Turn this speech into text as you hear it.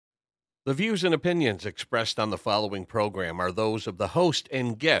The views and opinions expressed on the following program are those of the host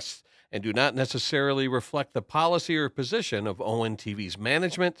and guests and do not necessarily reflect the policy or position of ONTV's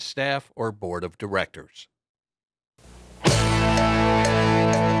management, staff, or board of directors.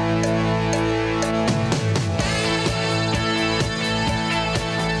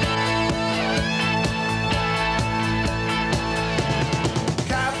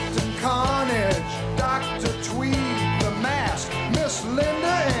 Captain Carnage, Dr. Tweed, the Mask, Miss Linda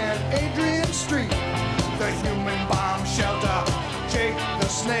and Adrian Street, the Human Bomb Shelter, Jake the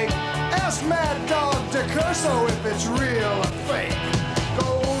Snake, ask Mad Dog DeCurso if it's real or fake.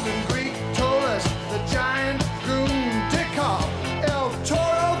 Golden Greek told us the giant goon Dickoff, El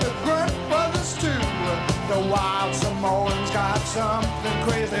Toro, the Grunt Brothers too. The Wild Samoans got something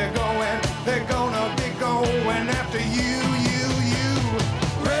crazy going. They're gonna be going after you.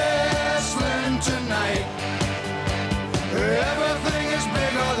 Wrestling tonight. Everything is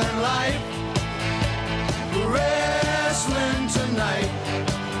bigger than life. Wrestling tonight.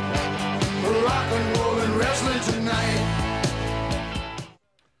 Rock and roll and wrestling tonight.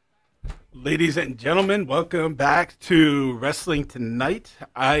 Ladies and gentlemen, welcome back to Wrestling Tonight.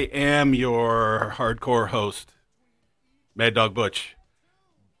 I am your hardcore host, Mad Dog Butch.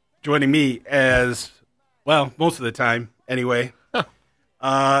 Joining me as, well, most of the time, anyway,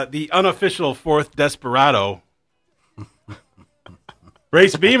 the unofficial fourth desperado,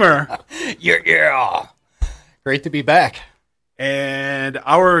 Brace Beemer. Yeah. Great to be back. And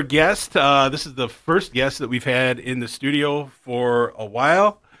our guest, this is the first guest that we've had in the studio for a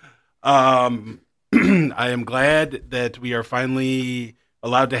while. I am glad that we are finally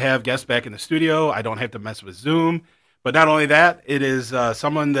allowed to have guests back in the studio. I don't have to mess with Zoom. But not only that, it is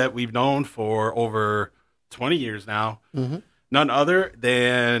someone that we've known for over 20 years now. Mm-hmm. None other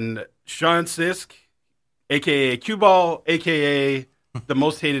than Shaun Sisk, a.k.a. Cue Ball, a.k.a. the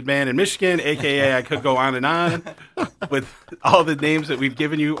most hated man in Michigan, a.k.a. I could go on and on with all the names that we've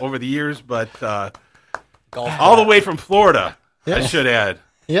given you over the years, but all the way from Florida, yes. I should add.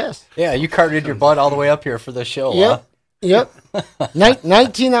 Yes. Yeah, you carted your butt all the way up here for this show, Yep. Huh? Yep.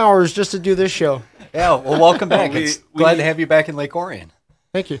 19 hours just to do this show. Yeah, well, welcome back. Glad to have you back in Lake Orion.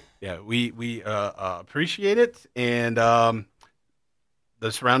 Thank you. Yeah, we appreciate it, and the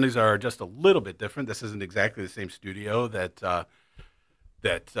surroundings are just a little bit different. This isn't exactly the same studio that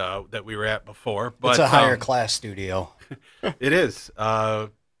we were at before. But it's a higher class studio. It is.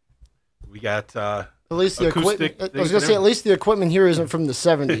 We got at least the acoustic. I was going to say at least the equipment here isn't from the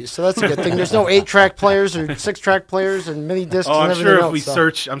 70s, so that's a good thing. There's no 8-track players or 6-track players and mini discs. Oh, and I'm sure if else, we so.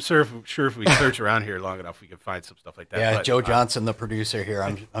 search. I'm sure if we search around here long enough, we can find some stuff like that. Yeah, but, Joe Johnson, the producer here,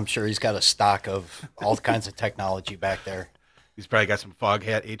 I'm sure he's got a stock of all kinds of technology back there. He's probably got some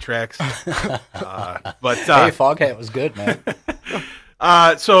Foghat 8-tracks. But hey, Foghat was good, man.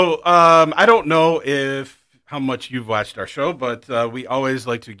 So I don't know how much you've watched our show, but we always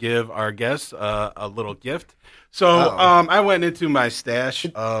like to give our guests a little gift. So I went into my stash.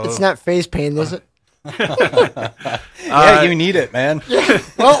 It's not face paint, is it? Yeah, you need it, man.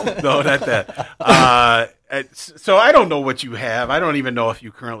 Well, no, not that. So I don't know what you have. I don't even know if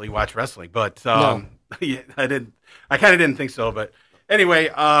you currently watch wrestling, but no. Yeah, I didn't. I kind of didn't think so, but anyway,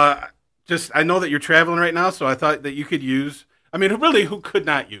 I know that you're traveling right now, so I thought that you could use. I mean, really, who could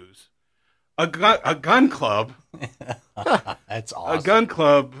not use a gun club? That's awesome. A gun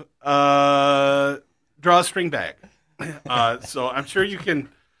club drawstring bag. So I'm sure you can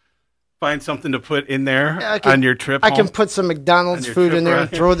find something to put in there on your trip home. I can put some McDonald's food in there and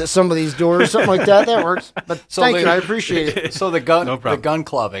throw it at some of these doors, something like that. That works. But thank you, I appreciate it. So the gun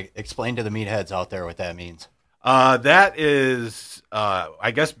club. Explain to the meatheads out there what that means. That is,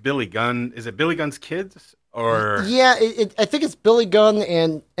 I guess Billy Gunn. Is it Billy Gunn's kids or? Yeah, I think it's Billy Gunn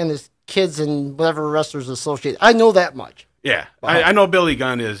and his kids and whatever wrestlers associated. I know that much. Yeah, I know Billy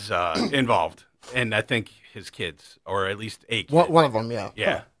Gunn is involved, and I think his kids, or at least a kid. One of them, yeah.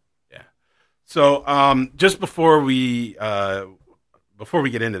 Yeah, huh. Yeah. So just before we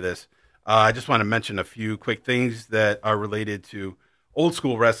get into this, I just want to mention a few quick things that are related to old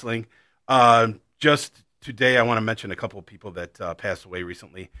school wrestling. Just today, I want to mention a couple of people that passed away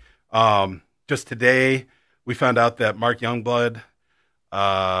recently. Just today, we found out that Mark Youngblood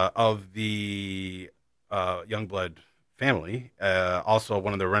of the Youngblood family, also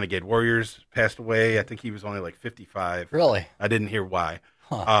one of the Renegade Warriors, passed away. I think he was only like 55. Really? I didn't hear why.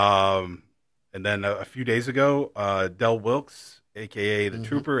 Huh. And then a few days ago, Del Wilkes, a.k.a. the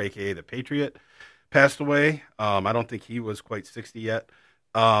Trooper, a.k.a. the Patriot, passed away. I don't think he was quite 60 yet.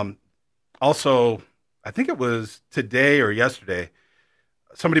 Also, I think it was today or yesterday,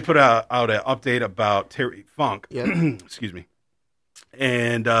 somebody put out an update about Terry Funk. Yeah. Excuse me.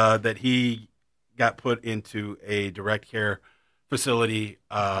 and that he got put into a direct care facility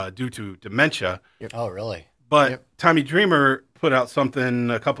due to dementia. Oh, really? But Tommy Dreamer put out something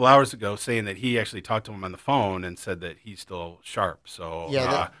a couple hours ago saying that he actually talked to him on the phone and said that he's still sharp. So,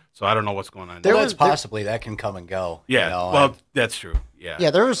 so I don't know what's going on. Well, that's possibly that can come and go. Yeah, you know, well, that's true. Yeah,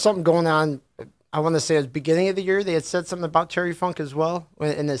 Yeah, there was something going on. I want to say at the beginning of the year, they had said something about Terry Funk as well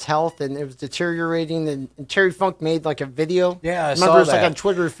in his health, and it was deteriorating. And Terry Funk made like a video. Yeah, I remember saw it was that. like on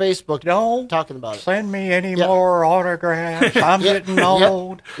Twitter or Facebook. No, talking about it. Send me any more autographs. I'm getting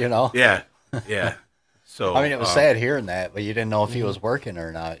old. You know. Yeah. So I mean, it was sad hearing that, but you didn't know if he was working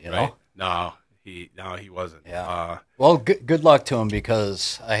or not. You know. Right? No, he wasn't. Yeah. Well, good luck to him,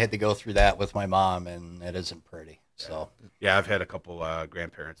 because I had to go through that with my mom, and it isn't pretty. So. Yeah, I've had a couple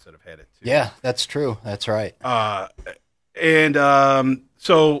grandparents that have had it too. Yeah, that's true. That's right.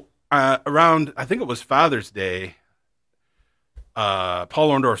 So around, I think it was Father's Day, Paul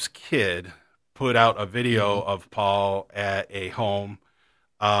Orndorff's kid put out a video of Paul at a home.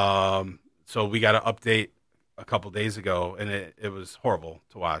 So we got an update a couple days ago, and it was horrible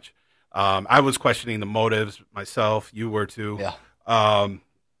to watch. I was questioning the motives myself. You were too. Yeah.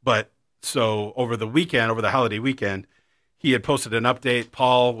 But so over the holiday weekend, he had posted an update.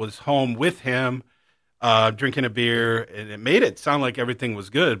 Paul was home with him, drinking a beer, and it made it sound like everything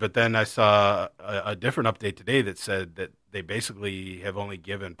was good. But then I saw a different update today that said that they basically have only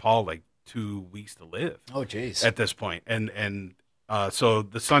given Paul like 2 weeks to live. Oh, geez. At this point. And so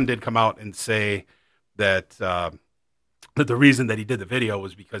the son did come out and say that that the reason that he did the video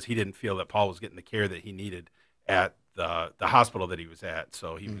was because he didn't feel that Paul was getting the care that he needed at the hospital that he was at.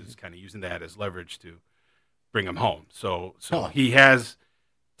 So he was kind of using that as leverage to bring him home. So he has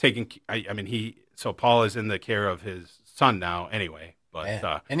taken. So Paul is in the care of his son now, anyway.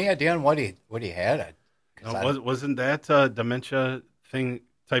 But any idea on what he had? Wasn't that dementia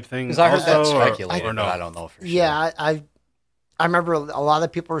type thing? Because I heard that also, speculated, or no? but I don't know for sure. Yeah, I remember a lot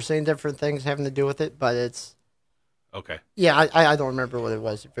of people were saying different things having to do with it, but it's okay. Yeah, I don't remember what it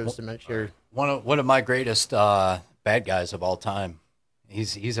was. If it was dementia. One of my greatest bad guys of all time.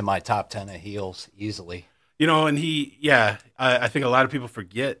 He's in my top 10 of heels easily. You know, and I think a lot of people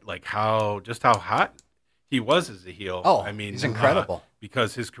forget like how hot he was as a heel. Oh, I mean, he's incredible.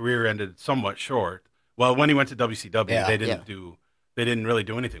 Because his career ended somewhat short. Well, when he went to WCW, they didn't really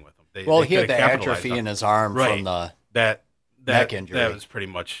do anything with him. He had the atrophy in his arm from the neck injury. That was pretty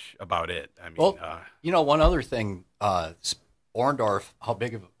much about it. I mean, one other thing, Orndorff,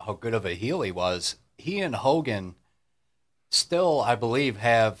 how good of a heel he was. He and Hogan still, I believe,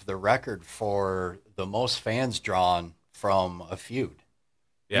 have the record for the most fans drawn from a feud.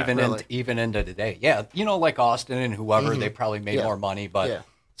 Yeah, even into today. Yeah, like Austin and whoever, they probably made more money, but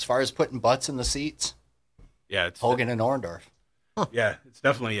as far as putting butts in the seats, it's Hogan and Orndorff. Huh. Yeah, it's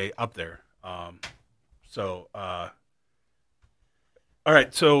definitely up there. All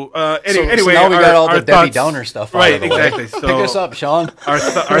right. So anyway, so now we got all the Debbie thoughts, Downer stuff. Right. Out of the exactly. Way. So pick us up, Shaun. Our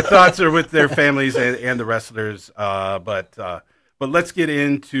thoughts are with their families and the wrestlers. But let's get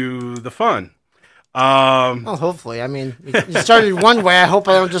into the fun. Well, hopefully. I mean, you started one way. I hope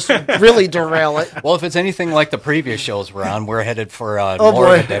I don't just really derail it. Well, if it's anything like the previous shows we're on, we're headed for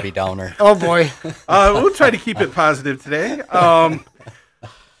more of a Debbie Downer. Oh, boy. We'll try to keep it positive today.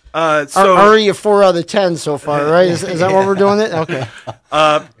 Already a 4 out of 10 so far, right? Is that what we're doing it? Okay.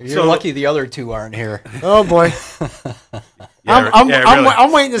 You're lucky the other two aren't here. Oh, boy.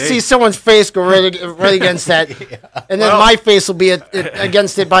 I'm waiting to see someone's face go right against that, and then my face will be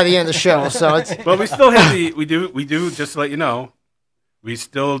against it by the end of the show. So it's. But we still have we do just to let you know, we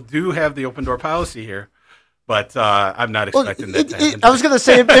still do have the open door policy here, but I'm not expecting that to happen. I was going to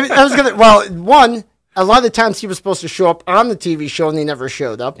say, one. A lot of the times he was supposed to show up on the TV show and he never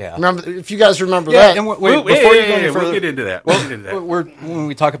showed up. Yeah. Remember, if you guys remember that. And we'll get into that. When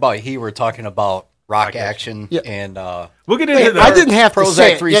we talk about we're talking about Rock Action and we'll get into that. I didn't have to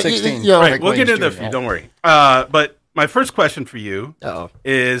say Prozac 316. Right, we'll get into that. Don't worry. But my first question for you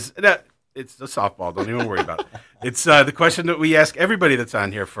is that it's a softball. Don't even worry about it. It's the question that we ask everybody that's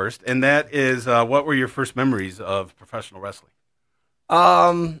on here first, and that is, what were your first memories of professional wrestling?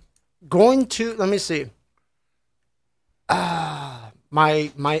 Let me see.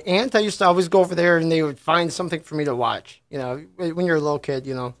 My aunt, I used to always go over there and they would find something for me to watch. When you're a little kid,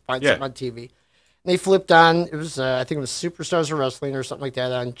 find something on TV. And they flipped on, it was, I think it was Superstars of Wrestling or something like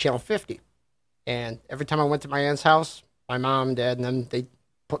that on Channel 50. And every time I went to my aunt's house, my mom, dad, and them, they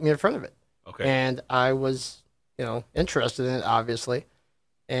put me in front of it. Okay. And I was, interested in it, obviously.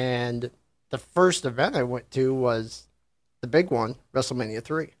 And the first event I went to was the big one, WrestleMania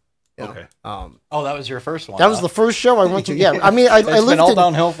 3. You know? Okay. Oh, that was your first one. That was the first show I went to. Yeah, I mean, I It's lived been all in,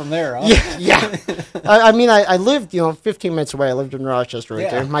 downhill from there. Huh? Yeah. I mean, I lived 15 minutes away. I lived in Rochester right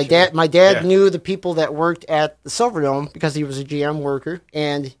there. My dad knew the people that worked at the Silverdome because he was a GM worker,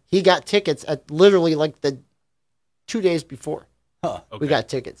 and he got tickets at literally like the 2 days before. Huh. We got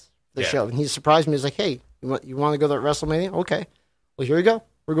tickets for the show, and he surprised me. He's like, "Hey, you want to go to WrestleMania? Okay, well here we go.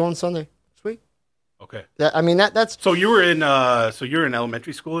 We're going Sunday. Sweet." Okay. That's. So you were in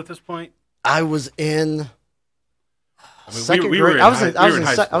elementary school at this point? I was in I mean, second we were grade. in I was high- in, we I were was in in,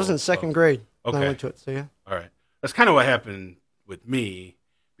 high I was school, in second so- grade when Okay. I went to it. So yeah. All right. That's kind of what happened with me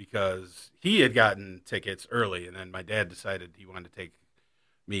because he had gotten tickets early, and then my dad decided he wanted to take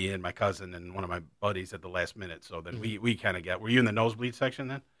me and my cousin and one of my buddies at the last minute. So then we kind of got. Were you in the nosebleed section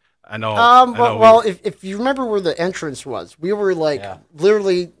then? I know. If you remember where the entrance was, we were like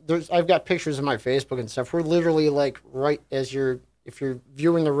literally. I've got pictures of my Facebook and stuff. We're literally like right if you're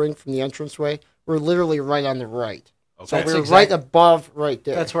viewing the ring from the entranceway, we're literally right on the right. Okay. So That's we're exact- right above, right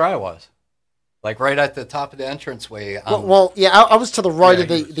there. That's where I was. Like right at the top of the entranceway. I was to the right Yeah, of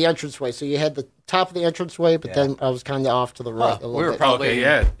he was- the entranceway. So you had the top of the entranceway, but then I was kind of off to the right a we little were bit. probably Okay,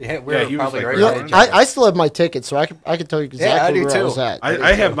 yeah. we Yeah, were he was, probably like, right right by on. each other. I still have my tickets, so I could tell you exactly do where I too. was at.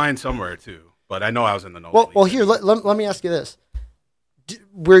 I have mine somewhere too, but I know I was in the nosebleed. Well, here let me ask you this: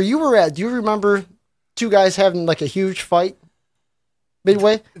 where you were at, do you remember two guys having like a huge fight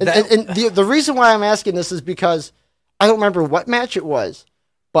midway? And the reason why I'm asking this is because I don't remember what match it was,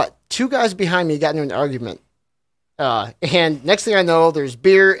 but two guys behind me got into an argument. And next thing I know, there's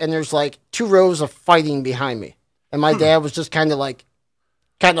beer and there's like 2 rows of fighting behind me. And my dad was just kind of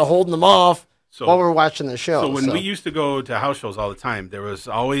holding them off while we were watching the show. So when we used to go to house shows all the time, there was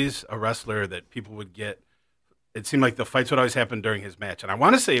always a wrestler that people would get. It seemed like the fights would always happen during his match. And I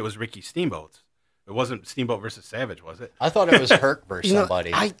want to say it was Ricky Steamboat. It wasn't Steamboat versus Savage, was it? I thought it was Herc versus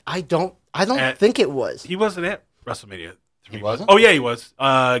somebody. I don't think it was. He wasn't at WrestleMania 3. He wasn't? Oh, yeah, he was.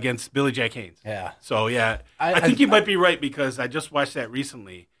 Against Billy Jack Haynes. Yeah. So, yeah. I think you might be right because I just watched that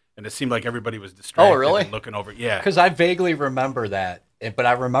recently, and it seemed like everybody was distracted really? and looking over. Yeah. Because I vaguely remember that, but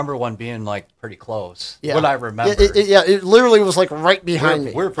I remember one being like pretty close. Yeah. What I remember. It literally was like right behind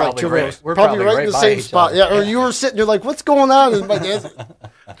me. We're Like probably 2 right- rows. we're probably probably right in the right by same each spot. other. Yeah, or you were sitting there like, what's going on? And my dad's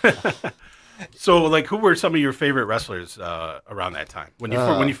So, like, who were some of your favorite wrestlers around that time when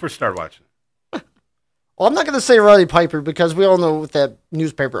you first started watching? Well, I'm not going to say Roddy Piper because we all know with that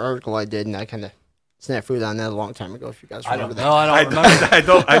newspaper article I did, and I kind of snafu on that a long time ago. If you guys remember that. No, I don't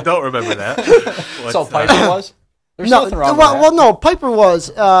remember. I don't remember that. So Piper was? There's No, nothing wrong with that. well, no, Piper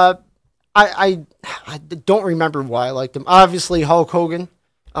was. I don't remember why I liked him. Obviously, Hulk Hogan,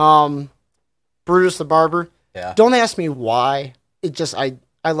 Brutus the Barber. Yeah. Don't ask me why. It just I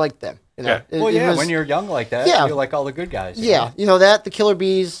liked them. You know? Yeah. Well, It was- when you're young like that, Yeah. you like all the good guys. you yeah, know? the Killer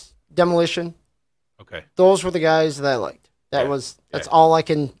Bees, Demolition. Okay. Those were the guys that I liked. That's all I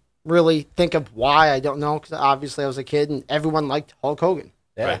can really think of why. I don't know because obviously I was a kid and everyone liked Hulk Hogan.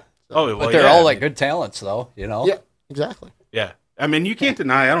 Yeah. Right. Oh, well, But they're yeah, all I like mean, good talents, though, you know? Yeah, exactly. Yeah. I mean, you can't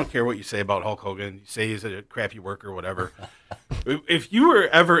deny. I don't care what you say about Hulk Hogan. You say he's a crappy worker or whatever. If you were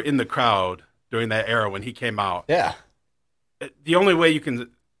ever in the crowd during that era when he came out, Yeah. the only way you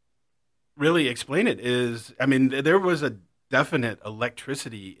can really explain it is, I mean, there was a definite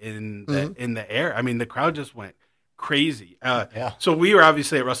electricity in the air. I mean, the crowd just went crazy. Yeah. So we were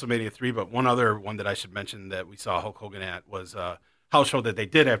obviously at WrestleMania 3, but one other one that I should mention that we saw Hulk Hogan at was a house show that they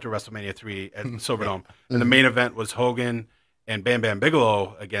did after WrestleMania 3 at the Silverdome. And the main event was Hogan and Bam Bam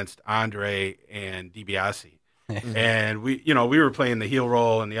Bigelow against Andre and DiBiase. And we were playing the heel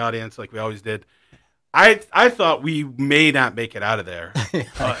role in the audience like we always did. I thought we may not make it out of there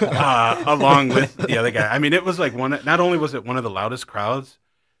along with the other guy. I mean, it was like not only was it one of the loudest crowds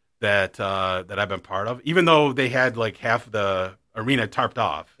that I've been part of, even though they had like half the arena tarped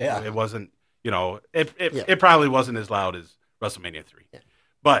off. Yeah. It wasn't, it probably wasn't as loud as WrestleMania 3. Yeah.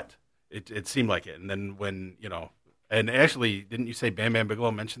 But it seemed like it. And then when, and actually, didn't you say Bam Bam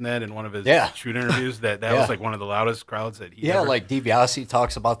Bigelow mentioned that in one of his shoot interviews that was like one of the loudest crowds that he ever... like DiBiase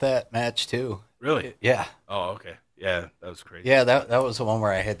talks about that match, too. Really? Yeah. Oh, okay. Yeah, that was crazy. Yeah, that was the one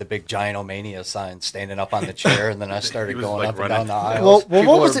where I had the big Giant-O-Mania sign standing up on the chair, and then I started was, going like, up and running. down the aisles. Well,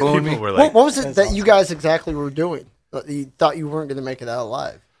 People what was were it? booing me. People were like, What was it that you guys exactly were doing? That you thought you weren't going to make it out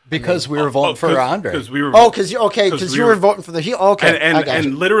alive? Because we were voting for Andre. Because we were... Because you were voting for the heel. Okay, I got you.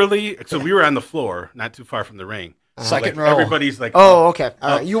 And literally, so we were on the floor, not too far from the ring. Second Like, row. Everybody's like... Oh, okay.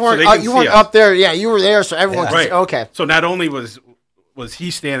 All right. You so weren't they can you see weren't us. up there. Yeah, you were there, so everyone could Right. see. Okay. So not only was he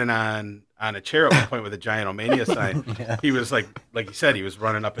standing on a chair at one point with a Giant-O-Mania sign, he was like you said, he was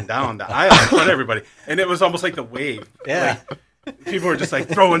running up and down the aisle in front of everybody. And it was almost like the wave. Yeah. Like, people were just like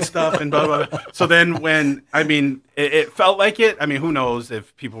throwing stuff and blah, blah, blah. So then when, I mean, it felt like it. I mean, who knows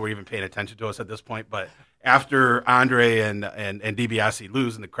if people were even paying attention to us at this point. But after Andre and DiBiase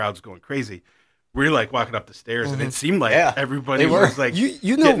lose and the crowd's going crazy, we were like walking up the stairs and it seemed like everybody was like,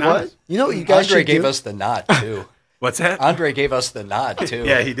 you know what? You know what you guys Andre should gave do? us the nod, too. What's that? Andre gave us the nod, too.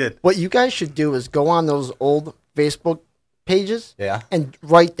 Yeah, he did. What you guys should do is go on those old Facebook pages and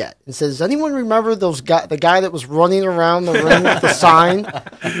write that. And says, does anyone remember the guy that was running around the ring with the sign?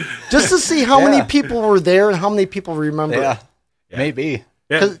 Just to see how many people were there and how many people remember. Yeah, maybe.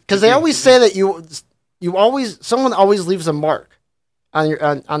 Because they always say that someone always leaves a mark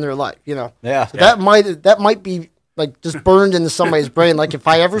on their life, you know. Yeah. So that might be like just burned into somebody's brain. Like if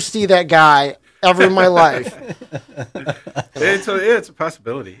I ever see that guy ever in my life. It's a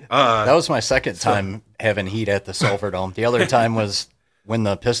possibility. That was my second time having heat at the Silverdome. The other time was when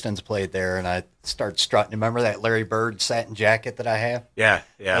the Pistons played there, and I started strutting. Remember that Larry Bird satin jacket that I have? Yeah.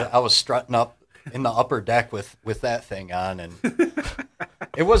 I was strutting up in the upper deck with that thing on, and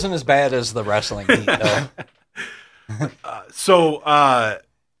it wasn't as bad as the wrestling heat, though. So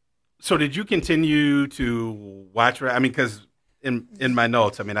did you continue to watch? I mean, because in my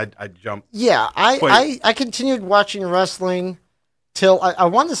notes, I mean, I jumped. Yeah, I continued watching wrestling till I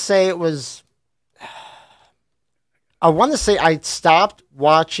want to say it was. I want to say I stopped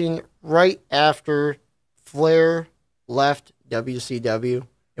watching right after Flair left WCW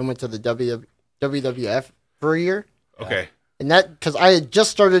and went to the WWF for a year. Okay. And that because I had just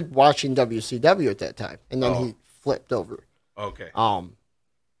started watching WCW at that time, and then he flipped over. Okay.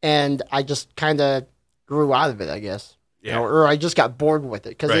 And I just kind of grew out of it, I guess. Yeah. You know, or I just got bored with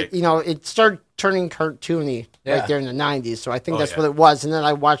it because it started turning cartoony right there in the 90s. So I think that's what it was. And then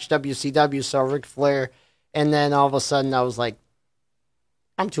I watched WCW, saw Ric Flair, and then all of a sudden I was like,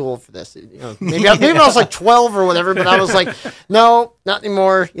 I'm too old for this. You know, maybe I was like 12 or whatever, but I was like, no, not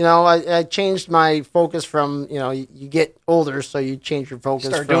anymore. You know, I changed my focus from, you know, you get older, so you change your focus.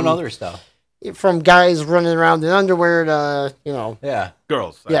 Start doing other stuff. From guys running around in underwear to, you know. Yeah.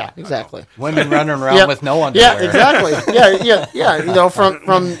 Girls. Exactly. Women running around with no underwear. Yeah, exactly. Yeah. You know,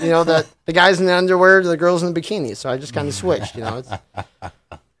 from you know, the guys in the underwear to the girls in the bikinis. So I just kind of switched, you know.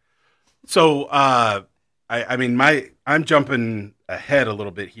 So, I mean, I'm jumping ahead a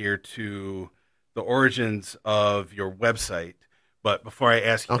little bit here to the origins of your website. But before I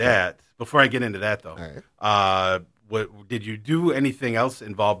ask you before I get into that, though, what did you do anything else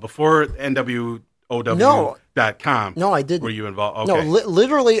involved before NWOW.com? No, I didn't. Were you involved? No, Okay.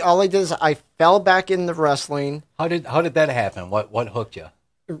 literally all I did is I fell back into wrestling. How did that happen? What hooked you?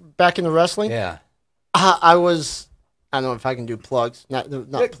 Back into wrestling? Yeah. I don't know if I can do plugs. Not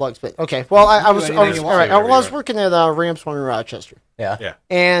plugs, but okay. Well, I was all right. I was working at Ramps One in Rochester. Yeah.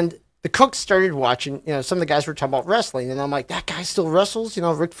 And the cooks started watching, you know, some of the guys were talking about wrestling, and I'm like, that guy still wrestles? You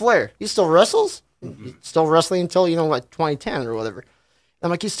know, Ric Flair, he still wrestles? He's still wrestling until, you know, what, 2010 or whatever. And I'm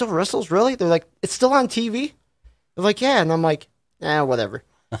like, he still wrestles? Really? They're like, it's still on TV? They're like, yeah. And I'm like, whatever.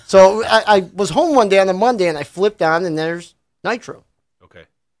 So I was home one day on a Monday, and I flipped on, and there's Nitro. Okay.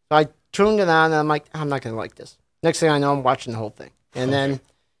 So I tuned it on, and I'm like, I'm not going to like this. Next thing I know, I'm watching the whole thing. And then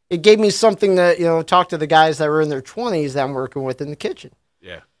it gave me something to, you know, talk to the guys that were in their 20s that I'm working with in the kitchen.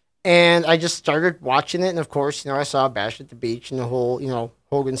 Yeah. And I just started watching it. And, of course, you know, I saw Bash at the Beach and the whole, you know,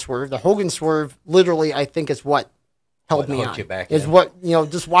 Hogan Swerve. The Hogan Swerve, literally, I think is what held me on. You back is in. what, you know,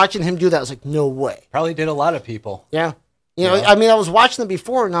 just watching him do that, I was like, no way. Probably did a lot of people. Yeah. You know, I mean, I was watching it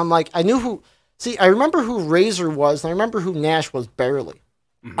before, and I'm like, I remember who Razor was, and I remember who Nash was barely.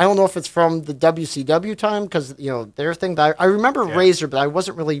 Mm-hmm. I don't know if it's from the WCW time, because, you know, their thing, but I remember Razor, but I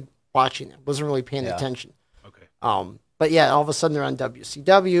wasn't really watching it. Wasn't really paying attention. Okay. But yeah, all of a sudden they're on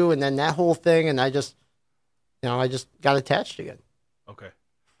WCW, and then that whole thing, and I just got attached again. Okay.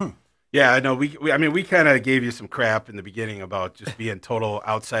 Yeah, I know. We kind of gave you some crap in the beginning about just being total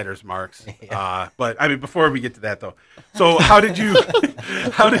outsiders marks. But I mean, before we get to that though, so how did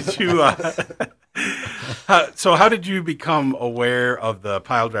you become aware of the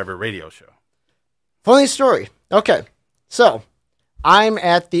Pile Driver radio show? Funny story. Okay, so I'm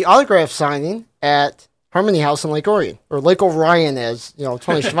at the autograph signing at Harmony House in Lake Orion, or Lake Orion, as you know,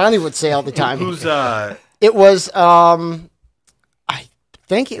 Tony Schiavone would say all the time. It was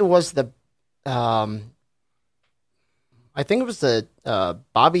I think it was the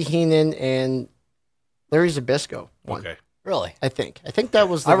Bobby Heenan and Larry Zbyszko one. Okay. Really? I think that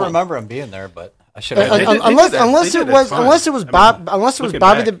was the I one. remember him being there, but I should have. Unless it was Bobby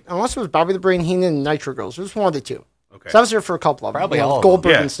the Brain Heenan and Nitro Girls. It was one of the two. Okay. So I was there for a couple of them. Probably all of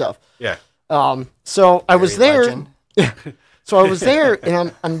Goldberg them. and stuff. Yeah. So I was there. Legend. So I was there,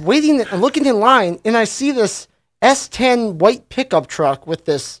 and I'm waiting. I'm looking in line, and I see this S10 white pickup truck with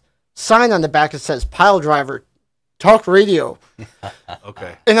this sign on the back that says "Pile Driver, Talk Radio."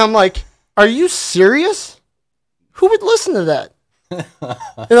 Okay. And I'm like, "Are you serious? Who would listen to that?"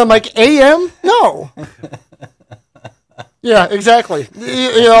 And I'm like, "AM? No." Yeah, exactly.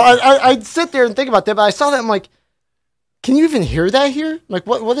 I'd sit there and think about that, but I saw that, I'm like, can you even hear that here? Like,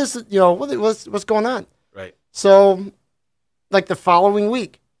 what is it? What's going on? Right. So, like the following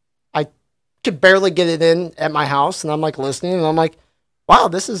week, I could barely get it in at my house, and I'm like listening, and I'm like, wow,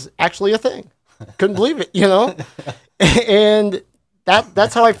 this is actually a thing. Couldn't believe it, And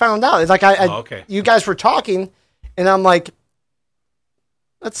that's how I found out. It's like okay. You guys were talking, and I'm like,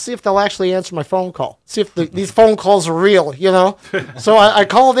 let's see if they'll actually answer my phone call. See if these phone calls are real, So I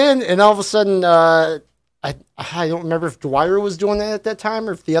called in, and all of a sudden, I don't remember if Dwyer was doing that at that time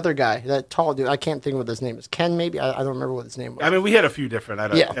or if the other guy, that tall dude, I can't think of what his name is. Ken, maybe? I don't remember what his name was. I mean, we had a few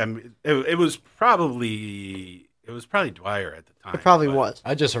different. Yeah. It was probably Dwyer at the time. It probably was.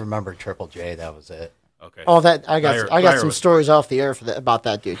 I just remember Triple J. That was it. Okay. Oh, that I got Dwyer some was- stories off the air about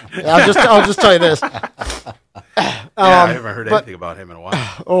that dude. I'll just tell you this. I haven't heard anything about him in a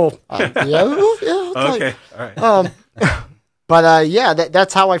while. Yeah. I'll tell you. Okay. All right. But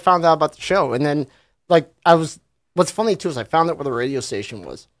that's how I found out about the show. And then, what's funny too is I found out where the radio station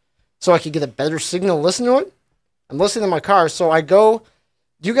was, so I could get a better signal to listen to it. I'm listening in my car, so I go.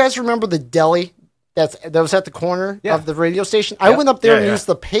 Do you guys remember the deli that was at the corner of the radio station? I went up there and used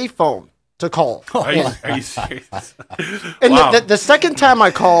the payphone to call. Are you serious? And Wow. the second time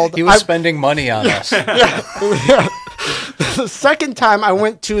I called, He was spending money on us. the second time I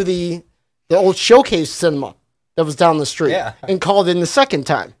went to the old Showcase cinema that was down the street and called in the second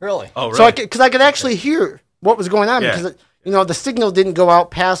time. Really? Oh, really? So because I could actually hear what was going on Yeah. because the signal didn't go out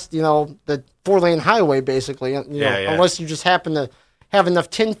past the 4-lane highway basically, unless you just happen to have enough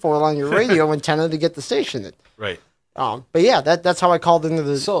tinfoil on your radio antenna to get the station. Right. But yeah, that's how I called into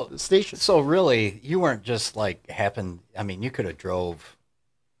the station. So really, you weren't just you could have drove,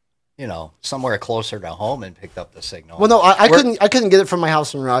 somewhere closer to home and picked up the signal. Well, no, I couldn't get it from my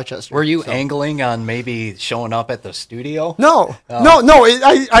house in Rochester. Were you angling on maybe showing up at the studio? No, no.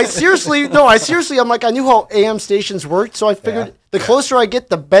 I seriously, I'm like, I knew how AM stations worked, so I figured the closer I get,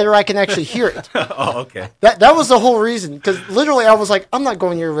 the better I can actually hear it. Oh, okay. That was the whole reason. Because literally, I was like, I'm not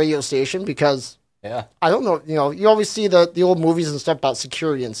going near a radio station because I don't know. You always see the old movies and stuff about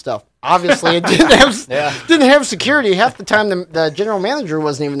security and stuff. Obviously, it didn't have security. Half the time, the general manager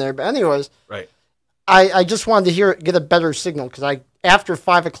wasn't even there. But anyways, right. I just wanted to get a better signal because after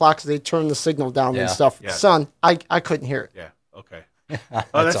 5 o'clock, they turned the signal down and stuff. Yeah. Sun, I couldn't hear it. Yeah. Okay.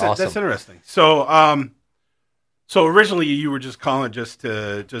 That's awesome. That's interesting. So, so originally you were just calling just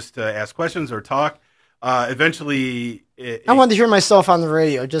to ask questions or talk. Eventually, I wanted to hear myself on the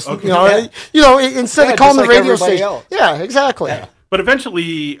radio. Just Okay. instead of calling the like radio everybody station. else. Yeah, exactly. Yeah. But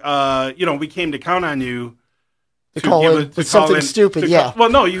eventually, we came to count on you To call give in us- with something stupid. Yeah. Well,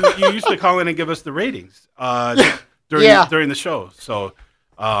 no, you used to call in and give us the ratings during the show. So,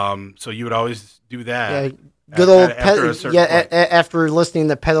 so you would always do that. Yeah, good old after a certain point. after listening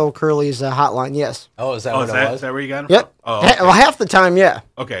to Pedo Curly's hotline, yes. Oh, is that Oh, what is it that, was? is that where you got him Yep. from? Oh, okay. Well, half the time, yeah.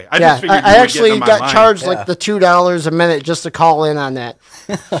 Okay. I just figured you I were actually getting on my got mind. charged like the $2 a minute just to call in on that.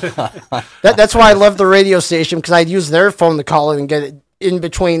 That's why I love the radio station because I'd use their phone to call in and get it in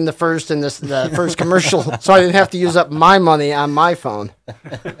between the first and the first commercial, so I didn't have to use up my money on my phone.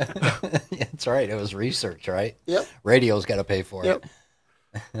 That's right. It was research, right? Yep. Radio's got to pay for Yep.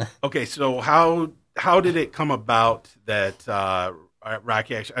 it. Okay, so how did it come about that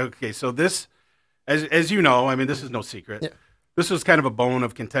Rocky Action? Okay, so this, as you know, I mean, this is no secret. Yeah. This was kind of a bone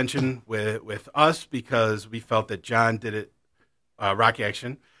of contention with us because we felt that John did it, Rocky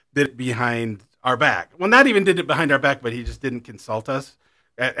Action did it behind our back. Well, not even did it behind our back, but he just didn't consult us.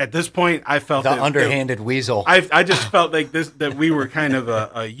 At this point, I felt The underhanded weasel. I just felt like that we were kind of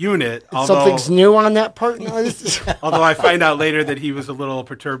a unit. Something's new on that part. No, Although I find out later that he was a little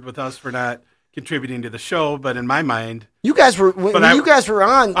perturbed with us for not contributing to the show, but in my mind, you guys were when you guys were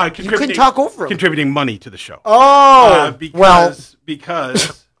on. You couldn't talk over him. Contributing money to the show. Oh, because.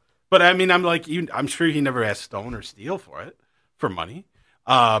 But I mean, I'm sure he never asked Stone or Steele for money.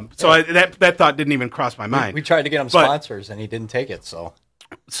 That thought didn't even cross my mind. We tried to get him sponsors, and he didn't take it.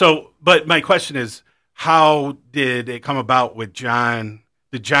 So, but my question is, how did it come about with John?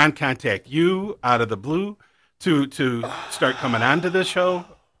 Did John contact you out of the blue to start coming on to the show,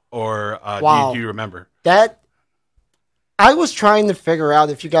 or do you remember? That I was trying to figure out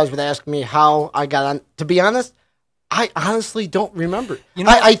if you guys would ask me how I got on. To be honest, I honestly don't remember.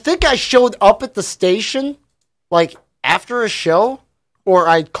 I think I showed up at the station like after a show, or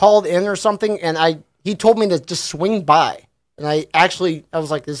I called in or something, and he told me to just swing by. And I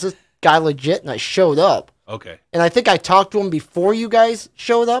was like, is this guy legit? And I showed up. Okay. And I think I talked to him before you guys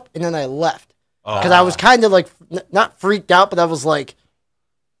showed up, and then I left. Oh. Because I was kind of like, not freaked out, but I was like,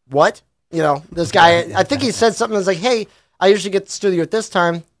 what? You know, this guy, I think he said something that was like, hey, I usually get to the studio at this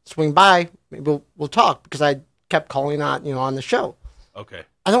time, swing by, maybe we'll talk, because I kept calling on, on the show. Okay.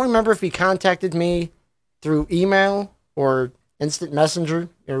 I don't remember if he contacted me through email or instant messenger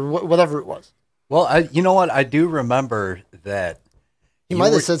or whatever it was. Well, you know what? I do remember that. He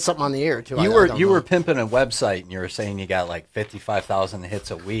might have said something on the air too. You were pimping a website, and you were saying you got like 55,000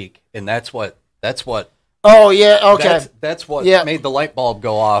 hits a week, and that's what. Oh yeah, okay. That's what made the light bulb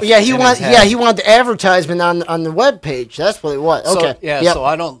go off. Yeah, he wanted the advertisement on the web page. That's what it was. Okay. So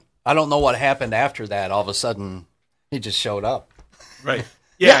I don't know what happened after that. All of a sudden, he just showed up. Right.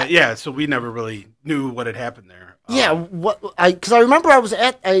 Yeah. So we never really knew what had happened there. Yeah. Because I remember I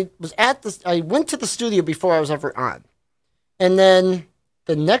went to the studio before I was ever on, and then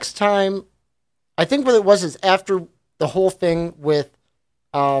the next time, I think what it was is after the whole thing with,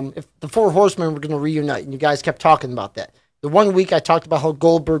 if the Four Horsemen were going to reunite, and you guys kept talking about that. The one week I talked about how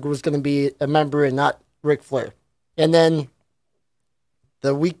Goldberg was going to be a member and not Ric Flair, and then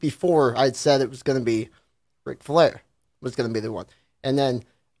the week before I'd said it was going to be Ric Flair was going to be the one, and then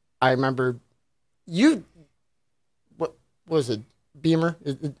I remember what was it? Beamer,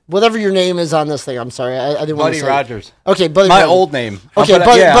 whatever your name is on this thing. I'm sorry, I didn't want to say Buddy Rogers. Okay, Buddy. My old name. Okay,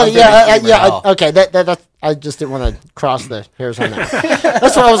 Buddy. Okay, that I just didn't want to cross the hairs on that.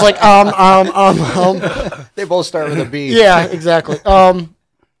 That's why I was like, They both start with a B. Yeah, exactly.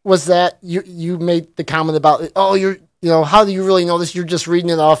 Was that you made the comment about? Oh, how do you really know this? You're just reading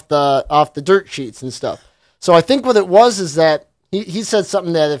it off the dirt sheets and stuff. So I think what it was is that he said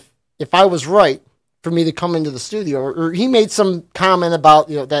something that if I was right, for me to come into the studio, or he made some comment about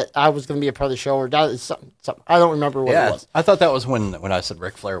that I was going to be a part of the show, or that is something. I don't remember what it was. I thought that was when I said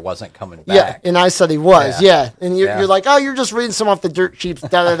Ric Flair wasn't coming back. Yeah, and I said he was. Yeah, and you're like, oh, you're just reading some off the dirt sheets. Da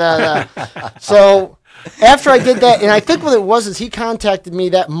da da da. So after I did that, and I think what it was is he contacted me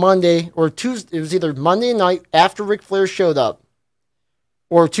that Monday or Tuesday. It was either Monday night after Ric Flair showed up,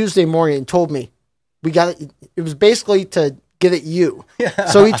 or Tuesday morning, and told me we got it. It was basically to get at you. Yeah.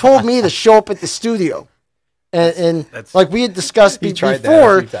 So he told me to show up at the studio. And like we had discussed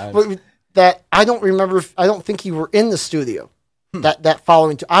before, that I don't remember. I don't think you were in the studio that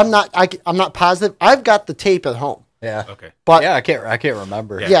following. I'm not positive. I've got the tape at home. Yeah. Okay. But I can't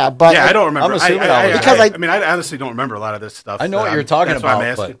remember. Yeah, but I don't remember. I'm assuming I honestly don't remember a lot of this stuff. I know what you're talking about.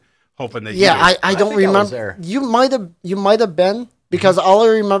 That's why I'm asking, hoping that. Yeah, I don't remember. You might have been, because all I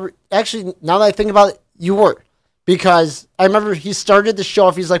remember. Actually, now that I think about it, you were. Because I remember he started the show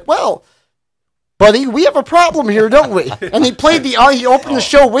off. He's like, well, buddy, we have a problem here, don't we? And he played the audio. He opened the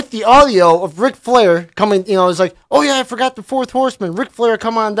show with the audio of Ric Flair coming. It was like, oh, yeah, I forgot the Fourth Horseman. Ric Flair,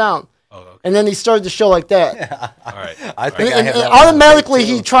 come on down. Oh, okay. And then he started the show like that. Yeah. All right. And automatically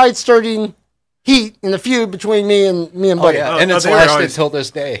he tried starting heat in the feud between me and Buddy. Yeah. And it's lasted until this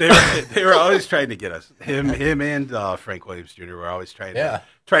day. They were always trying to get us. Him and Frank Williams Jr. were always trying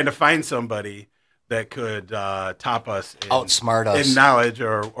to find somebody that could top us, outsmart us in knowledge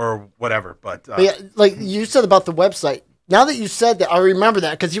or whatever. But yeah, like you said about the website. Now that you said that, I remember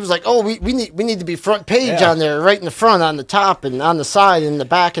that, because he was like, "Oh, we need to be front page on there, right in the front, on the top, and on the side, and the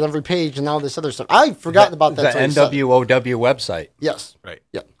back, and every page, and all this other stuff." I'd forgotten about that. The NWOW website. Yes. Right.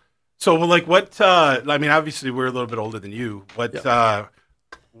 Yeah. So, like, what? I mean, obviously, we're a little bit older than you. What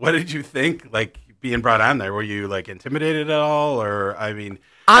did you think? Like, being brought on there, were you like intimidated at all, or I mean,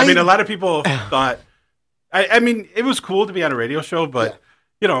 a lot of people thought. I mean, it was cool to be on a radio show, but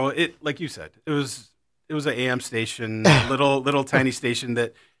it, like you said, it was an AM station, little tiny station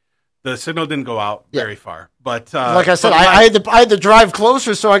that the signal didn't go out very far. But like I said, I had to drive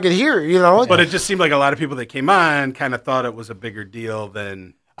closer so I could hear. But it just seemed like a lot of people that came on kind of thought it was a bigger deal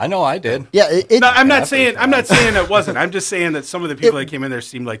than. I know I did. Yeah, I'm not saying it wasn't. I'm just saying that some of the people that came in there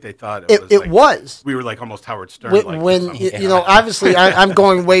seemed like they thought it was. We were like almost Howard Stern. When obviously I'm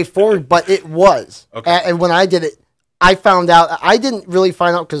going way forward, but it was. Okay. And when I did it, I found out. I didn't really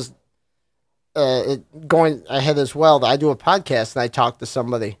find out because going ahead as well, that I do a podcast and I talked to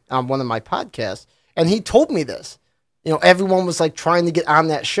somebody on one of my podcasts, and he told me this. Everyone was like trying to get on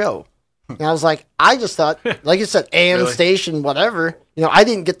that show. And I was like, I just thought, like you said, AM station, whatever. I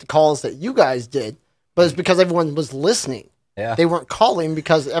didn't get the calls that you guys did, but it's because everyone was listening. Yeah. They weren't calling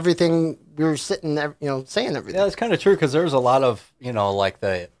because everything, we were sitting there, saying everything. Yeah, it's kind of true, because there was a lot of, like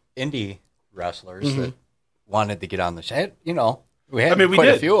the indie wrestlers that wanted to get on the show. We had I mean, we quite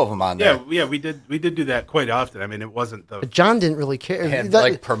a did. few of them on there. Yeah, we did do that quite often. I mean, it wasn't the But John didn't really care. Had That-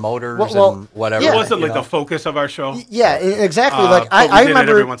 like promoters well, and whatever. yeah. it wasn't you like know? the focus of our show. Yeah, exactly. Like but we I did it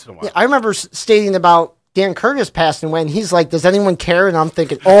remember every once in a while. Yeah, I remember stating about Dan Curtis passing away, and he's like, "Does anyone care?" And I'm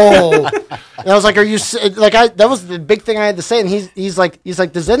thinking, "Oh," and I was like, "Are you like I?" That was the big thing I had to say, and he's like,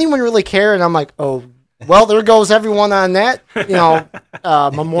 "Does anyone really care?" And I'm like, "Oh, well, there goes everyone on that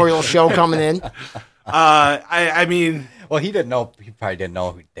memorial show coming in." I mean, Well, he didn't know. He probably didn't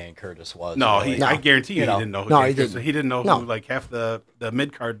know who Dan Curtis was. no, really. I guarantee you, You know. he didn't know who. No, Dan he Curtis- didn't. He didn't know No. who like half the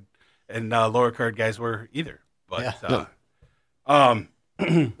mid card and lower card guys were either. But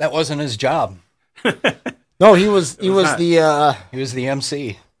That wasn't his job. No, he was not. the He was the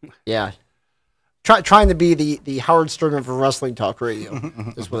MC. yeah, trying to be the Howard Stern of wrestling talk radio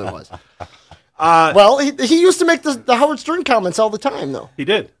is what it was. Well, he used to make the Howard Stern comments all the time, though. he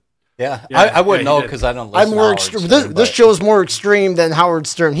did. Yeah, Yeah, I wouldn't yeah, he know did. because I don't I'm listen more to Howard extreme. Stern, This but- show is more extreme than Howard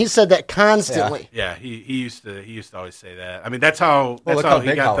Stern. He said that constantly. Yeah, he used to always say that. I mean, that's how Well, look how how he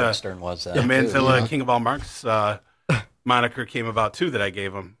big got Howard the Stern was. the Then, too. Manzilla King of All Marks moniker came about too that I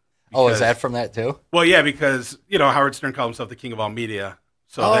gave him. Oh, is Because- that from that too? Well, yeah, because Howard Stern called himself the King of All Media,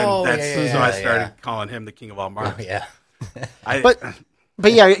 so Oh, then that's yeah, so I yeah, started yeah. calling him the King of All Marks. Oh, yeah.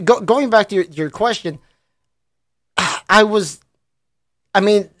 But yeah, going back to your question, it was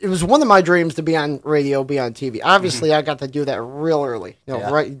one of my dreams to be on radio, be on TV. Obviously, I got to do that real early. Yeah.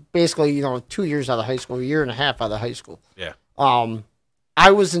 Right, basically, 2 years out of high school, a year and a half out of high school. Yeah.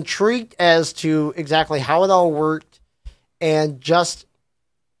 I was intrigued as to exactly how it all worked and just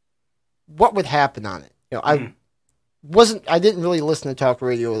what would happen on it. I didn't really listen to talk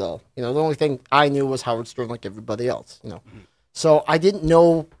radio at all. The only thing I knew was Howard Stern, like everybody else. So I didn't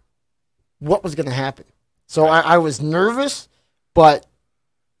know what was going to happen. So I was nervous, but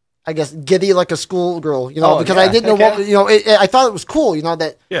I guess giddy like a schoolgirl, because yeah, I didn't know what, I thought it was cool,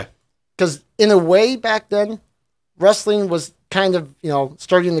 that. Yeah. Because in a way back then, wrestling was kind of,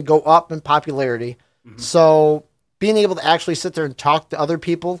 starting to go up in popularity. Mm-hmm. So being able to actually sit there and talk to other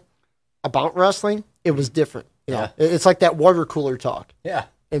people about wrestling, it was different. It's like that water cooler talk. Yeah.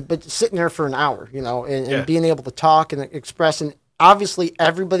 But sitting there for an hour, and Yeah. being able to talk and express, and obviously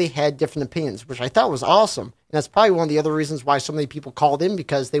everybody had different opinions, which I thought was awesome. And that's probably one of the other reasons why so many people called in,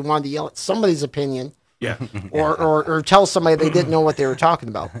 because they wanted to yell at somebody's opinion Yeah. or tell somebody they didn't know what they were talking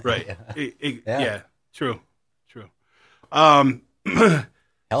about. Right. Yeah. True.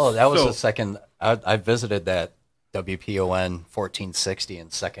 Hell, that was So- the second. I visited that WPON 1460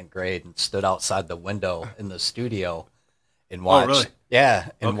 in second grade and stood outside the window in the studio and watched. really? Yeah,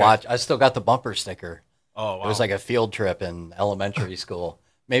 and Okay. watched. I still got the bumper sticker. Oh, wow. It was like a field trip in elementary school.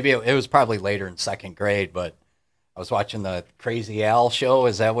 Maybe it was probably later in second grade, but I was watching the Crazy Al show.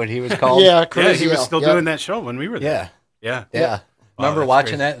 Is that what he was called? Yeah, yeah, crazy. he was Al. still Yep. doing that show when we were there. Yeah. Yeah. Yeah. Wow, Remember that's watching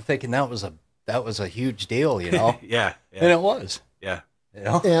crazy. that and thinking that was a huge deal, Yeah. And it was. Yeah.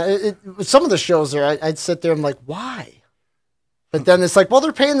 Yeah, some of the shows there, I'd sit there and I'm like, why? But then it's like, well,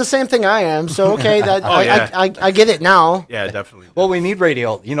 they're paying the same thing I am, so okay, that yeah. I get it now. Yeah, definitely. Well, we need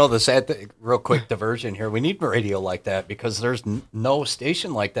radio. The sad thing, real quick diversion here. We need radio like that because there's no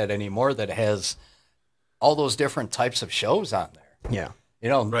station like that anymore that has all those different types of shows on there. Yeah.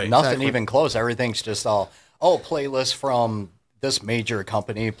 Right, Nothing exactly. even close. Everything's just all, playlist from this major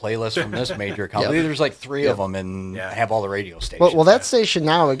company, playlist from this major company. There's like three of them and Yeah. have all the radio stations. Well, that station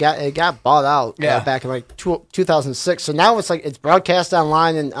now it got bought out back in like 2006. So now it's broadcast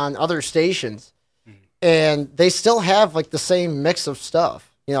online and on other stations, and they still have like the same mix of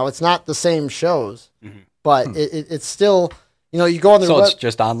stuff. It's not the same shows, but it's still you go on their so web. it's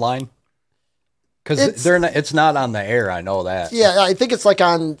just online? Because it's not on the air. I know that. Yeah, I think it's like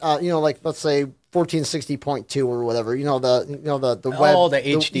on like let's say 1460.2 or whatever. The web. Oh, the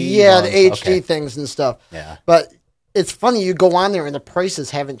HD Yeah, ones. the HD Okay. things and stuff. Yeah. But it's funny, you go on there and the prices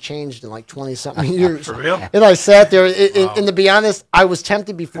haven't changed in like 20 something years. For real? And I sat there, and to be honest, I was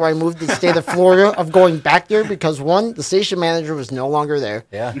tempted before I moved to the state of Florida of going back there because one, the station manager was no longer there.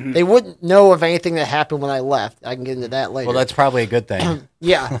 Yeah. They wouldn't know of anything that happened when I left. I can get into that later. Well, that's probably a good thing.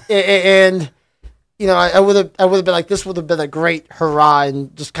 Yeah, and I would have been like, this would have been a great hurrah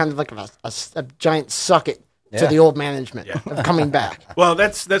and just kind of like a giant suck it to Yeah. the old management of coming back. Well,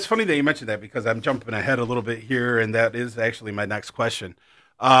 that's funny that you mentioned that because I'm jumping ahead a little bit here, and that is actually my next question.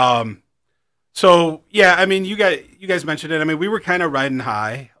 So yeah, I mean, you guys mentioned it. I mean, we were kind of riding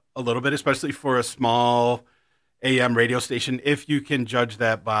high a little bit, especially for a small AM radio station. If you can judge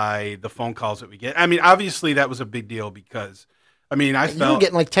that by the phone calls that we get, I mean, obviously that was a big deal because, I mean, I You were felt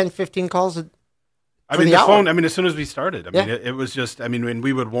getting like 10, 15 calls. I for mean, the the hour. phone. I mean, as soon as we started, I mean, Yeah. it was just. I mean, when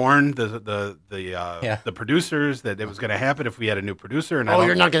we would warn the producers that it was going to happen if we had a new producer, and Oh,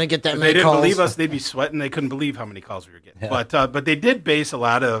 you're not going to get that if many they didn't calls. believe us, they'd be sweating. They couldn't believe how many calls we were getting. Yeah. But they did base a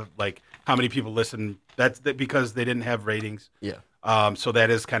lot of like how many people listen. That's because they didn't have ratings. Yeah. So that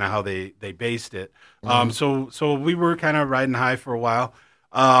is kind of how they based it. So we were kind of riding high for a while.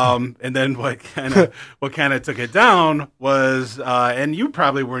 And then what kind of took it down was, and you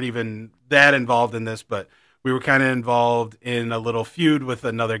probably weren't even that involved in this, but we were kind of involved in a little feud with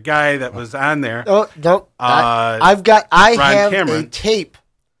another guy that was on there. Oh, no. I Ron have Cameron. a tape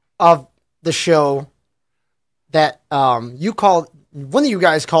of the show that you called, one of you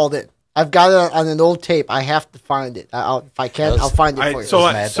guys called it. I've got it on an old tape. I have to find it. If I can, I'll find it for you.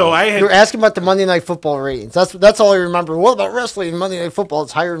 I had You're asking about the Monday Night Football ratings. That's all I remember. What about wrestling and Monday Night Football?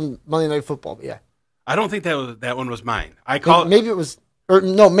 It's higher than Monday Night Football. But yeah, I don't think that one was mine. I called maybe it was, or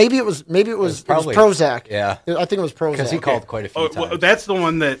no, maybe it was probably Prozac. Yeah. I think it was Prozac. Because he called quite a few times. well, that's the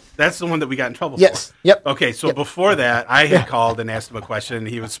one that we got in trouble Yes. for. Yep. Okay, so Yep. before that, I had called and asked him a question, and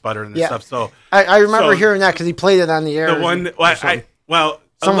he was sputtering and Yeah. stuff. So I remember So- hearing that because he played it on the air. the one,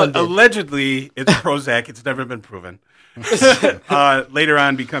 Someone did. allegedly it's Prozac. It's never been proven. Later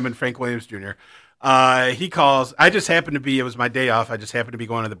on, becoming Frank Williams Jr. He calls. I just happened to be. It was my day off. I just happened to be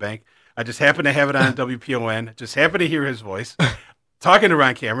going to the bank. I just happened to have it on WPON. Just happened to hear his voice talking to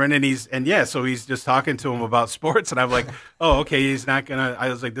Ron Cameron, so he's just talking to him about sports, and I'm like, oh, okay, he's not gonna. I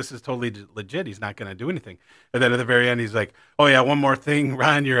was like, this is totally legit. He's not gonna do anything. And then at the very end, he's like, oh yeah, one more thing,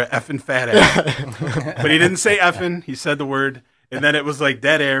 Ron, you're a effing fat ass. But he didn't say effing. He said the word. And then it was like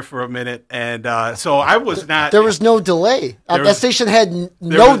dead air for a minute, and so I was not. There was no delay. That station had There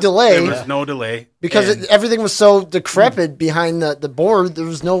no was- delay. There was no delay because And- everything was so decrepit behind the board. There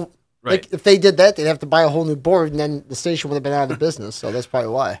was no Right. like if they did that, they'd have to buy a whole new board, and then the station would have been out of business. So that's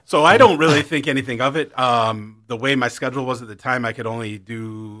probably why. So I don't really think anything of it. The way my schedule was at the time, I could only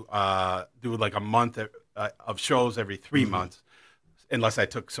do like a month of shows every 3 months, unless I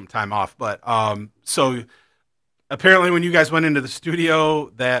took some time off. But so apparently, when you guys went into the studio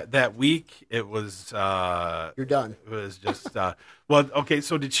that week, it was You're done. it was just well, okay.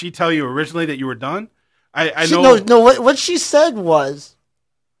 So did she tell you originally that you were done? I She, know. no. What she said was,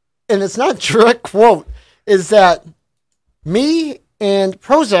 and it's not a direct quote, is that me and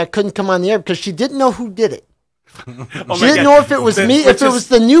Prozac couldn't come on the air because she didn't know who did it. Oh She my didn't God. know if it was Then- me, which if it is- was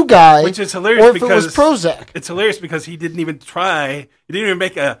the new guy, which is hilarious or if it because was Prozac. It's hilarious because he didn't even try. He didn't even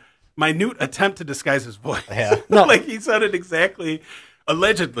make a minute attempt to disguise his voice. Yeah. No. Like he sounded exactly,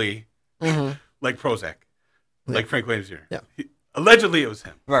 allegedly, like Prozac, like Frank Williams Jr. Yeah. Allegedly, it was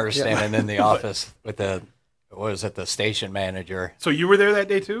him. I remember standing in the office with the station manager. So you were there that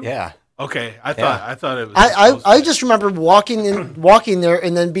day too? Yeah. Okay, I Yeah. thought it was. I just remember walking there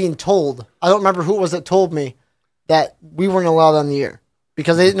and then being told. I don't remember who it was that told me that we weren't allowed on the air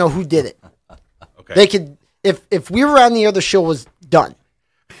because they didn't know who did it. okay. They could if we were on the air, the show was done.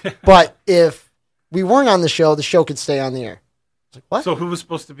 But if we weren't on the show could stay on the air. I was like, what? So who was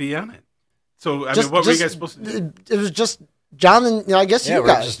supposed to be on it? So I Just- mean, what were you just- guys supposed to do? It was just John and I guess Yeah, you we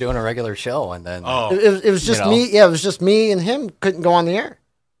were guys. just doing a regular show, and then Oh, It was just You know. me. Yeah, it was just me and him couldn't go on the air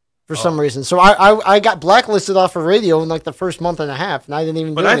for some reason. So I got blacklisted off of radio in like the first month and a half, and I didn't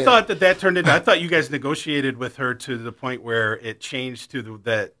even. but do I anything. thought that turned into. I thought you guys negotiated with her to the point where it changed to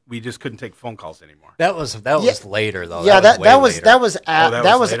that we just couldn't take phone calls anymore. that was later though. Yeah, way that was later. that was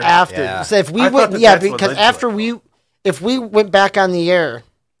that was later? after. Yeah. So if we I thought went, that yeah, that's what because led to after it. if we went back on the air,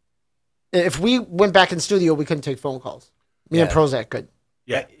 if we went back in studio, we couldn't take phone calls. Me and Yeah. Prozac could.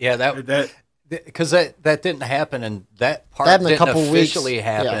 Yeah, that because that didn't happen, and that part That happened a didn't couple officially weeks.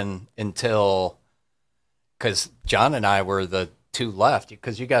 happen until because John and I were the two left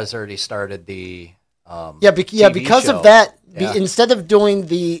because you guys already started the TV because show. of that. Yeah. Instead of doing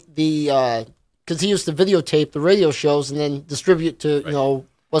the because he used to videotape the radio shows and then distribute to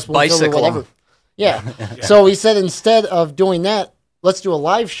West Bloomfield or Bicycle 'em. whatever. Yeah. So he said instead of doing that, let's do a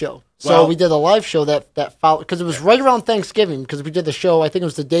live show. So Well- we did a live show that followed because it was right around Thanksgiving because we did the show. I think it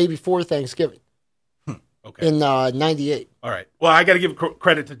was the day before Thanksgiving Okay. in '98. All right. Well, I got to give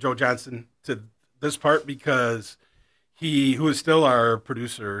credit to Joe Johnson to this part because who is still our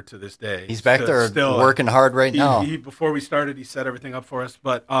producer to this day. He's back there working hard right now. Before we started, he set everything up for us.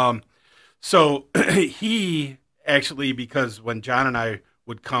 But so he actually, because when John and I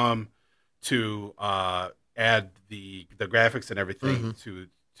would come to add the graphics and everything to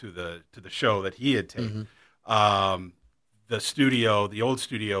the show that he had taken, the old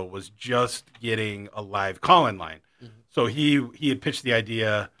studio was just getting a live call-in line. So he had pitched the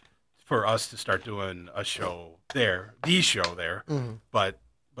idea for us to start doing a show there, but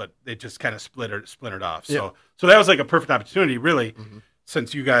but it just kind of splintered off. So that was like a perfect opportunity, really,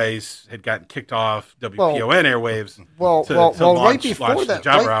 since you guys had gotten kicked off WPON airwaves. Right before that,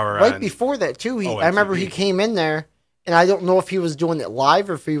 right before that too. I remember he came in there, and I don't know if he was doing it live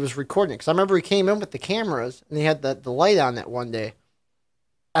or if he was recording it, because I remember he came in with the cameras and he had the light on that one day.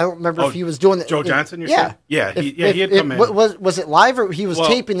 I don't remember if he was doing it. Joe Johnson, he had come in. Was it live or he was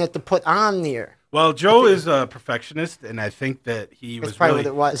taping it to put on the air? Well, Joe is a perfectionist, and I think that he was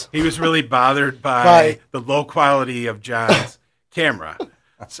really bothered by the low quality of John's camera.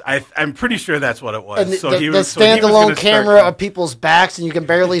 I'm pretty sure that's what it was. And the standalone camera of people's backs, and you can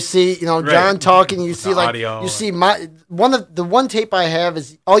barely see, John talking. You see audio. You see one tape I have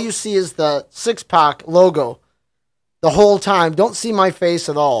is all you see is the 6-Pack logo the whole time. Don't see my face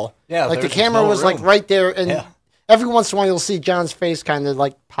at all. Yeah, like the camera was like right there, and every once in a while you'll see John's face kind of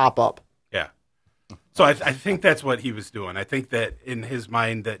like pop up. Yeah. So I think that's what he was doing. I think that in his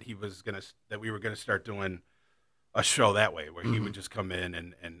mind that we were gonna start doing a show that way, where he would just come in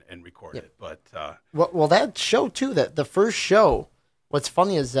and record it. But well, that show too. That the first show. What's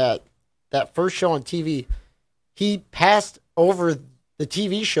funny is that first show on TV, he passed over the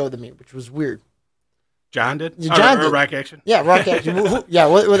TV show to me, which was weird. John did? John did. Rock Action? Yeah, Rock Action.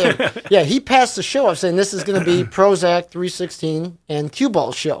 Whatever. Yeah, he passed the show. I was saying this is going to be Prozac 316 and Cue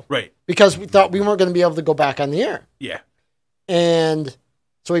Ball's show. Right. Because we thought we weren't going to be able to go back on the air. Yeah. And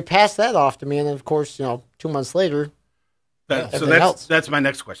so he passed that off to me, and then, of course, 2 months later, that's my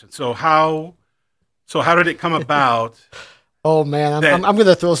next question. So how did it come about? Oh man, I'm going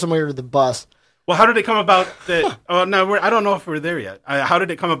to throw somebody under the bus. Well, how did it come about that? Oh no, I don't know if we're there yet. How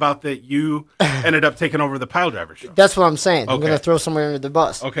did it come about that you ended up taking over the Pile Driver show? That's what I'm saying. Okay. I'm going to throw somebody under the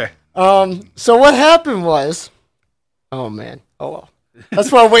bus. Okay. So what happened was, oh man, oh well.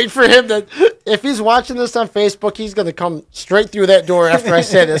 That's why I'm waiting for him to. If he's watching this on Facebook, he's going to come straight through that door after I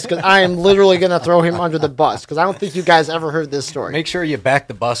say this, because I am literally going to throw him under the bus, because I don't think you guys ever heard this story. Make sure you back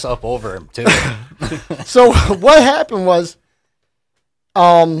the bus up over him too. So what happened was,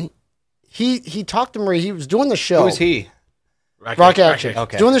 he talked to Marie. He was doing the show. Who was he? Rock Action.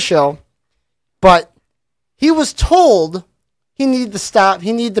 Okay. Doing the show, but he was told he needed to stop.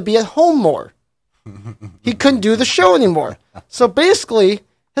 He needed to be at home more. He couldn't do the show anymore. So basically,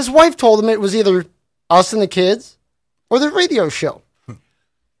 his wife told him it was either us and the kids or the radio show.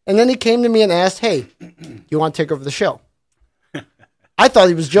 And then he came to me and asked, hey, do you want to take over the show? I thought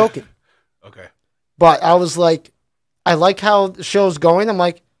he was joking. Okay. But I was like, I like how the show's going. I'm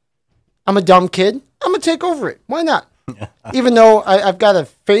like, I'm a dumb kid. I'm going to take over it. Why not? Even though I've got a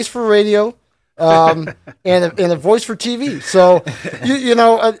face for radio and a voice for TV. So,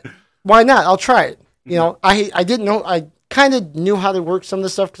 why not? I'll try it. I didn't know. I kind of knew how to work some of the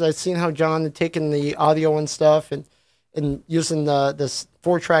stuff because I'd seen how John had taken the audio and stuff and using the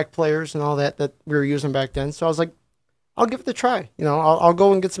 4-track players and all that we were using back then. So I was like, I'll give it a try. I'll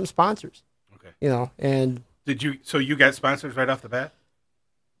go and get some sponsors. Okay. And so you got sponsors right off the bat?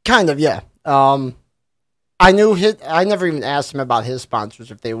 Kind of, yeah. I knew I never even asked him about his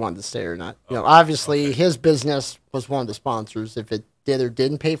sponsors if they wanted to stay or not. Obviously his business was one of the sponsors. If it did or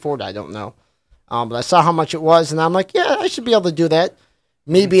didn't pay for it, I don't know. But I saw how much it was, and I'm like, yeah, I should be able to do that.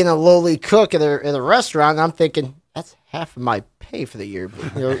 Me being a lowly cook at a restaurant, I'm thinking that's half of my pay for the year,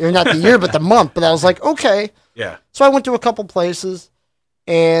 or not the year, but the month. But I was like, okay. Yeah. So I went to a couple places,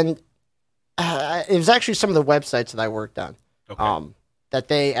 and it was actually some of the websites that I worked on. Okay. That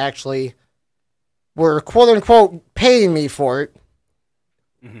they actually were quote unquote paying me for it,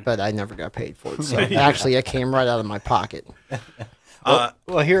 but I never got paid for it. So actually, it came right out of my pocket. I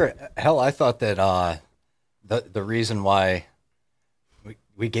thought that the reason why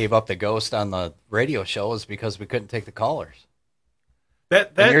we gave up the ghost on the radio show was because we couldn't take the callers. And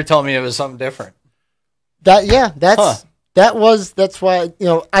you're telling me it was something different. That's why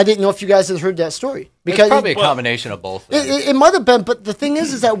I didn't know if you guys had heard that story, because it's probably a combination of both. It might have been, but the thing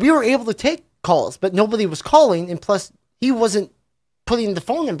is that we were able to take calls, but nobody was calling, and plus he wasn't putting the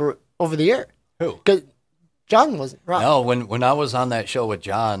phone number over the air. Who? Because John wasn't. Right. No, when I was on that show with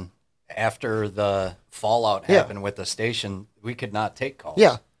John, after the fallout happened with the station, we could not take calls.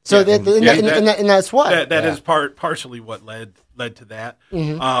 Yeah. So and that's why. That is partially what led to that.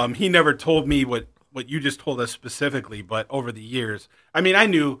 Mm-hmm. He never told me what you just told us specifically, but over the years, I mean, I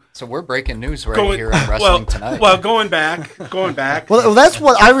knew. So we're breaking news here on Wrestling Tonight. Well, going back. Well, that's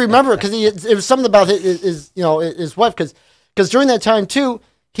what I remember, because it was something about his wife, because during that time too,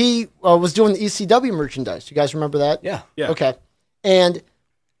 he was doing the ECW merchandise. You guys remember that? Yeah. Okay. And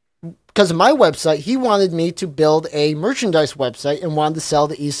because of my website, he wanted me to build a merchandise website and wanted to sell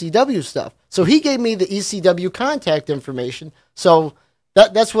the ECW stuff. So he gave me the ECW contact information. So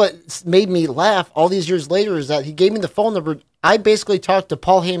That's what made me laugh all these years later is that he gave me the phone number. I basically talked to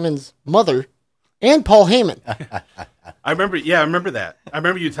Paul Heyman's mother and Paul Heyman. I remember that. I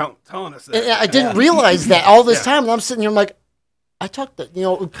remember you telling us that. And I didn't realize that all this time. And I'm sitting here, I'm like, I talked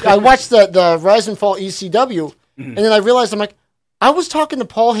to, I watched the Rise and Fall ECW, and then I realized, I'm like, I was talking to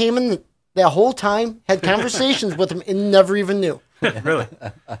Paul Heyman that whole time, had conversations with him, and never even knew. Really?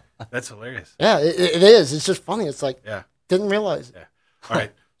 That's hilarious. Yeah, it is. It's just funny. It's like, didn't realize it. Yeah. All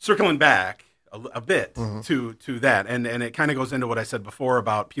right. Circling back a bit to that, and it kind of goes into what I said before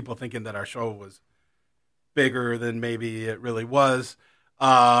about people thinking that our show was bigger than maybe it really was.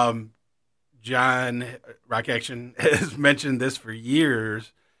 John Rock Action has mentioned this for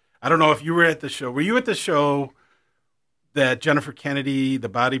years. I don't know if you were at the show. Were you at the show that Jennifer Kennedy, the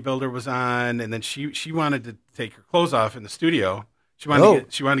bodybuilder, was on, and then she wanted to take her clothes off in the studio? She wanted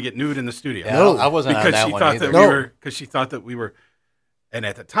to get nude in the studio. Yeah, I wasn't on that one either. Because she thought that we were, and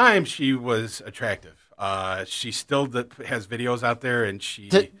at the time she was attractive. She still has videos out there, and she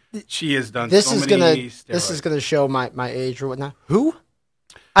has done so many steroids. This is gonna show my age or whatnot. Who?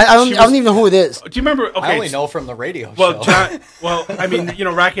 I don't even know who it is. Do you remember? Okay, I only know from the radio show. John, I mean,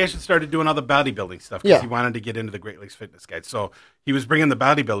 Rock Action started doing all the bodybuilding stuff because he wanted to get into the Great Lakes Fitness Guide. So he was bringing the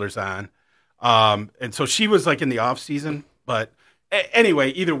bodybuilders on, and so she was like in the off season. But anyway,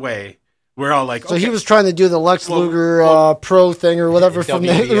 either way, we're all like, so he was trying to do the Lex Luger pro thing or whatever from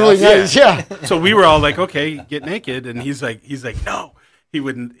the early '90s. Yeah. So we were all like, okay, get naked, and he's like, no, he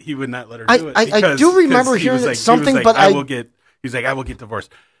would not let her do it. I do remember hearing something, but He's like, I will get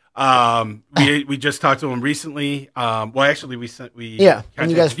divorced. We just talked to him recently. Well, actually, we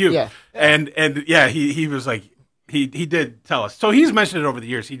contacted you. Yeah. And he was like, he did tell us. So he's mentioned it over the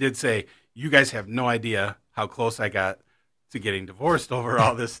years. He did say, you guys have no idea how close I got to getting divorced over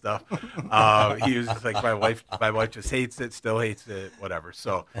all this stuff. He was just like, my wife just hates it, still hates it, whatever.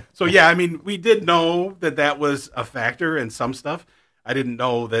 So yeah, I mean, we did know that was a factor in some stuff. I didn't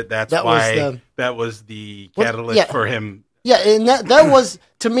know that was the catalyst for him. Yeah, and that was,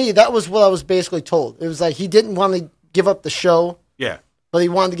 to me, that was what I was basically told. It was like he didn't want to give up the show. Yeah. But he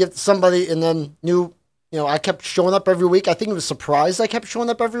wanted to give it to somebody, and then knew, I kept showing up every week. I think he was surprised I kept showing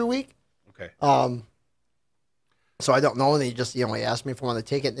up every week. Okay. So I don't know, and he just, he asked me if I wanted to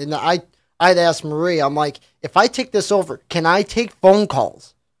take it. And I'd asked Marie, I'm like, if I take this over, can I take phone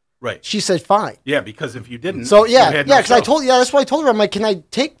calls? Right. She said, fine. Yeah, because if you didn't, so because that's why I told her, I'm like, can I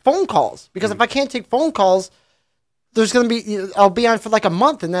take phone calls? Because if I can't take phone calls, there's going to be, I'll be on for like a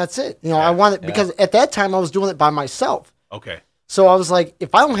month and that's it. I want it because at that time I was doing it by myself. Okay. So I was like,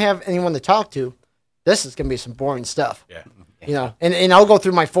 if I don't have anyone to talk to, this is going to be some boring stuff. Yeah. And I'll go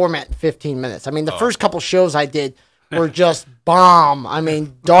through my format in 15 minutes. I mean, the first couple shows I did were just bomb. I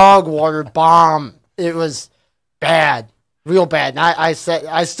mean, dog water bomb. It was bad, real bad. And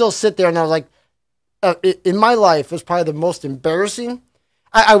I still sit there and I was like, in my life, it was probably the most embarrassing.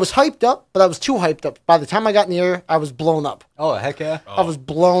 I was hyped up, but I was too hyped up. By the time I got in the air, I was blown up. Oh, heck yeah. I was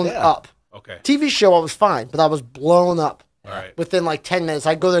blown up. Okay. TV show, I was fine, but I was blown up. All right. Within like 10 minutes.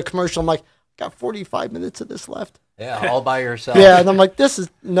 I go to the commercial, I'm like, got 45 minutes of this left. Yeah, all by yourself. Yeah, and I'm like, this is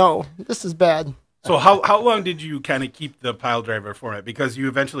bad. So how long did you kind of keep the pile driver format? Because you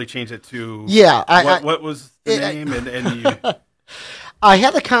eventually changed it to what was the name? And you... I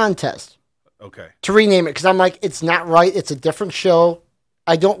had a contest. Okay. To rename it because I'm like, it's not right. It's a different show.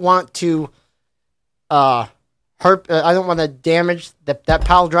 I don't want to I don't want to damage that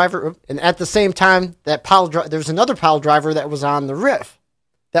pile driver. And at the same time, there's another pile driver that was on the riff.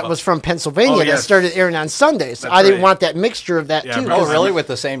 That was from Pennsylvania that started airing on Sundays. I didn't want that mixture of that too. Oh, really? With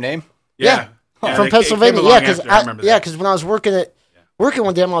the same name? Yeah. From Pennsylvania. Yeah, because when I was working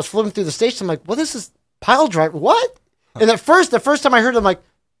one day, I was flipping through the station. I'm like, well, this is pile driver. What? And the first time I heard it, I'm like,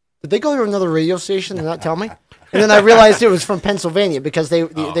 did they go to another radio station and not tell me? And then I realized it was from Pennsylvania because they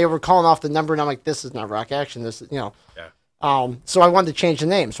were calling off the number, and I'm like, this is not Rock Action. This is, So I wanted to change the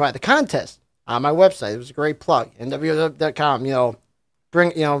name. So I had the contest on my website. It was a great plug, nww.com,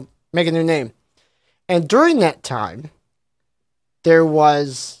 make a new name. And during that time, there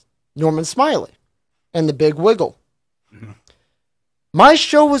was Norman Smiley and the Big Wiggle. Mm-hmm. My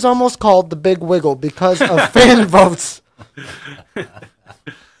show was almost called The Big Wiggle because of fan votes.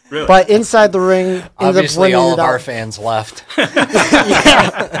 Really? But Inside the Ring, obviously all of our fans left. Yeah,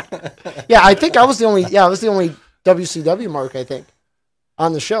 I think I was the only WCW mark, I think,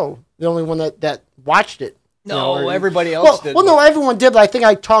 on the show. The only one that watched it. No, everybody else did. Well, no, everyone did, but I think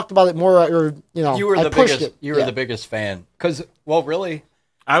I talked about it more, you were the biggest fan. Because, really,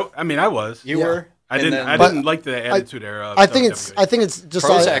 I mean, I was. You were. I didn't like the Attitude Era. I think it's just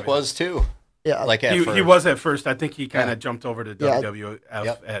Prozac was too. Yeah, Like at He first. was at first. I think he kind of Yeah. jumped over to Yeah.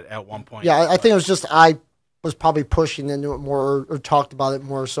 WWF at one point. yeah. I think it was just I was probably pushing into it more or talked about it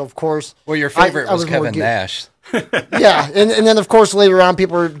more. So of course, Well, your favorite I was more Kevin Nash. Yeah, and then of course later on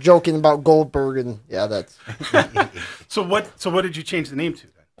people were joking about Goldberg, and yeah, that's So what did you change the name to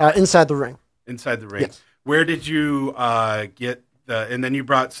then? Inside the Ring. Inside the Ring. Yes. Where did you get the? And then you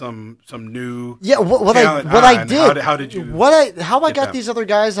brought some new. Yeah, what talent I on. did. How did you? How I got them? these other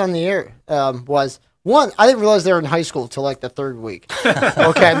guys on the air was one. I didn't realize they were in high school till like the third week.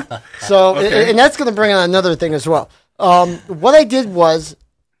 Okay, so Okay. and that's going to bring on another thing as well. What I did was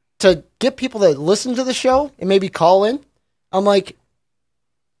to get people to listen to the show and maybe call in. I'm like,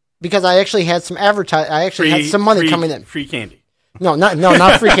 because I actually had some I actually had some money coming in. Free candy. No,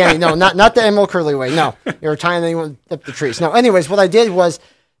 not free candy. No, not the Emerald Curly way. No, you're tying anyone up the trees. No, anyways, what I did was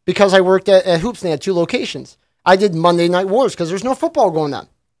because I worked at Hoops and they had 2 locations. I did Monday Night Wars because there's no football going on.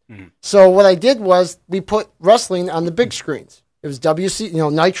 Mm-hmm. So what I did was we put wrestling on the big screens. It was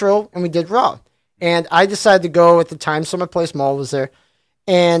Nitro, and we did Raw. And I decided to go at the time. Summit Place Mall was there,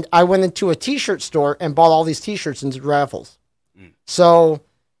 and I went into a T-shirt store and bought all these T-shirts and did raffles. So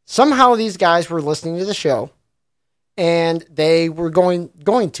somehow these guys were listening to the show. And they were going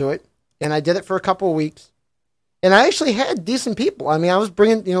to it, and I did it for a couple of weeks, and I actually had decent people. I mean, I was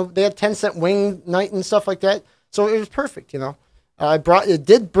bringing, they had 10-cent wing night and stuff like that, so it was perfect. It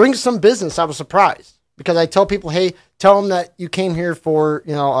did bring some business. I was surprised because I tell people, hey, tell them that you came here for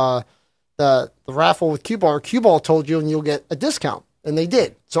the raffle with Cue Ball. Or Cue Ball told you, and you'll get a discount, and they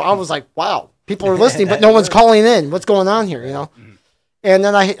did. So I was like, wow, people are listening, but no one's calling in. What's going on here? And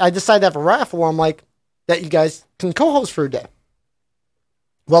then I decided to have a raffle. I'm like, that you guys can co-host for a day.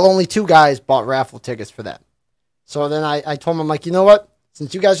 Well, only 2 guys bought raffle tickets for that. So then I told them, I'm like, you know what?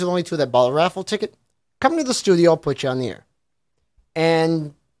 Since you guys are the only 2 that bought a raffle ticket, come to the studio, I'll put you on the air.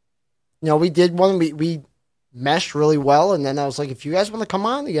 And, we did one. We meshed really well. And then I was like, if you guys want to come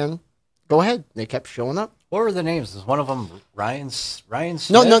on again, go ahead. And they kept showing up. What were the names? Was one of them Ryan Smith?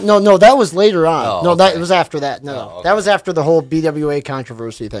 No. That was later on. Oh, no, okay. it was after that. No, Oh, okay. that was after the whole BWA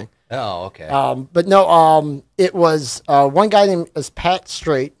controversy thing. Oh, okay. But no, it was one guy named Pat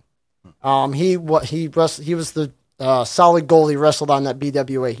Straight. He was the solid goalie wrestled on that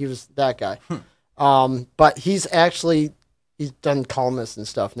BWA. He was that guy. But he's done columnists and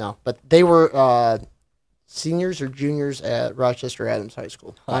stuff now. But they were seniors or juniors at Rochester Adams High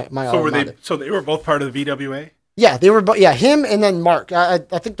School. My So alma mater. So they were both part of the VWA. Yeah, they were. Yeah, him and then Mark. I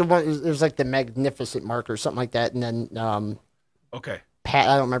think the one it was like the Magnificent Mark or something like that. And then Okay. Pat,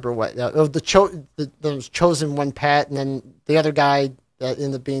 I don't remember what there was chosen one Pat, and then the other guy that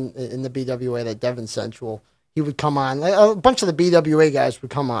in the BWA that Devin Central, he would come on. Like, a bunch of the BWA guys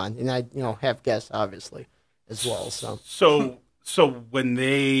would come on, and I have guests obviously as well. So when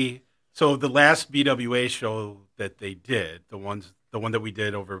the last BWA show that they did, the one that we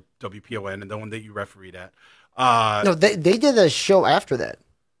did over WPON and the one that you refereed at, no, they did a show after that.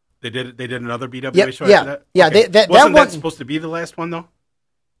 They did another BWA Yep, show yeah, after that? yeah, Okay. that Wasn't one- that supposed to be the last one though?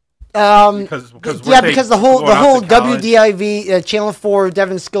 Because weren't yeah, they because the whole going off to college? WDIV Channel 4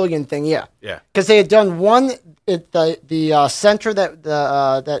 Devin Skilligan thing, yeah, Yeah. because they had done one at the center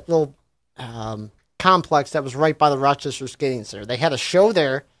that little complex that was right by the Rochester Skating Center. They had a show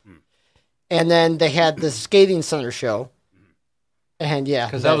there, and then they had the skating center show, and yeah,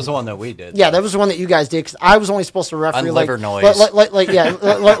 Because that was the one that we did. yeah, that was the one that you guys did. Because I was only supposed to referee On like liver noise. like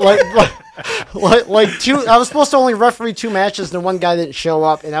 2. I was supposed to only referee 2 matches, and one guy didn't show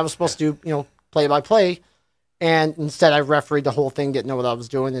up, and I was supposed to do play by play, and instead I refereed the whole thing, didn't know what I was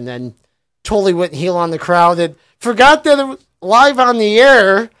doing, and then totally went heel on the crowd and forgot that it was live on the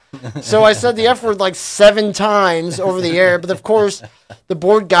air. So I said the F word like 7 times over the air, but of course the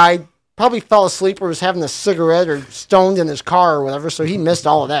board guy probably fell asleep or was having a cigarette or stoned in his car or whatever, so he missed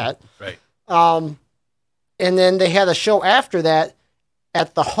all of that. Right. And then they had a show after that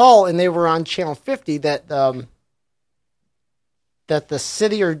at the Hall, and they were on Channel 50 that the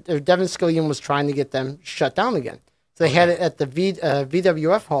city or Devin Skillian was trying to get them shut down again. So they had it at the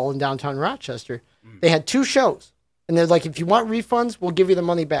VWF Hall in downtown Rochester. They had 2 shows, and they're like, if you want refunds, we'll give you the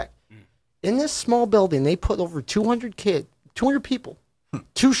money back. In this small building, they put over 200 people,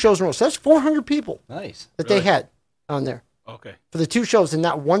 2 shows in a row. So that's 400 people Nice. that Really? they had on there Okay. for the 2 shows, and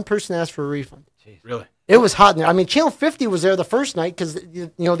not one person asked for a refund. Really? It was hot in there. I mean, Channel 50 was there the first night because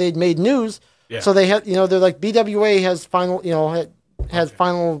they'd made news, Yeah. so they had they're like BWA has final has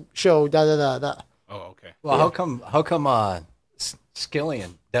final show da. Oh, okay. Well, how come Devin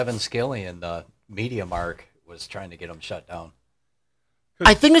Skillian, the Media Mark, was trying to get him shut down?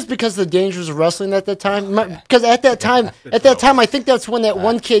 I think it's because of the dangers of wrestling at that time. Because at that time, I think that's when that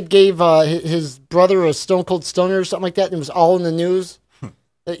one kid gave his brother a Stone Cold Stunner or something like that, and it was all in the news.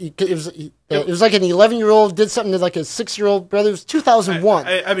 It was like an 11-year-old did something to like a 6-year-old brother. It was 2001.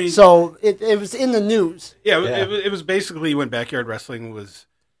 I mean, so it was in the news. Yeah, it was basically when backyard wrestling was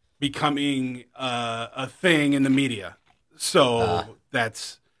becoming a thing in the media. So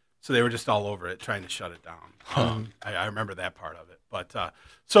so they were just all over it, trying to shut it down. I remember that part of it. But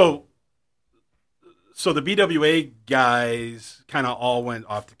so the BWA guys kind of all went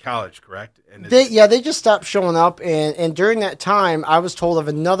off to college, correct? And they just stopped showing up. And during that time, I was told of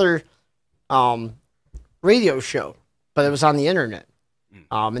another radio show, but it was on the internet.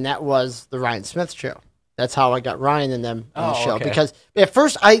 And that was the Ryan Smith Show. That's how I got Ryan and them on the show. Okay. Because at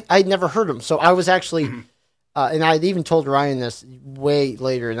first, I'd never heard him. So I was actually... and I'd even told Ryan this way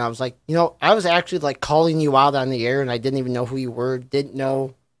later, and I was like, I was actually like calling you out on the air, and I didn't even know who you were, didn't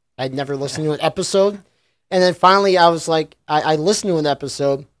know, I'd never listened to an episode. And then finally I was like, I listened to an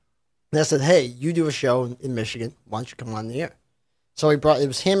episode, and I said, hey, you do a show in Michigan, why don't you come on the air? So it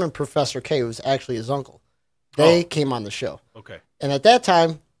was him and Professor K, who was actually his uncle. They came on the show. Okay. And at that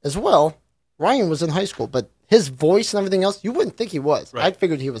time as well, Ryan was in high school, but his voice and everything else, you wouldn't think he was. Right. I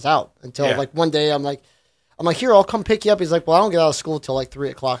figured he was out until like one day I'm like, here, I'll come pick you up. He's like, well, I don't get out of school till like 3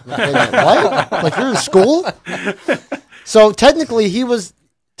 o'clock. I'm like, what? Like, you're in school? So technically he was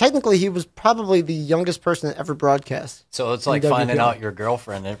probably the youngest person that ever broadcast. So it's like finding out your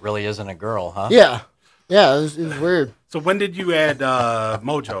girlfriend, it really isn't a girl, huh? Yeah. Yeah, it was weird. So when did you add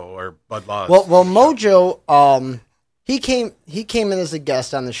Mojo or Bud Laws? Well, Mojo, he came in as a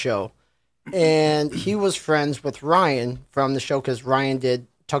guest on the show, and he was friends with Ryan from the show because Ryan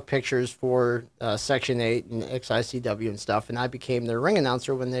took pictures for Section 8 and XICW and stuff, and I became their ring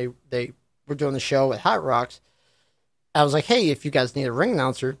announcer when they were doing the show at Hot Rocks. I was like, hey, if you guys need a ring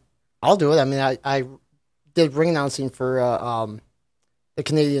announcer, I'll do it. I mean, I did ring announcing for the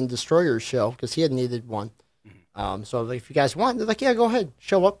Canadian Destroyers show because he had needed one. So I was like, if you guys want, they're like, yeah, go ahead,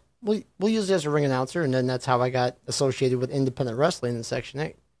 show up. We'll use you as a ring announcer, and then that's how I got associated with independent wrestling in Section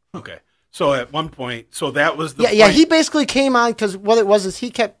 8. Okay. So at one point, that was the point. He basically came on because what it was is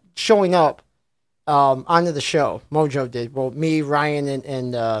he kept showing up onto the show. Mojo did. Well, me, Ryan,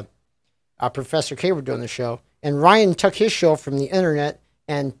 and Professor K were doing the show, and Ryan took his show from the internet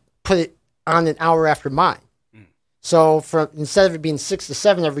and put it on an hour after mine. So instead of it being 6 to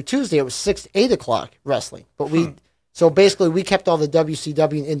 7 every Tuesday, it was 6 to 8 o'clock wrestling. But so basically we kept all the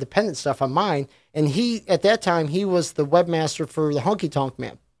WCW and independent stuff on mine, and at that time he was the webmaster for the Honky Tonk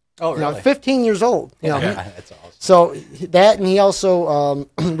Man. Oh, really? 15 years old. That's awesome. So that, and he also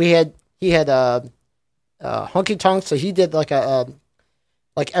he had Honky Tonk. So he did like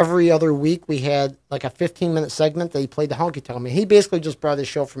like every other week we had like a 15-minute segment that he played the Honky Tonk. I mean, he basically just brought his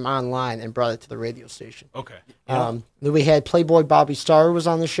show from online and brought it to the radio station. Okay. Then we had Playboy Bobby Starr was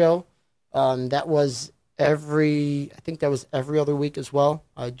on the show. That was every other week as well.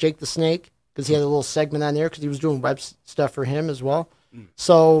 Jake the Snake, because he had a little segment on there because he was doing web stuff for him as well.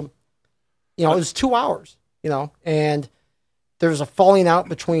 So, it was 2 hours, and there was a falling out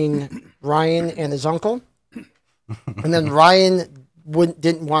between Ryan and his uncle. And then Ryan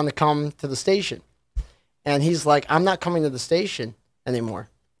didn't want to come to the station. And he's like, I'm not coming to the station anymore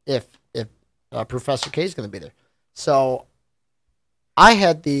if Professor K is going to be there. So I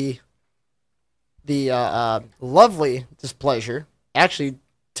had the lovely displeasure. Actually,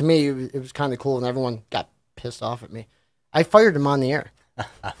 to me, it was kind of cool, and everyone got pissed off at me. I fired him on the air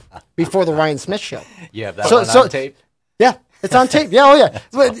before the Ryan Smith show. Yeah, that one on tape? Yeah, it's on tape. Yeah, oh yeah.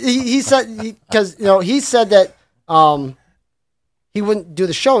 But he said, because he said that he wouldn't do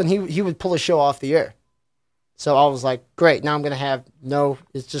the show, and he would pull the show off the air. So I was like, great. Now I'm going to have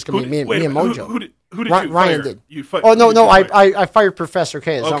it's just going to be me and Mojo. Who did you Ryan fire? did. I I fired Professor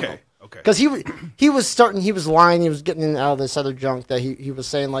K, his uncle. Okay. Because he was lying. He was getting in out of this other junk that he was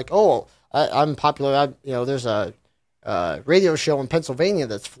saying like, oh, I'm popular. There's a radio show in Pennsylvania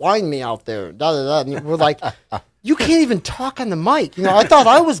that's flying me out there. Da da da. And we're like, you can't even talk on the mic. I thought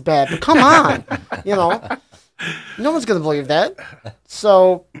I was bad, but come on. No one's gonna believe that.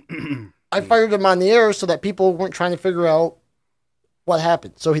 So I fired him on the air so that people weren't trying to figure out what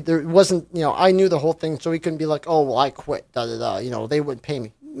happened. So there wasn't, I knew the whole thing, so he couldn't be like, oh, well, I quit. Da da da. They wouldn't pay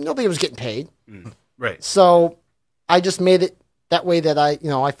me. Nobody was getting paid. Right. So I just made it that way that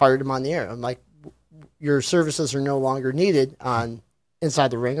I fired him on the air. I'm like, your services are no longer needed on Inside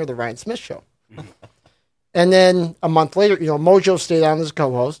the Ring or the Ryan Smith Show. And then a month later, Mojo stayed on as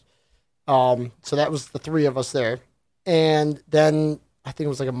co-host. So that was the three of us there. And then I think it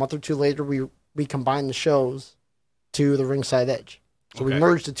was like a month or two later, we combined the shows to the Ringside Edge. So we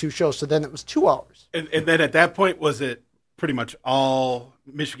merged the 2 shows. So then it was 2 hours. And then at that point, was it pretty much all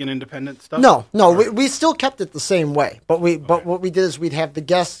Michigan independent stuff? No, we still kept it the same way. But what we did is we'd have the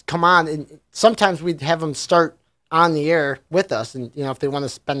guests come on, and sometimes we'd have them start on the air with us, and if they want to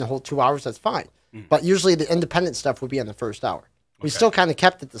spend the whole 2 hours, that's fine. But usually the independent stuff would be in the first hour. We still kind of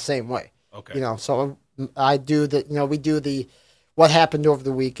kept it the same way. Okay. So I do we do the what happened over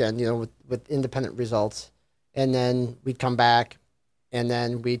the weekend, with independent results, and then we'd come back, and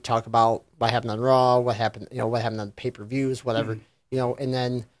then we'd talk about what happened on Raw, what happened on pay-per-views, whatever, and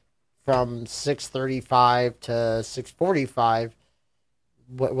then from 6:35 to 6:45,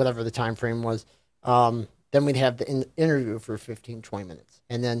 whatever the time frame was, then we'd have the interview for 15, 20 minutes,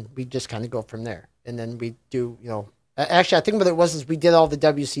 and then we'd just kind of go from there, and then we'd do, actually, I think what it was is we did all the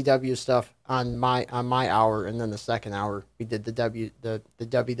WCW stuff on my hour, and then the second hour we did the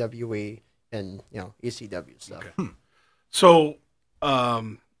WWE and ECW stuff. Okay. So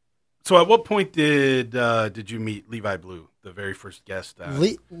at what point did you meet Levi Blue, the very first guest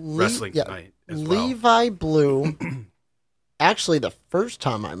Wrestling Tonight as well? Levi Blue, actually the first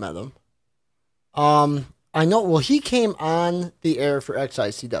time I met him, I know. Well, he came on the air for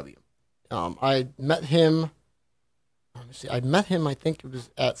XICW. I met him. Let me see. I met him. I think it was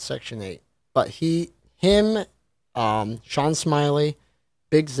at Section 8. But him, Shaun Smiley,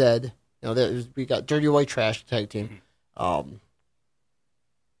 Big Zed. We got Dirty White Trash tag team, and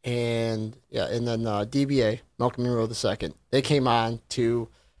then DBA Malcolm Monroe II. They came on to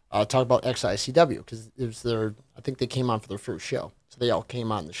talk about XICW because it was I think they came on for their first show, so they all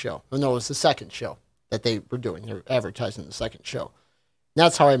came on the show. Oh, no, it was the second show that they were doing. They were advertising the second show. And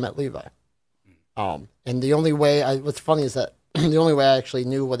that's how I met Levi. And the only way what's funny is that the only way I actually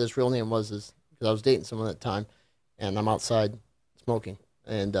knew what his real name was is because I was dating someone at the time, and I'm outside smoking,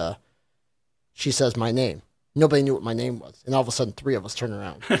 and she says my name. Nobody knew what my name was, and all of a sudden 3 of us turn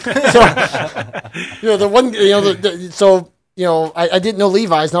around. So, the one, I didn't know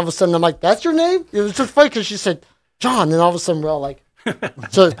Levi's, and all of a sudden I'm like, "That's your name?" It was just funny because she said John, and all of a sudden we're all like,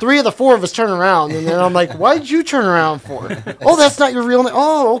 so 3 of the 4 of us turn around, and then I'm like, "Why did you turn around for?" "Oh, that's not your real name."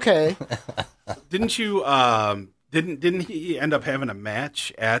 "Oh, okay." Didn't you? Didn't he end up having a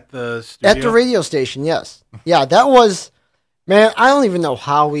match at the studio? At the radio station, yes. Yeah, that was, man, I don't even know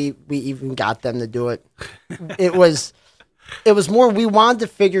how we even got them to do it. It was more, we wanted to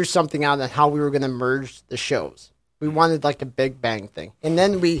figure something out on how we were going to merge the shows. We wanted like a Big Bang thing. And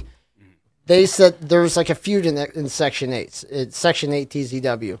then they said there was like a feud in Section 8. It's Section 8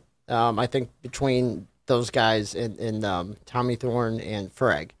 TZW. I think between those guys and Tommy Thorne and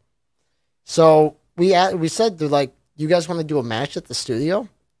Frag. So we said, they're like, "You guys want to do a match at the studio?"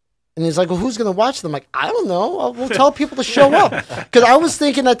 And he's like, "Well, who's going to watch them?" I'm like, "I don't know. We'll tell people to show up." Because I was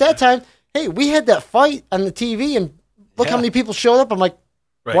thinking at that time, hey, we had that fight on the TV, and look how many people showed up. I'm like,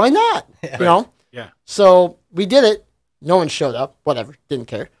 why not? Yeah. Yeah. So we did it. No one showed up. Whatever. Didn't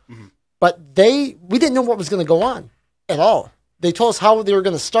care. Mm-hmm. But we didn't know what was going to go on at all. They told us how they were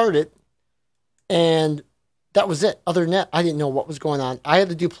going to start it, and that was it. Other than that, I didn't know what was going on. I had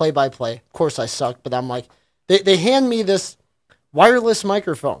to do play-by-play. Of course, I sucked, but I'm like, they hand me this wireless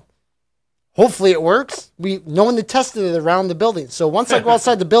microphone. Hopefully it works. No one had tested it around the building. So once I go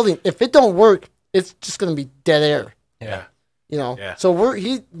outside the building, if it don't work, it's just going to be dead air. Yeah. Yeah. So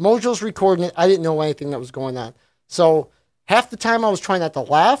Mojo's recording it. I didn't know anything that was going on. So half the time I was trying not to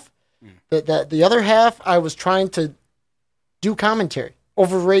laugh. The other half I was trying to do commentary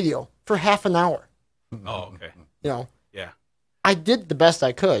over radio for half an hour. Oh, okay. Yeah. I did the best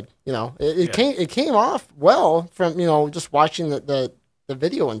I could. It came off well from just watching the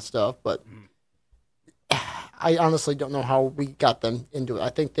video and stuff, but I honestly don't know how we got them into it. I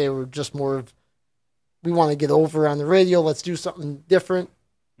think they were just more of, we want to get over on the radio. Let's do something different.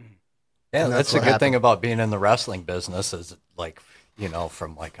 Yeah, that's a good thing about being in the wrestling business is like,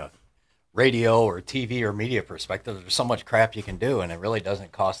 from like a radio or TV or media perspective, there's so much crap you can do, and it really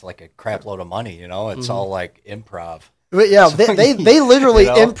doesn't cost like a crap load of money. It's all like improv. But yeah, they literally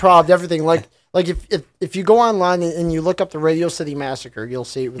improv'd everything. Like if you go online and you look up the Radio City Massacre, you'll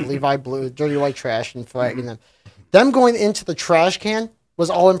see it with Levi Blue, Dirty White Trash, and Flag, and them going into the trash can was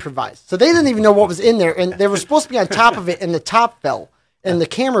all improvised. So they didn't even know what was in there, and they were supposed to be on top of it, and the top fell, and the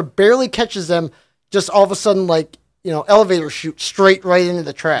camera barely catches them. Just all of a sudden, like, elevator shoot straight right into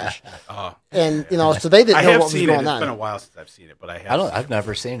the trash. And, so they didn't know what was going on. It's been a while since I've seen it, but I've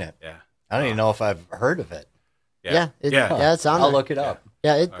never seen it. Yeah. I don't even know if I've heard of it. Yeah, it's on there. I'll look it up.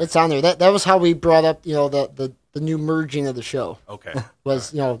 Yeah, it's on there. That was how we brought up, the new merging of the show. Okay.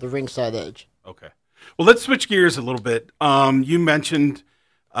 Was, the ringside edge. Okay. Well, let's switch gears a little bit. You mentioned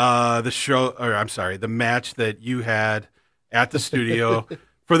the match that you had at the studio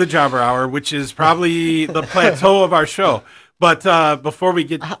for the Jobber Hour, which is probably the plateau of our show. But before we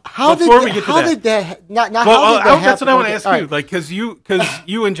get how did that that's what I want to ask you. Right. Like, because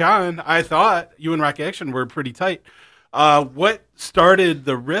you and John, I thought you and Rock Action were pretty tight. What started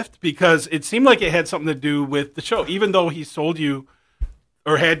the rift? Because it seemed like it had something to do with the show, even though he sold you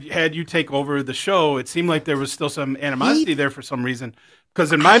or had you take over the show. It seemed like there was still some animosity there for some reason.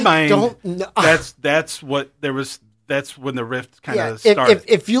 Because in my mind, that's what there was. That's when the rift kind of started.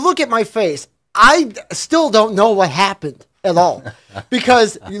 If you look at my face, I still don't know what happened at all.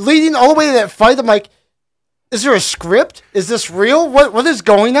 Because leading all the way to that fight, I'm like, is there a script? Is this real? What is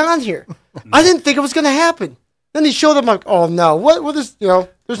going on here? I didn't think it was going to happen. Then he showed up, I'm like, oh no, what is,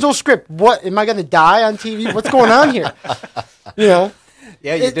 there's no script. What, am I going to die on TV? What's going on here?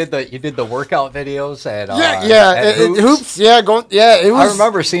 Yeah, you did the workout videos at Hoops. Yeah, it was. I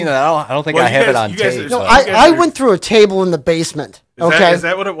remember seeing it. I don't think I have it on tape. No, I went through a table in the basement. Is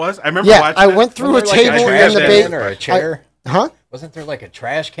that what it was? I remember watching I went through a table in the basement. Or a chair? Huh? Wasn't there like a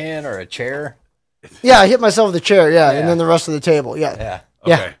trash can or a chair? Yeah, I hit myself with the chair, and then the rest of the table,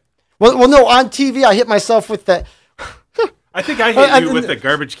 Okay. Well, no, on TV, I hit myself with that. I think I hit you with the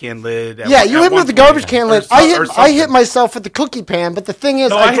garbage can lid. You hit me with the garbage can lid. I hit myself with the cookie pan, but the thing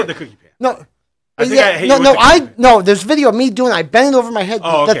is... No, I hit the cookie pan. No. I think I hit you with the cookie pan. There's video of me doing it. I bent it over my head.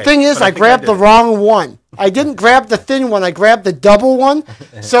 Oh, okay. The thing is, I grabbed the wrong one. I didn't grab the thin one. I grabbed the double one.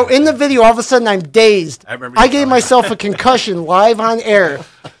 So in the video, all of a sudden, I'm dazed. I gave myself a concussion live on air.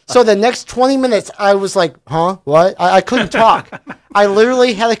 So the next 20 minutes, I was like, huh? What? I couldn't talk. I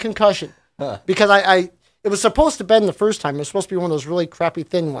literally had a concussion. Because it was supposed to bend the first time. It was supposed to be one of those really crappy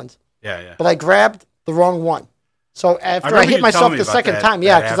thin ones. Yeah. But I grabbed the wrong one. So after I hit myself the second time,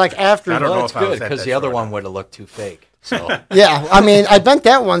 because after. Well, it's good because the other one would have looked too fake. So yeah, I mean, I bent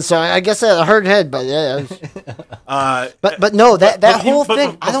that one, so I guess I had a hurt head, but yeah. But no, that whole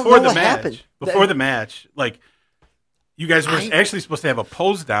thing, I don't know what happened. Before the match, like, you guys were actually supposed to have a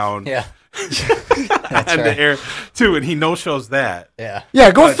pose down. Yeah. That's right. The air too, and he no-shows that.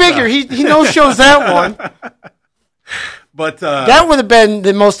 Yeah, go figure. He no-shows that one. But that would have been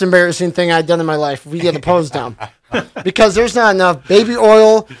the most embarrassing thing I'd done in my life if we get a pose down. Because there's not enough baby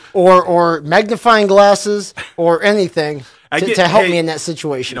oil or magnifying glasses or anything to help me in that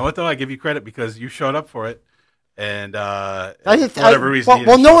situation. You know what, though? I give you credit because you showed up for it. And for whatever reason.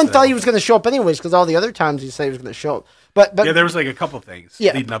 Well, no one thought he was going to show up anyways because all the other times he said he was going to show up. But yeah, there was like a couple things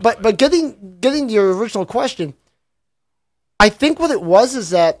leading up to it. But getting to your original question, I think what it was is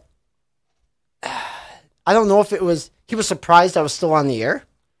that I don't know if it was he was surprised I was still on the air,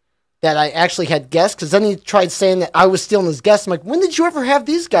 that I actually had guests, because then he tried saying that I was stealing his guests. I'm like, when did you ever have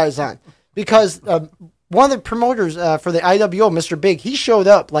these guys on? Because one of the promoters for the IWO, Mr. Big, he showed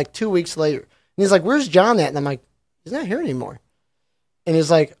up like 2 weeks later. And he's like, where's John at? And I'm like, he's not here anymore. And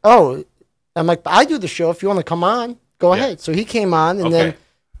he's like, oh. I'm like, I do the show. If you want to come on, go ahead. So he came on, and then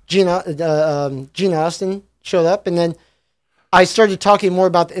Gina Austin showed up. And then I started talking more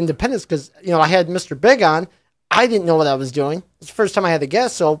about the independents because, I had Mr. Big on. I didn't know what I was doing. It's the first time I had a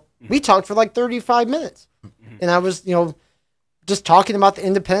guest, so we talked for like 35 minutes. And I was, just talking about the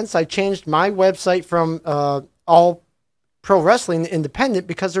independents. I changed my website from All Pro Wrestling to Independent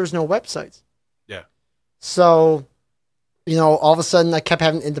because there's no websites. Yeah. So, all of a sudden I kept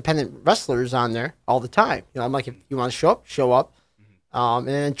having independent wrestlers on there all the time. I'm like, if you want to show up, show up. And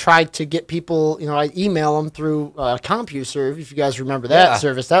then tried to get people, I email them through CompuServe, if you guys remember that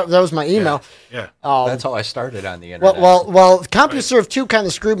service. That was my email. Yeah. That's how I started on the internet. Well, CompuServe too kind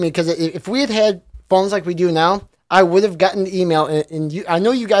of screwed me because if we had phones like we do now, I would have gotten the email. And I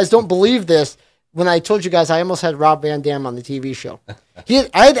know you guys don't believe this. When I told you guys, I almost had Rob Van Dam on the TV show. I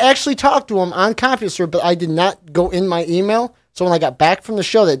had actually talked to him on CompuServe, but I did not go in my email. So when I got back from the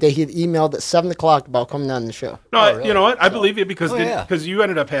show that day, he had emailed at 7 o'clock about coming on the show. No, really? You know what? I believe you because you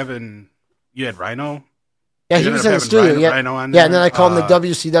ended up you had Rhino. Yeah, he was in the studio. Rhino on there. And then I called him the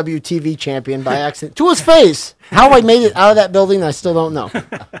WCW TV champion by accident to his face. How I made it out of that building, I still don't know.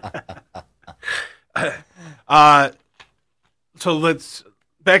 So let's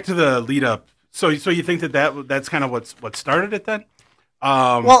back to the lead up. So you think that's kind of what started it then?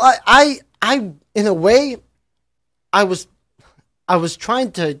 Well, I in a way, I was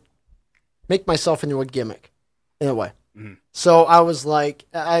trying to make myself into a gimmick, in a way. Mm-hmm. So I was like,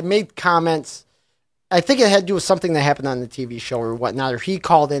 I made comments. I think it had to do with something that happened on the TV show or whatnot, or he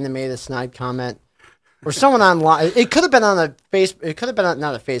called in and made a snide comment, or someone online. It could have been on a It could have been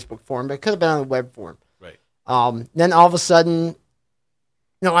not a Facebook forum, but it could have been on a web forum. Right. Then all of a sudden,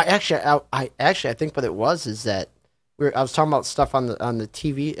 I think what it was is that I was talking about stuff on the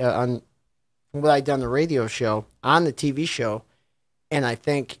TV from what I'd done the radio show on the TV show. And I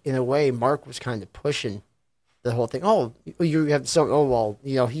think, in a way, Mark was kind of pushing the whole thing. Oh, you have well,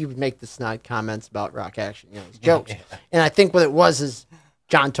 he would make the snide comments about Rock Action, his jokes. Yeah. And I think what it was is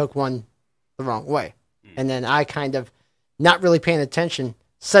John took one the wrong way. And then I kind of, not really paying attention,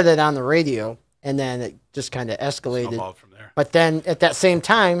 said it on the radio, and then it just kind of escalated. Snowballed from there. But then at that same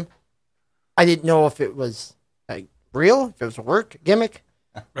time, I didn't know if it was like real, if it was a work gimmick.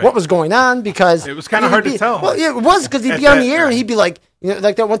 Right. What was going on, because it was kind of hard to tell. Well, yeah, it was, because he'd be on the air and he'd be like,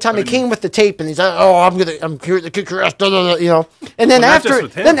 like that one time he came with the tape and he's like, "Oh, I'm here to kick your ass," And then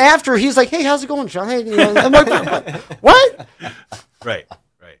after he's like, "Hey, how's it going, Shaun?" Hey, I'm like, "What?" Right.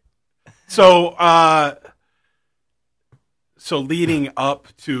 So, leading up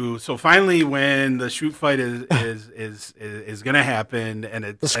to finally when the shoot fight is going to happen, and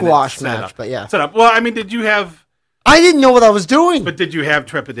it's the squash match, but yeah, set up. Well, I mean, did you have? I didn't know what I was doing. But did you have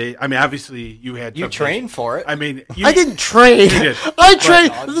trepidation? I mean, obviously you had. You trained for it. I mean, I didn't train. You did. I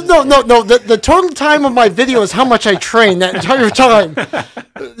trained. No. The total time of my video is how much I trained that entire time. I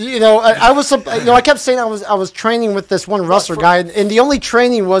kept saying I was training with this one wrestler guy, and the only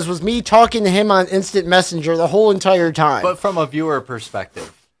training was me talking to him on Instant Messenger the whole entire time. But from a viewer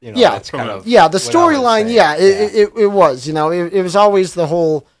perspective, that's kind of the storyline. It was. It was always the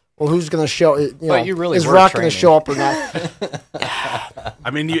whole. Well, who's going to show? But you really is Rock going to show up or not? I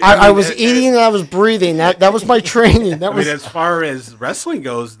mean, I was eating and I was breathing. That was my training. That was. As far as wrestling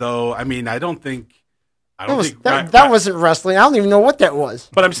goes, though, I mean, I don't think. That wasn't wrestling. I don't even know what that was.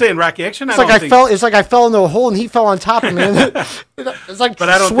 But I'm saying Rock Action. It's like I fell into a hole and he fell on top of me. It's like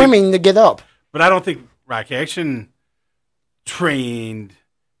swimming to get up. But I don't think Rock Action trained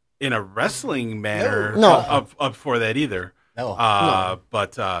in a wrestling manner up for that either. No.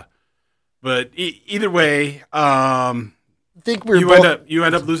 But either way, I think you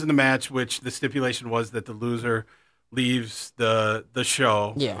end up losing the match, which the stipulation was that the loser leaves the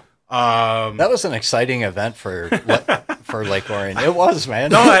show. Yeah. That was an exciting event for Lake Orion. It was,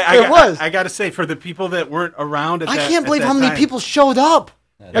 man. No, it was. I got to say, for the people that weren't around I can't believe how many people showed up.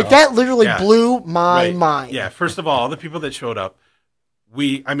 That literally blew my mind. Yeah. First of all, the people that showed up.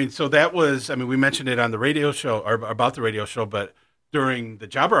 We mentioned it on the radio show or about the radio show, but during the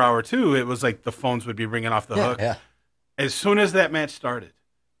jobber hour too, it was like the phones would be ringing off the hook. Yeah. As soon as that match started,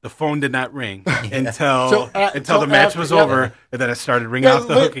 the phone did not ring until the match was over, and then it started ringing off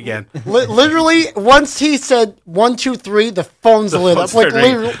the hook again. Literally, once he said 1, 2, 3, the phones lit up. Like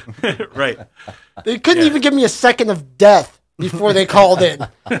literally, right. They couldn't even give me a second of death before they called in.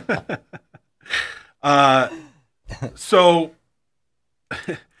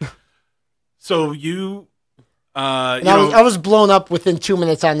 So you, I was blown up within 2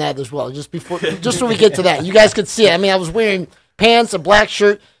 minutes on that as well. Just so we get to that, you guys could see it. I mean, I was wearing pants, a black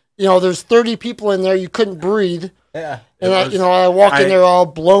shirt. There's 30 people in there. You couldn't breathe. Yeah. And I walk in there all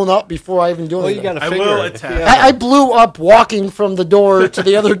blown up before I even do anything. You got to figure I blew up walking from the door to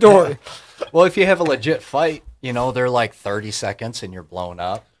the other door. Well, if you have a legit fight, they're like 30 seconds and you're blown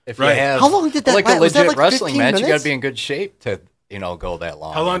up. If you have how long did that like last? a legit wrestling match, minutes? you got to be in good shape to go that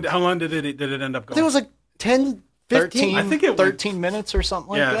long. How long did it end up going? I think it was like 10, 15. 13, I think 13 minutes or something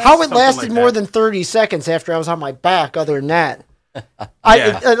like that. How it lasted more than 30 seconds after I was on my back, other than that.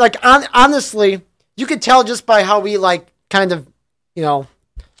 Honestly, you could tell just by how we kind of,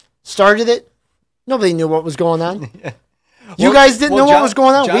 started it. Nobody knew what was going on. You guys didn't know what was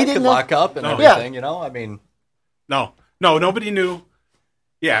going on. John we didn't know. Lock up and everything, I mean. No, nobody knew.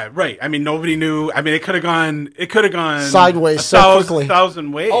 Yeah, right. I mean, nobody knew. I mean, it could have gone sideways so quickly,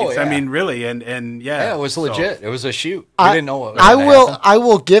 1,000 ways. Oh, yeah. I mean, really, and yeah, it was legit. It was a shoot. We didn't know what was happen. I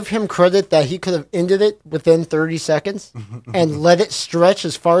will give him credit that he could have ended it within 30 seconds and let it stretch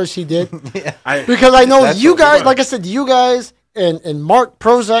as far as he did. Because I know you guys, like I said, you guys and Mark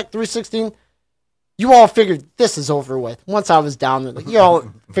Prozac 316, you all figured this is over with. Once I was down, you all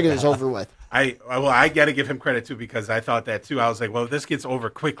figured it was over with. I got to give him credit too, because I thought that too. I was like, well, if this gets over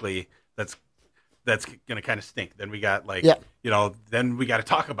quickly, that's gonna kind of stink. Then we got then we got to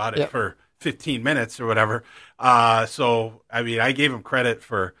talk about it for 15 minutes or whatever. So I mean, I gave him credit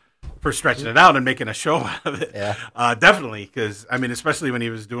for stretching it out and making a show out of it. Yeah, definitely, because I mean, especially when he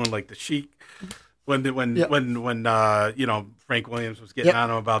was doing like the Sheik, when Frank Williams was getting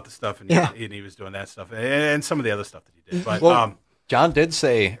on him about the stuff, and he was doing that stuff and some of the other stuff that he did, but. John did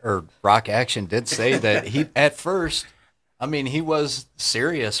say, or Rock Action did say that he, at first, I mean, he was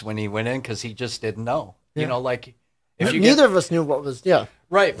serious when he went in because he just didn't know. Neither of us knew what was,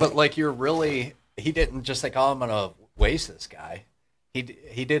 Right, but he didn't just think, oh, I'm going to waste this guy. He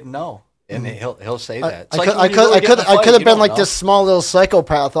didn't know. And he'll say that. I could have been like this small little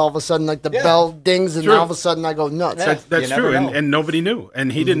psychopath. All of a sudden, like the bell dings, and all of a sudden I go nuts. Yeah, that's true, and nobody knew,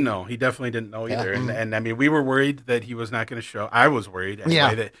 and he didn't know. He definitely didn't know either. And I mean, we were worried that he was not going to show. I was worried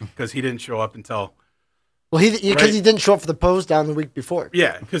anyway because he didn't show up until. Well, because he didn't show up for the pose down the week before.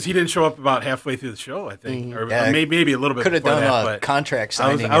 Yeah, because he didn't show up about halfway through the show, I think, or maybe a little bit. Could have done that, a contract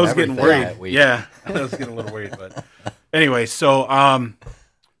signing. I was getting worried. That week. Yeah, I was getting a little worried, but anyway, so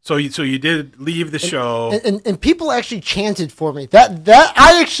you did leave the show, and people actually chanted for me. That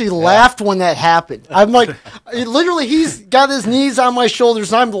I actually laughed when that happened. I'm like, literally, he's got his knees on my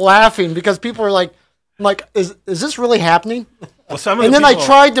shoulders, and I'm laughing because people are like, I'm like, is this really happening? Well, and then I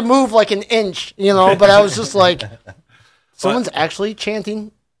tried to move like an inch, but I was just like, someone's actually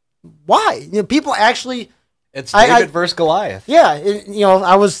chanting. Why? People actually. It's David versus Goliath. Yeah,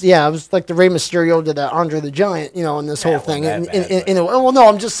 I was like the Rey Mysterio to the Andre the Giant, in this whole thing. Well, no,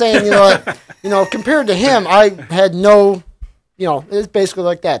 I'm just saying, compared to him, I had no, it's basically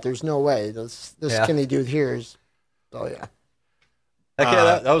like that. There's no way this skinny dude here is. Oh yeah. Okay,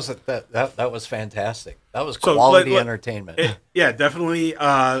 that was fantastic. That was quality entertainment. Yeah, definitely.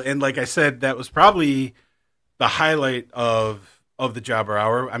 And like I said, that was probably the highlight of the Jobber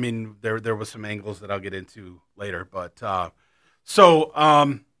Hour. I mean, there was some angles that I'll get into later, but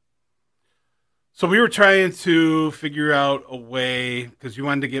so we were trying to figure out a way because you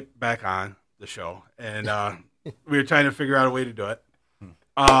wanted to get back on the show, and we were trying to figure out a way to do it.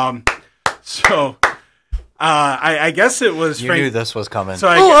 I guess it was. You knew this was coming. So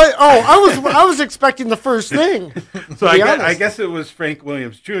I was expecting the first thing. So I guess it was Frank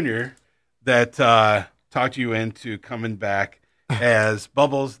Williams Jr. that talked you into coming back as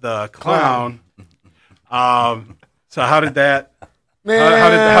Bubbles the Clown. So how did that?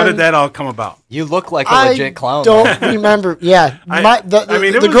 Man, how did that all come about? You look like a legit clown. Don't remember. Yeah,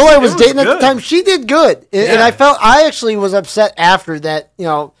 the girl I was dating at the time, she did good, and I actually was upset after that.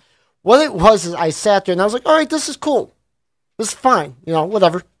 What it was is I sat there and I was like, all right, this is cool. This is fine.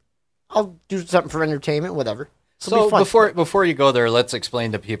 Whatever. I'll do something for entertainment, whatever. So before you go there, let's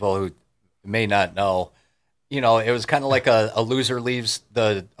explain to people who may not know. It was kind of like a loser leaves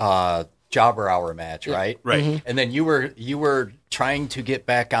the Jobber Hour match, right? Right. Mm-hmm. And then you were trying to get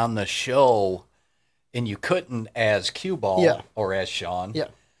back on the show, and you couldn't as Cue Ball or as Shaun. Yeah.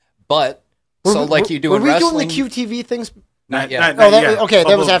 But you do in wrestling. Were we doing the QTV things? Not yet. Okay,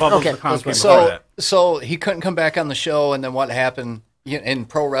 that was after. So he couldn't come back on the show, and then what happened in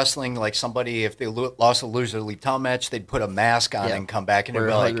pro wrestling? Like somebody, if they lost a loser league town match, they'd put a mask on and come back, and it'd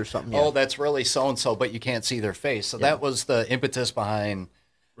be like, or something, "Oh, that's really so and so," but you can't see their face. So that was the impetus behind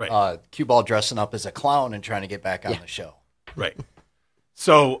Cue Ball dressing up as a clown and trying to get back on the show. Right.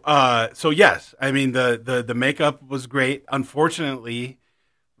 So yes, I mean the makeup was great. Unfortunately,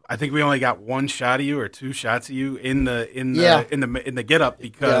 I think we only got one shot of you or two shots of you in the get up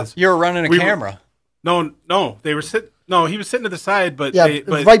because you were running a camera. No, they were sitting. No, he was sitting to the side, but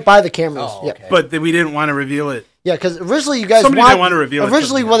right by the cameras. Oh, okay. But we didn't want to reveal it. Yeah, because originally you guys didn't want to reveal it.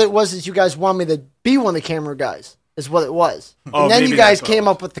 Originally, what it was is you guys wanted me to be one of the camera guys. Is what it was. And then you guys came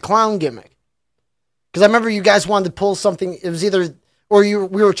up with the clown gimmick. Because I remember you guys wanted to pull something. It was either we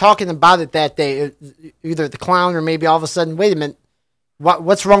were talking about it that day, either the clown or maybe all of a sudden, wait a minute.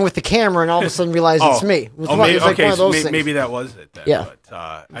 What's wrong with the camera? And all of a sudden realize it's me. It was one of those things. Maybe that was it. Then, yeah,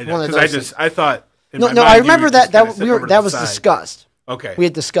 but I thought. I remember that was discussed. Okay, we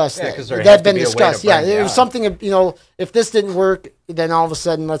had discussed that. That had been discussed. Yeah, it was something. If this didn't work, then all of a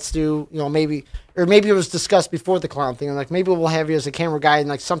sudden let's do. Maybe it was discussed before the clown thing. Like maybe we'll have you as a camera guy, and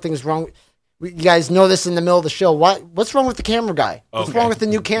like something's wrong. You guys know this in the middle of the show. What's wrong with the camera guy? What's wrong with the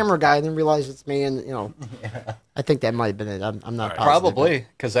new camera guy? And then realize it's me. And I think that might have been it. I'm not positive. Probably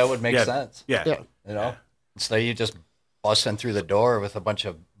because that would make sense. Yeah. Instead of you just busting through the door with a bunch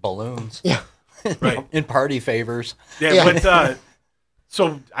of balloons. Yeah. Right. In party favors. Yeah. But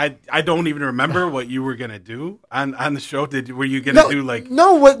so I don't even remember what you were gonna do on the show. Were you gonna do like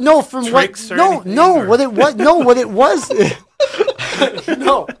tricks or anything? What it was.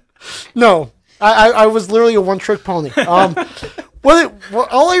 No. I was literally a one-trick pony. All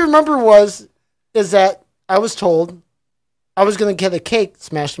I remember is that I was told I was going to get a cake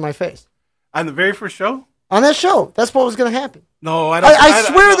smashed in my face. On the very first show? On that show. That's what was going to happen. No, I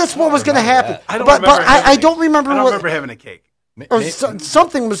swear that's what was going to happen. I don't remember having a cake. Or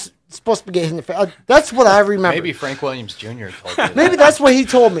something was supposed to get hit in the face. That's what I remember. Maybe Frank Williams Jr. told you that. Maybe that's what he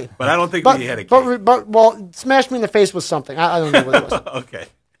told me. But I don't think he had a cake. But smash me in the face was something. I don't know what it was. Okay.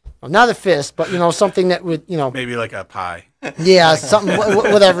 Well, not a fist, but something that would maybe like a pie. Yeah, something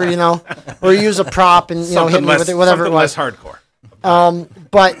whatever or use a prop and hit me with it, whatever it was. Less hardcore.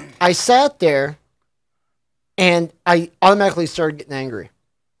 But I sat there, and I automatically started getting angry.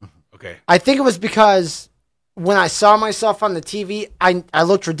 Okay. I think it was because when I saw myself on the TV, I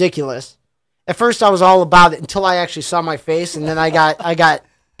looked ridiculous. At first, I was all about it until I actually saw my face, and then I got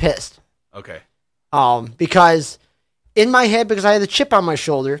pissed. Okay. Because in my head, because I had a chip on my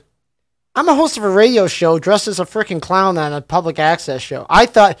shoulder, I'm a host of a radio show dressed as a freaking clown on a public access show. I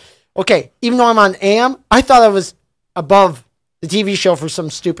thought, okay, even though I'm on AM, I thought I was above the TV show for some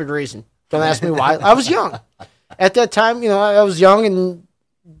stupid reason. Don't ask me why. I was young. At that time, I was young and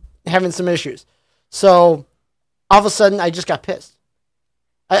having some issues. So all of a sudden, I just got pissed.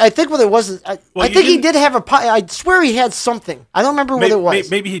 I think what it was is, I think he did have I swear he had something. I don't remember what it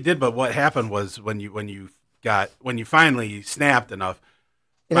was. Maybe he did, but what happened was when you finally snapped enough,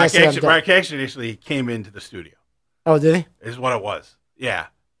 Mark actually came into the studio. Oh, did he? Is what it was. Yeah.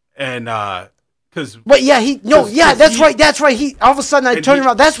 And because that's right. He all of a sudden I turned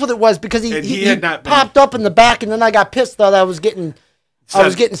around. That's what it was, because he popped up in the back, and then I got pissed. Thought I was getting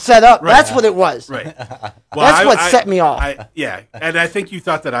set up. Right. That's what it was. Right. Well, that's what set me off. And I think you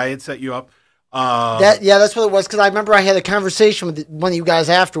thought that I had set you up. That's what it was, because I remember I had a conversation with one of you guys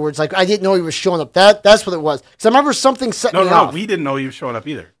afterwards. Like, I didn't know he was showing up. That's what it was. Because I remember something set me off. No, we didn't know he was showing up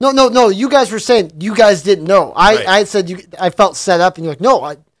either. No. You guys were saying you guys didn't know. I said I felt set up, and you're like,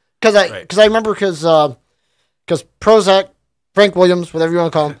 no, because I remember because Prozac, Frank Williams, whatever you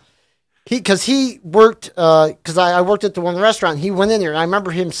want to call him, he worked because I worked at the one restaurant. He went in there, and I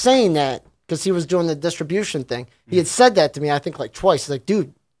remember him saying that because he was doing the distribution thing. He had said that to me, I think, like twice. He's like,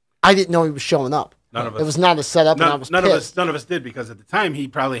 dude, I didn't know he was showing up. None of us. It was not a setup, and I was pissed. None of us did, because at the time he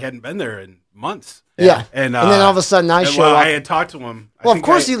probably hadn't been there in months. Yeah. And then all of a sudden I show up. I had talked to him. Well, of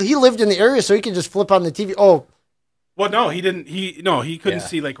course he lived in the area, so he could just flip on the TV. Oh. Well, no, he didn't. He couldn't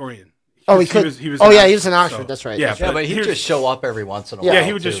see like Orion. He could. He was in Oxford. So, that's right. Yeah, but he'd just show up every once in a while. Yeah,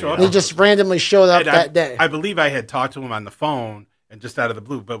 he would just show up. He just randomly showed up that day. I believe I had talked to him on the phone, and just out of the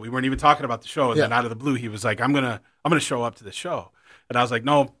blue, but we weren't even talking about the show. And then out of the blue, he was like, "I'm gonna show up to the show," and I was like,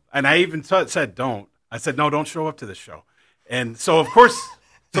 "No," and I even said, "Don't." I said, "No, don't show up to this show," and so of course.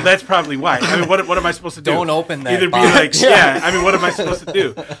 So that's probably why. I mean, what am I supposed to do? Don't open that. Either be box. like, I mean, what am I supposed to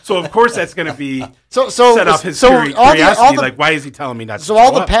do? So of course that's going to be set off his curiosity. Like, why is he telling me not to show up? So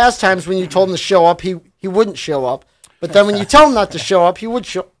all the past times when you told him to show up, he wouldn't show up. But then when you tell him not to show up, he would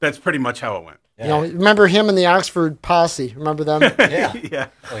show up. That's pretty much how it went. Yeah. Remember him and the Oxford posse? Remember them? Yeah.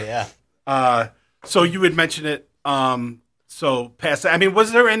 Oh, yeah. So you would mention it. So past that, I mean,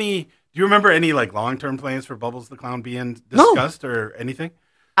 was there any, do you remember any like long-term plans for Bubbles the Clown being discussed or anything?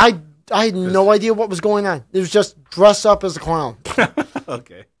 I had no idea what was going on. It was just dress up as a clown.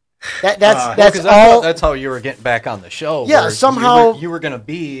 Okay. That's how you were getting back on the show. Yeah, somehow you were going to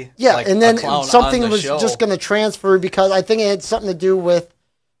be. Yeah, and then something was just going to transfer, because I think it had something to do with.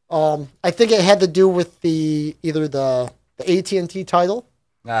 I think it had to do with either the AT&T title.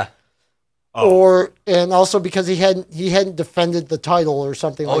 And also because he hadn't defended the title or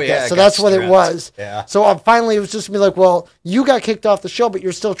something like that. So that's what it was. Yeah. So finally it was just me like, well, you got kicked off the show, but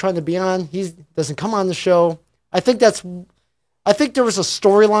you're still trying to be on. He doesn't come on the show. I think there was a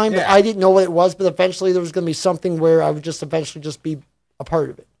storyline, but I didn't know what it was. But eventually there was going to be something where I would just eventually just be a part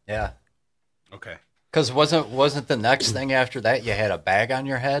of it. Yeah. Okay. Because wasn't the next thing after that you had a bag on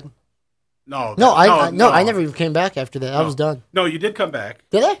your head? No, I never even came back after that. I was done. No, you did come back.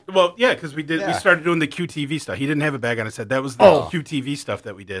 Did I? Well, yeah, because we started doing the QTV stuff. He didn't have a bag on his head. That was the QTV stuff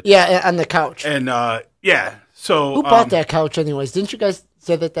that we did. Yeah, on the couch. And so who bought that couch, anyways? Didn't you guys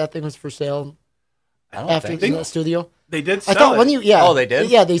say that thing was for sale? I don't after the studio. They did sell I thought it. When you Oh, they did.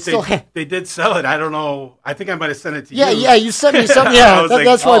 Yeah, they still. They did sell it. I don't know. I think I might have sent it to you. Yeah, you sent me something. Yeah,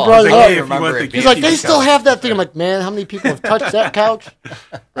 that's why I brought it up. He's like, they still have that thing. I'm like, man, how many people have touched that couch?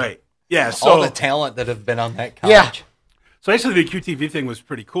 Right. Yeah, so all the talent that have been on that couch. Yeah. So actually, the QTV thing was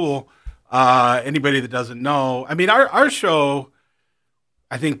pretty cool. Anybody that doesn't know, I mean, our show,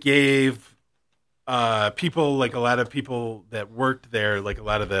 I think, gave people, like a lot of people that worked there, like a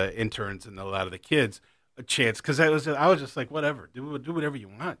lot of the interns and a lot of the kids, a chance, because I was just like, whatever, do whatever you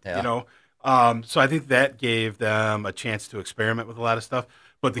want, you know. So I think that gave them a chance to experiment with a lot of stuff.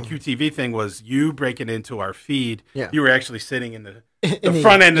 But the QTV thing was you breaking into our feed. Yeah. You were actually sitting in the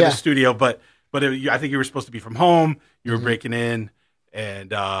front end of the studio, but I think you were supposed to be from home. You were breaking in,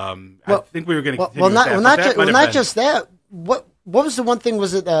 and I think we were going to continue with that. Not just that. What was the one thing?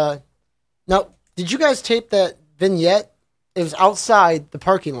 Was it? Now, did you guys tape that vignette? It was outside the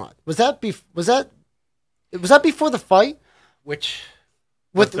parking lot. Was that before the fight? Which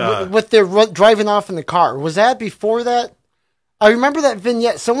with their driving off in the car? Was that before that? I remember that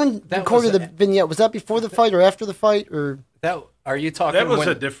vignette. Someone That recorded was the vignette. Was that before the fight or after the fight? Or That are you talking? That was when,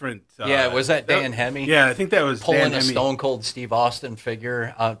 a different. yeah, was that Dan Hemme? Yeah, I think that was pulling Dan a Hemme. Stone Cold Steve Austin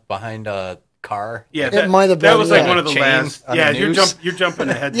figure behind a car. Yeah, It might have That been, was like yeah. one of the Chain last. on Yeah, the you're noose. jumping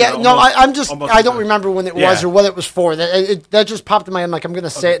ahead. yeah, to no, almost- I'm just almost I don't the- remember when it was Yeah. or what it was for. That just popped in my head. I'm like, I'm gonna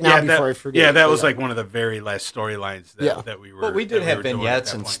say it now before I forget. Yeah, that But was like one of the very last storylines that we were. But we did that have were doing at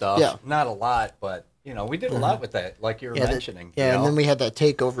vignettes that and point. stuff. Yeah. Not a lot, but we did a lot with that, like you were yeah, mentioning. yeah, you know? and then we had that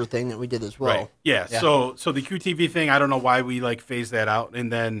takeover thing that we did as well. Right. Yeah. Yeah. So the QTV thing, I don't know why we like phased that out,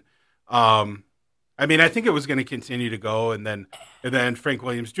 and then, I mean, I think it was going to continue to go, and then Frank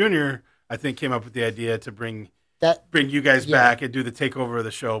Williams Jr. I think came up with the idea to bring you guys Yeah. back and do the takeover of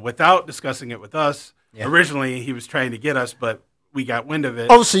the show without discussing it with us. Yeah. Originally, he was trying to get us, but we got wind of it.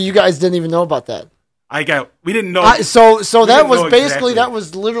 Oh, so you guys didn't even know about that? We didn't know. So we that didn't was know basically exactly. that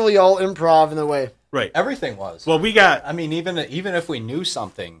was literally all improv in a way. Right. Everything was. Well, we got. I mean, even if we knew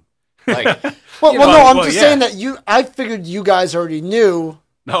something, like Well, You no, know, I'm well, just yeah. saying that I figured you guys already knew.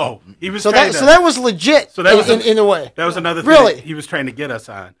 No, he was So trying that to. that was legit. So that was in a way. that was another thing Really? that he was trying to get us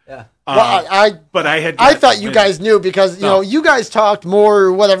on. yeah. Well, But I had. I got thought you wind. guys knew because you No. know you guys talked more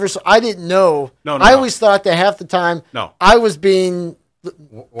or whatever, so I didn't know. No, I no. always thought that half the time No. I was being the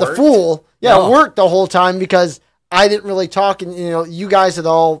Worked? fool. Yeah, No. worked the whole time because I didn't really talk, and you guys had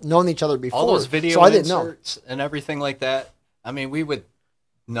all known each other before. All those video so I didn't know. inserts and everything like that. I mean, we would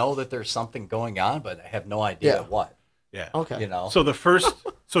know that there's something going on, but I have no idea Yeah. what. Yeah. Okay. You know. So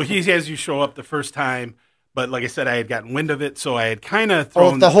so he has you show up the first time, but like I said, I had gotten wind of it, so I had kind of Oh,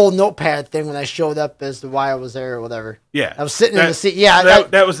 thrown the whole notepad thing when I showed up as to why I was there or whatever. Yeah, I was sitting in the seat. Yeah,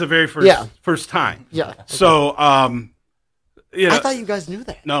 that was the very first Yeah. first time. yeah. Okay. So I thought you guys knew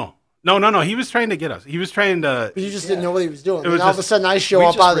that. no. He was trying to get us. He was trying to. But you just didn't know what he was doing. It was And all of a just- sudden I show we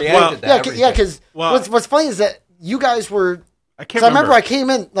up just out of the reacted to yeah, everything. because Well- what's funny is that you guys were. I Because can't I remember remember. I came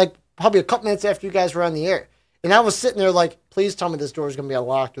in like probably a couple minutes after you guys were on the air, and I was sitting there like, please tell me this door is going to be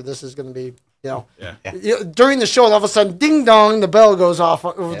unlocked or this is going to be, Yeah. during the show, and all of a sudden, ding dong, the bell goes off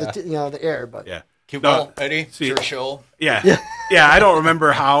over Yeah. the air. But Yeah. Keep No, going, Eddie. It's see- your show. Yeah. Yeah. I don't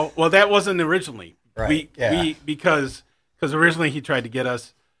remember how. Well, that wasn't originally. Right, yeah. Because originally he tried to get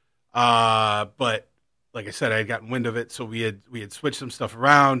us, but like I said, I had gotten wind of it, so we had switched some stuff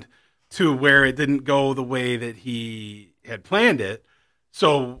around to where it didn't go the way that he had planned it.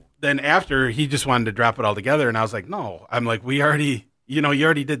 So then after he just wanted to drop it all together, and I was like, no. I'm like, we already, you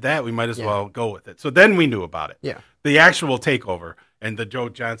already did that. We might as well go with it. So then we knew about it. Yeah. The actual takeover and the Joe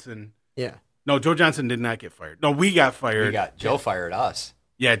Johnson. yeah, No, Joe Johnson did not get fired. No, we got fired. We got Joe fired us.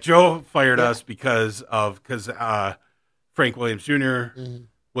 Yeah, Joe fired us because Frank Williams Jr.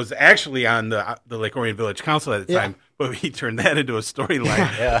 was actually on the Lake Orion Village Council at the Yeah. time, but he turned that into a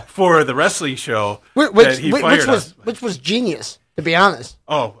storyline Yeah. for the wrestling show that which he fired us. was genius, to be honest.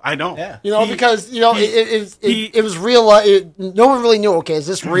 Oh, I know. Yeah. Because he- it was real. No one really knew. Okay, is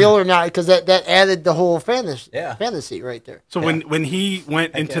this real or not? Because that added the whole fantasy right there. So when he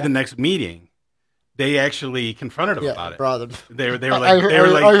went into the next meeting, they actually confronted him about it. brother. They were I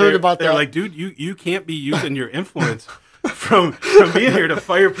heard about they were that. like, dude, you can't be using your influence from being here to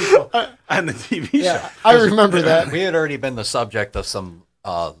fire people on the TV Yeah, show. I remember that. We had already been the subject of some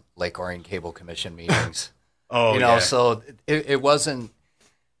Lake Orion Cable Commission meetings. Oh, you know, yeah. so it wasn't.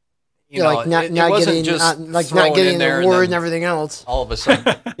 You Yeah, know, like not it not wasn't getting just not thrown getting in the there award and and everything else. all of a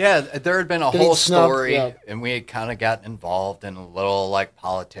sudden, yeah, there had been a Getting whole snubbed, story, yeah. and we had kind of gotten involved in a little like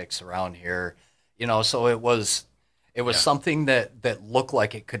politics around here, you know. So it was something that looked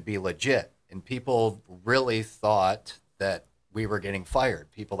like it could be legit, and people really thought that we were getting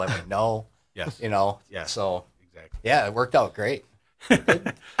fired. People that we know, Yes. you know, Yes. So Exactly. yeah, it worked out great.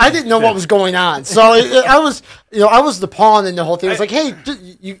 I didn't know what was going on, so I was the pawn in the whole thing. It's like, hey,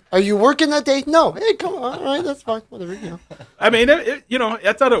 are you working that day? No. Hey, come on, all right, that's fine, whatever. I mean,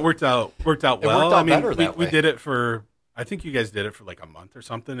 I thought it worked out well. worked out I mean, better that we way. did it for. I think you guys did it for like a month or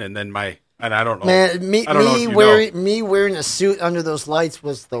something, and then and I don't know. Man, me I don't know if you know. me wearing a suit under those lights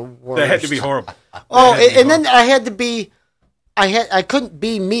was the worst. That had to be horrible. Oh, That had to be and then horrible. I had to be, I couldn't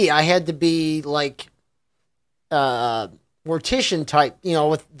be me. I had to be like, mortician type,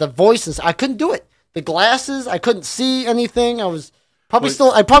 with the voices. I couldn't do it. The glasses, I couldn't see anything. I was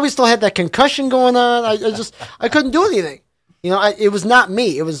I probably still had that concussion going on. I couldn't do anything. It was not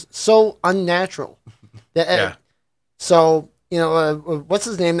me. It was so unnatural. Yeah. So, what's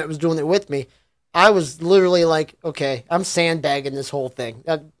his name that was doing it with me? I was literally like, okay, I'm sandbagging this whole thing.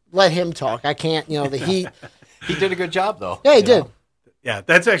 Let him talk. I can't, the heat. He did a good job though. Yeah, he you did. know. Yeah,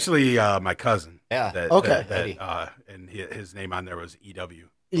 that's actually my cousin. Yeah. Okay. Eddie. And his name on there was EW.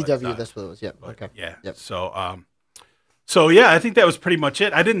 EW, But, that's what it was. Yep. Okay. Yeah. Yep. So So yeah, I think that was pretty much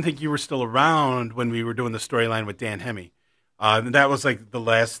it. I didn't think you were still around when we were doing the storyline with Dan Hemme. And that was like the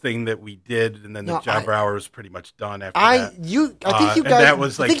last thing that we did, and then the Jobber Hour was pretty much done after that. I think you guys. That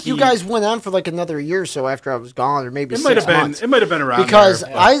was I think you guys went on for like another year or so after I was gone, or maybe it might 6 have months. been. It might have been around because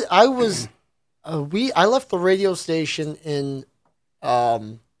there. I was I left the radio station in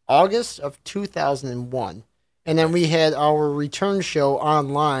August of 2001, and then we had our return show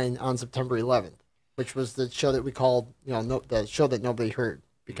online on September 11th, which was the show that we called the show that nobody heard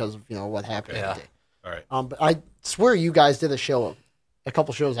because of what happened that day. All right. But I swear you guys did a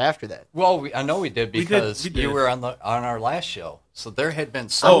couple shows after that. Well, I know we did because we did. you were on our last show. So there had been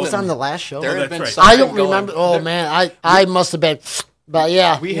something. Oh, it was on the last show. There had been right. something I don't going- remember. Oh man, I must have been. But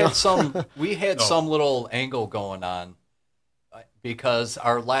yeah, We had some little angle going on because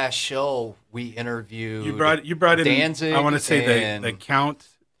our last show we interviewed. You brought in Danzig. I want to say and the count.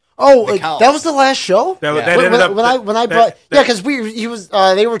 Oh, The Count. that was the last show. That Yeah. ended up When I brought because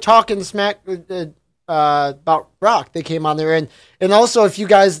they were talking smack about Rock. They came on there and also if you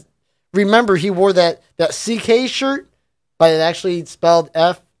guys remember, he wore that CK shirt, but it actually spelled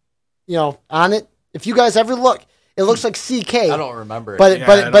F, on it. If you guys ever look, it looks like CK. I don't remember it.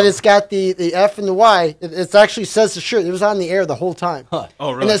 But it's got the F and the Y. It actually says the shirt. It was on the air the whole time. Huh.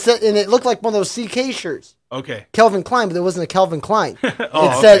 Oh, really? And it looked like one of those CK shirts. Okay. Calvin Klein, but it wasn't a Calvin Klein. Oh,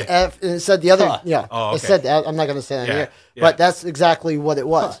 It said okay. F, and it said the other. Huh. Yeah, Oh, okay. it said that. I'm not going to say that Yeah, here, yeah. but that's exactly what it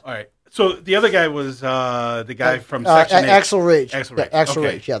was. All right. So the other guy was the guy from Section 8. Axel Rage. Axel Yeah, Rage. Axel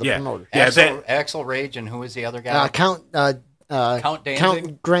Okay. Rage. Yeah, the Yeah. promoter. Yeah, Axel Rage, and who was the other guy? Count Danzig?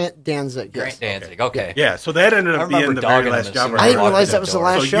 Count Grant Danzig. Grant Yes. Danzig. Okay. Yeah, so that ended I up being remember the very dogging him last as job. soon as I didn't walked realize in that was the door.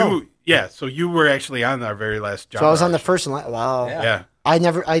 last show. So you were actually on our very last job. So I was on the first and last. Wow. Yeah.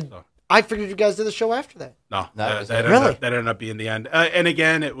 Yeah. I figured you guys did a show after that. No, That was that it. Really? ended up being the end. And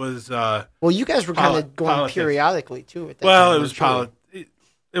again, it was Well, you guys were kind of going politics. periodically too. At that well, time, it was weren't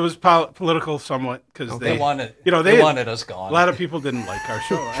it was political somewhat because They wanted. they They wanted us gone. A lot of people didn't like our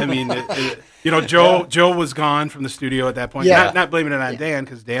show. I mean, Joe was gone from the studio at that point. Yeah. Not blaming it on Dan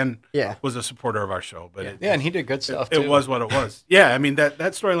because Dan Yeah. was a supporter of our show, but Yeah, and he did good stuff it too. was what it was. Yeah, I mean that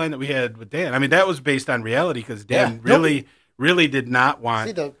storyline that we had with Dan. I mean that was based on reality because Dan Yeah. really did not See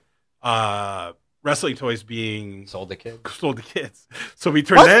want the wrestling toys being sold the kid. sold to kids. So we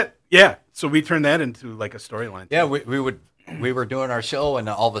turned that. Yeah, so we turned that into like a storyline. Yeah, we were doing our show, and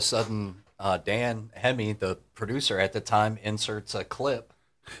all of a sudden, Dan Hemme, the producer at the time, inserts a clip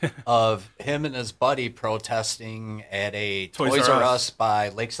of him and his buddy protesting at a Toys R Us by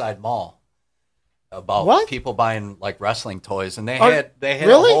Lakeside Mall about What? people buying like wrestling toys, and they Oh, had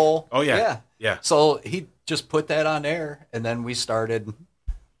really? a whole Oh, yeah. Yeah. So he just put that on air, and then we started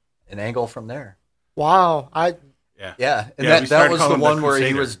an angle from there. wow. Yeah, and Yeah, we that started was the calling him one the where he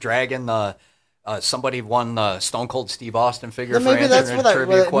Crusader. was dragging the. Somebody won the Stone Cold Steve Austin figure Then maybe for that's answering what a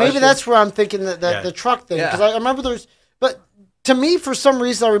trivia question. maybe that's where I'm thinking that Yeah. the truck thing because Yeah. I remember but to me for some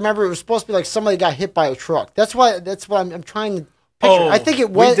reason I remember it was supposed to be like somebody got hit by a truck. That's what I'm trying to picture. Oh, I think it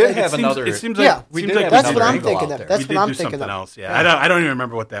we was. did it have seems- another. It seems Yeah, like we seems did like have That's we what did- I'm angle thinking out of. there. That's we what did I'm do thinking something of. else. Yeah, I don't even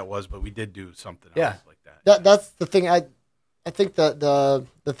remember what that was, but we did do something Yeah. else like that. That's the thing. I think the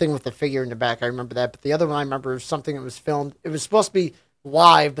thing with the figure in the back. I remember that, but the other one I remember was something that was filmed. It was supposed to be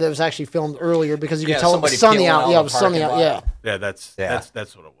live, but it was actually filmed earlier because you could Yeah, tell it was somebody sunny peeling out. out Yeah, it the was sunny parking out. Yeah. lot. Yeah, Yeah.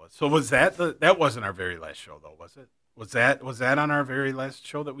 that's what it was. So was that wasn't our very last show though, was it? Was that on our very last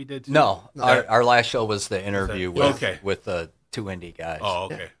show that we did too? No, our last show was the interview Okay. with the two indie guys. Oh,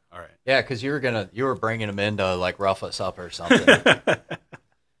 okay. All right. Yeah, because you were bringing them in to like rough us up or something.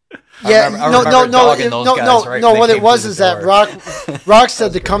 Yeah, I remember dogging those guys right when What they it came was through is the that door. Rock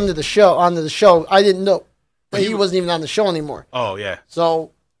said to come to the show onto the show. I didn't know he wasn't even on the show anymore. Oh yeah.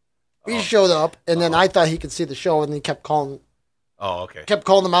 So he showed up, and then I thought he could see the show, and he kept calling Oh, okay.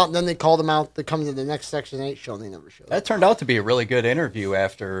 them out, and then they called him out to come to the next Section 8 show, and they never showed up. That turned out to be a really good interview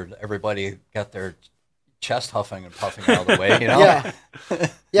after everybody got their chest huffing and puffing out of the way. You know?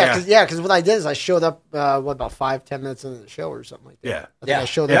 Yeah, because what I did is I showed up about 5-10 minutes into the show or something like that. Yeah. I think I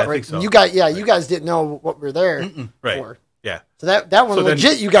showed Yeah, up I right. think so. You guys didn't know what we're there Right. for. Yeah. So that one So then-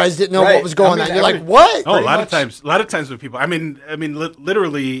 legit, you guys didn't know Right. what was going I mean, on. You're like, what? Oh, a lot much. of times with people. I mean,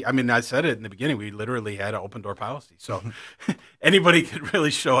 literally. I mean, I said it in the beginning. We literally had an open door policy, so anybody could really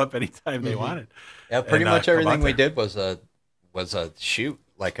show up anytime they wanted. Yeah, pretty And, much come everything out we there. did was a shoot,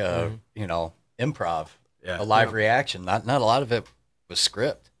 like a improv, Yeah. a live reaction. Not a lot of it was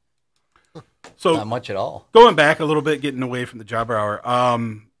script. So Not much at all. going back a little bit, getting away from the Jobber Hour.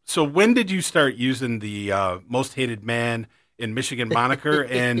 So when did you start using the most hated man in Michigan moniker,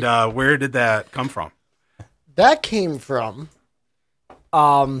 and where did that come from? That came from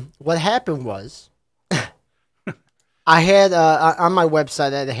what happened was I had on my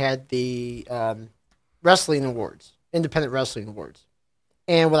website I had the wrestling awards, independent wrestling awards,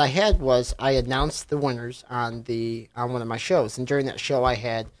 and what I had was I announced the winners on one of my shows, and during that show I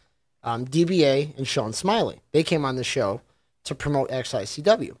had DBA and Shaun Smiley. They came on the show to promote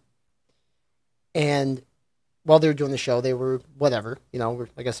XICW, and while they were doing the show, they were whatever,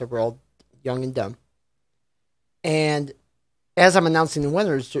 like I said, we're all young and dumb. And as I'm announcing the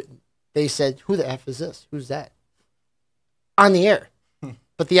winners, they said, "Who the F is this? Who's that?" On the air.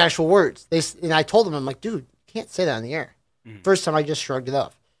 But the actual words. And I told them, I'm like, dude, you can't say that on the air. First time I just shrugged it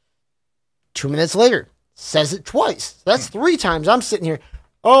off. 2 minutes later, says it twice. So that's 3 times. I'm sitting here,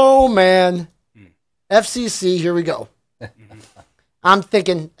 oh man, FCC, here we go. I'm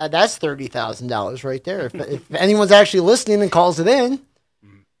thinking, that's $30,000 right there. If anyone's actually listening and calls it in.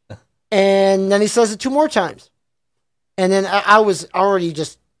 And then he says it 2 more times. And then I was already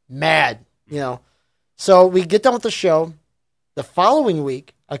just mad, So we get done with the show. The following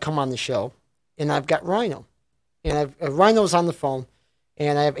week, I come on the show, and I've got Rhino. And Rhino's on the phone,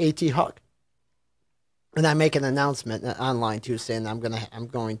 and I have AT Huck. And I make an announcement online, too, saying I'm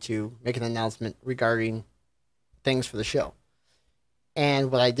going to make an announcement regarding things for the show.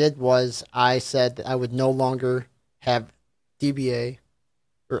 And what I did was I said that I would no longer have DBA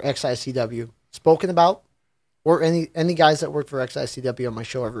or XICW spoken about, or any guys that work for XICW on my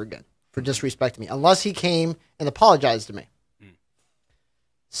show ever again for disrespecting me, unless he came and apologized to me.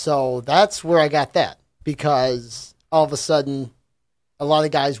 So that's where I got that, because all of a sudden, a lot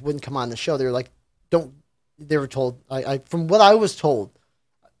of guys wouldn't come on the show. They were like, they were told, from what I was told,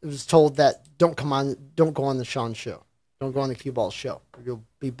 it was told that don't go on the Shaun show. Don't go on the Cue Ball show. Or you'll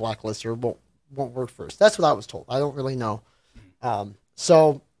be blacklisted or won't work for us. That's what I was told. I don't really know.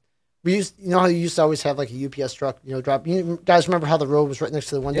 So we used, how you used to always have like a UPS truck, drop. You guys remember how the road was right next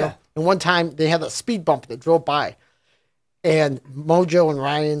to the window? Yeah. And one time they had a speed bump that drove by. And Mojo and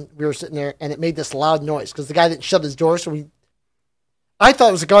Ryan, we were sitting there, and it made this loud noise because the guy didn't shut his door. So I thought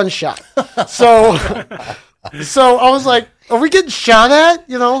it was a gunshot. so I was like, "Are we getting shot at?"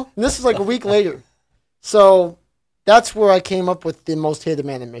 And this is like a week later. So that's where I came up with the most hated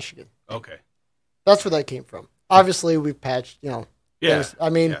man in Michigan. Okay, that's where that came from. Obviously, we've patched, Yeah. things. I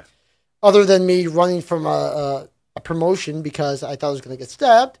mean, other than me running from a promotion because I thought I was going to get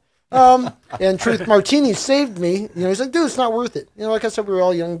stabbed. And Truth Martini saved me. He's like, dude, it's not worth it. Like I said, we were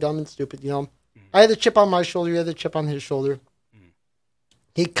all young, dumb, and stupid. I had a chip on my shoulder. He had a chip on his shoulder.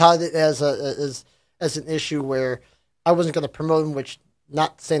 He caught it as an issue where I wasn't going to promote him, which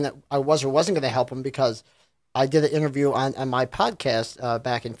not saying that I was or wasn't going to help him, because I did an interview on my podcast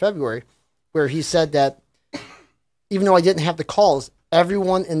back in February where he said that even though I didn't have the calls,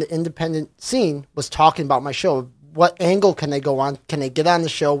 everyone in the independent scene was talking about my show. What angle can they go on? Can they get on the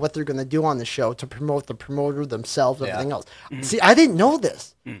show? What they're going to do on the show to promote the promoter themselves, everything else. See, I didn't know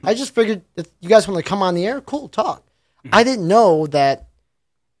this. I just figured if you guys want to come on the air, cool, talk. I didn't know that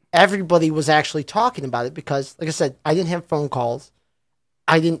everybody was actually talking about it because, like I said, I didn't have phone calls.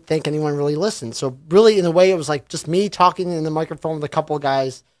 I didn't think anyone really listened. So really, in a way, it was like just me talking in the microphone with a couple of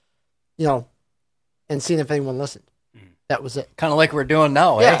guys, and seeing if anyone listened. That was it. Kind of like we're doing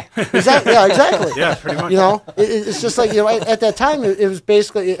now, yeah. Exactly. Yeah, exactly. Yeah, pretty much. It's just like, at that time, it was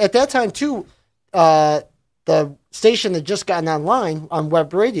basically, at that time, too, the station had just gotten online on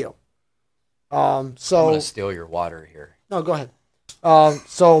web radio. So I'm going to steal your water here. No, go ahead.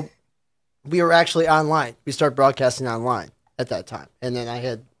 So we were actually online. We started broadcasting online at that time. And then I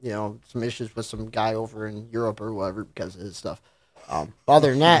had, some issues with some guy over in Europe or whatever because of his stuff.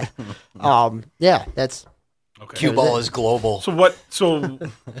 Other than that, that's... Okay. Cue Ball is global. So what?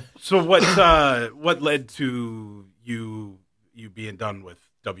 What led to you being done with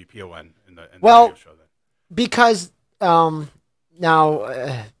WPON in the radio show then? Because now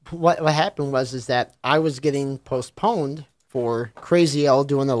what happened is that I was getting postponed for Crazy L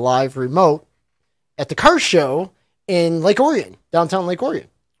doing a live remote at the car show in Lake Orion, downtown Lake Orion.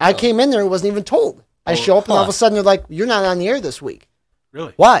 I came in there, wasn't even told. I show up and all of a sudden they're like, "You're not on the air this week."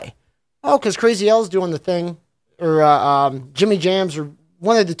 Really? Why? Oh, because Crazy L's doing the thing. Or Jimmy Jams, or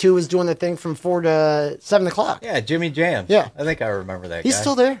one of the two is doing the thing from 4 to 7 o'clock. Yeah, Jimmy Jams. Yeah. I think I remember that He's guy.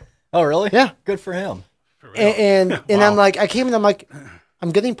 still there. Oh, really? Yeah. Good for him. And wow. I'm like, I came in, I'm like, I'm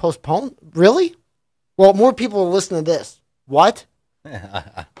getting postponed? Really? Well, more people will listen to this. What?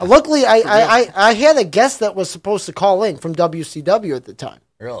 Luckily, I had a guest that was supposed to call in from WCW at the time.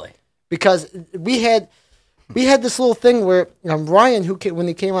 Really? Because we had this little thing where Ryan, when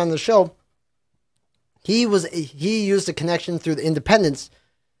he came on the show, he used a connection through the independents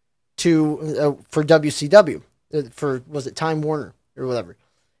for WCW for, was it Time Warner or whatever.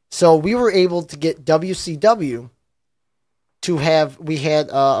 So we were able to get WCW we had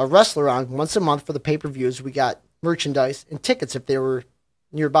a wrestler on once a month for the pay-per-views. We got merchandise and tickets if they were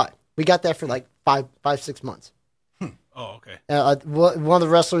nearby. We got that for like 6 months. Oh, okay. One of the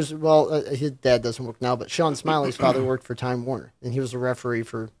wrestlers, his dad doesn't work now, but Shaun Smiley's father worked for Time Warner, and he was a referee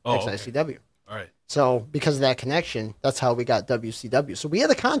for XICW. Okay. All right. So because of that connection, that's how we got WCW. So we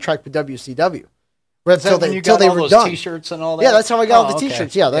had a contract with WCW. Until they were done. T-shirts and all that? Yeah, that's how I got all the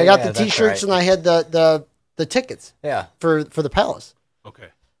T-shirts. Yeah, I got the T-shirts, right. and I had the tickets. Yeah. For the Palace. Okay.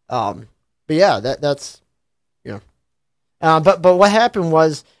 But yeah, that's but what happened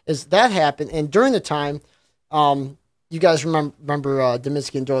is that happened, and during the time, you guys remember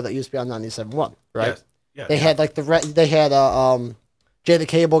Deminsky and Doyle that used to be on 97.1, right? Yes. Yeah. They had like they had Jay the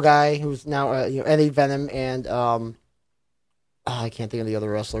Cable Guy, who's now Eddie Venom, and I can't think of the other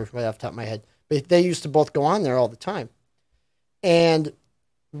wrestler right off the top of my head. But they used to both go on there all the time. And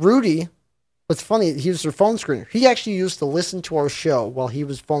Rudy, what's funny, he was their phone screener. He actually used to listen to our show while he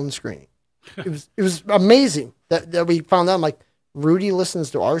was phone screening. It was amazing that we found out. I'm like, Rudy was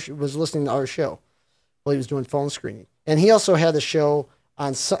listening to our show while he was doing phone screening. And he also had a show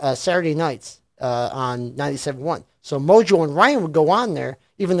on Saturday nights on 97.1. So Mojo and Ryan would go on there,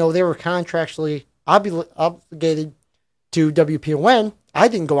 even though they were contractually obligated to WPON. I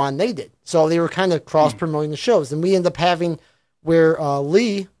didn't go on, they did. So they were kind of cross-promoting the shows. And we ended up having where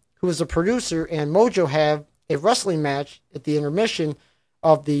Lee, who was a producer, and Mojo have a wrestling match at the intermission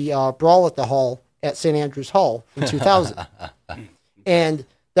of the Brawl at the Hall at St. Andrews Hall in 2000. And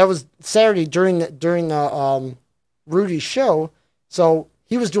that was Saturday during Rudy's show. So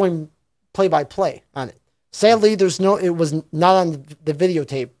he was doing play-by-play on it. Sadly, it was not on the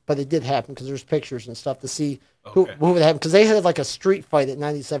videotape, but it did happen because there's pictures and stuff to see who would happen, because they had like a street fight at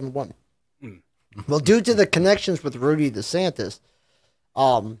 97.1. Well, due to the connections with Rudy DeSantis,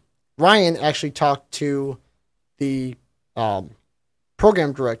 Ryan actually talked to the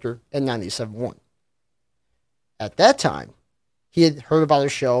program director at 97.1. At that time, he had heard about our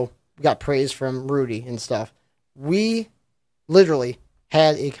show, got praise from Rudy and stuff. We literally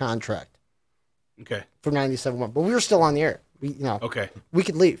had a contract. Okay. For 97.1, but we were still on the air. We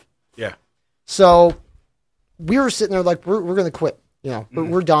could leave. Yeah. So we were sitting there like, we're going to quit.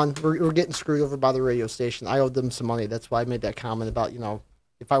 We're done. We're getting screwed over by the radio station. I owed them some money. That's why I made that comment about,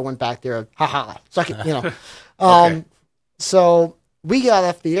 if I went back there, suck it, Okay. So we got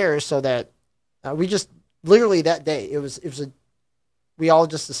off the air so that we just literally that day, we all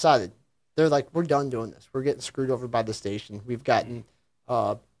just decided, they're like, we're done doing this. We're getting screwed over by the station. We've gotten,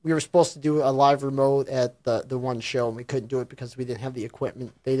 we were supposed to do a live remote at the one show, and we couldn't do it because we didn't have the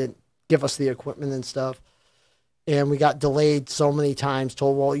equipment. They didn't give us the equipment and stuff. And we got delayed so many times,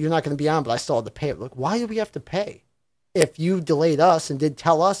 told, well, you're not going to be on, but I still had to pay. Look, why do we have to pay if you delayed us and didn't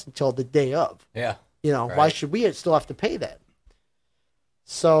tell us until the day of? Yeah. Right. Why should we still have to pay that?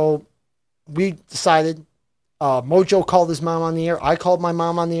 So we decided, Mojo called his mom on the air. I called my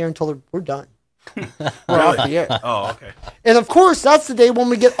mom on the air and told her, we're done. We're off the air. Oh, okay. And of course, that's the day when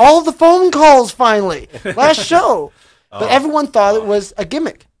we get all the phone calls finally. Last show. But everyone thought it was a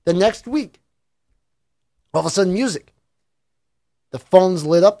gimmick. The next week, all of a sudden, music. The phones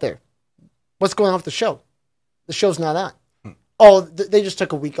lit up there. What's going on with the show? The show's not on. Oh, they just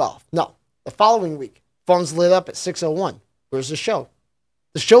took a week off. No. The following week, phones lit up at 6:01. Where's the show?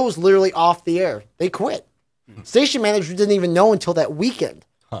 The show was literally off the air. They quit. Station manager didn't even know until that weekend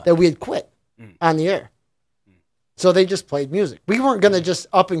that we had quit on the air. So they just played music. We weren't going to just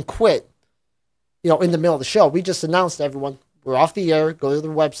up and quit, in the middle of the show. We just announced to everyone, we're off the air, go to the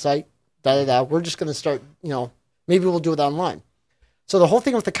website, da-da-da. We're just going to start, maybe we'll do it online. So the whole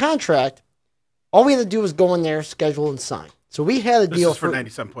thing with the contract, all we had to do was go in there, schedule, and sign. So we had a deal This is for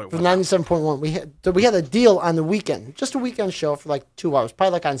 97.1. For 97.1. We had a deal on the weekend, just a weekend show for like 2 hours,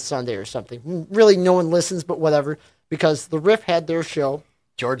 probably like on Sunday or something. Really, no one listens, but whatever, because the Riff had their show.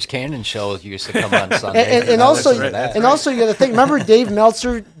 George Cannon shows used to come on Sunday. and also you got to think. Remember Dave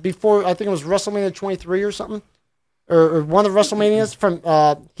Meltzer before? I think it was WrestleMania 23 or something, or one of the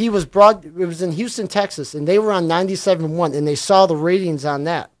WrestleManias. He was It was in Houston, Texas, and they were on 97.1, and they saw the ratings on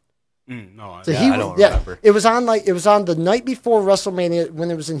that. No, So I don't remember. It was on the night before WrestleMania when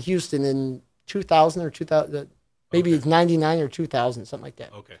it was in Houston in 2000 or 2000, maybe it's 99 or 2000, something like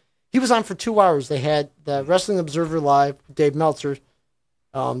that. Okay. He was on for 2 hours. They had the Wrestling Observer Live, Dave Meltzer,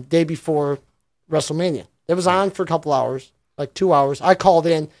 day before WrestleMania. It was on for a couple hours, like 2 hours. I called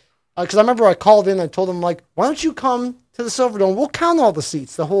in because I remember I called in and told them, like, why don't you come to the Silverdome? We'll count all the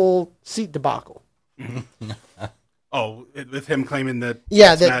seats, the whole seat debacle. Oh, with him claiming that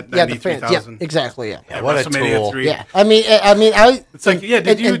the fans. Yeah, exactly. Yeah. What a WrestleMania tool. 3. Yeah. I mean, It's like,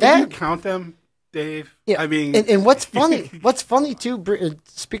 did you count them? Dave. Yeah, I mean, and what's funny too.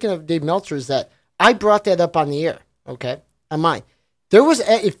 Speaking of Dave Meltzer, is that I brought that up on the air. Okay, on mine. There was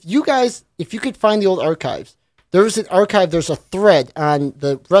if you could find the old archives, there was an archive. There's a thread on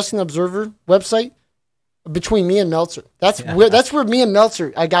the Wrestling Observer website between me and Meltzer. That's where me and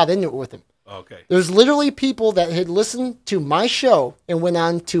Meltzer I got into it with him. okay. There's literally people that had listened to my show and went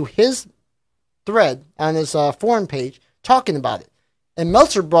on to his thread on his forum page talking about it. And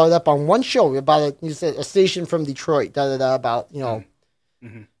Meltzer brought it up on one show about he said a station from Detroit, about,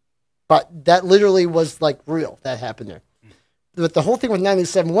 Mm-hmm. But that literally was like real. That happened there. But the whole thing with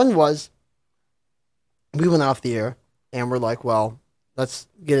 97.1 was we went off the air and we're like, well, let's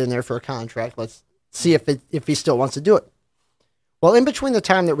get in there for a contract. Let's see if he still wants to do it. Well, in between the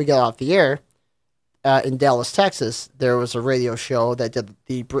time that we got off the air in Dallas, Texas, there was a radio show that did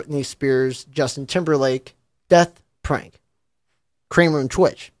the Britney Spears, Justin Timberlake death prank. Kramer and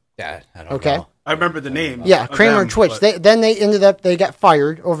Twitch. Yeah, I don't Okay. know. I remember the name. Yeah, of Kramer them, and Twitch. but- They got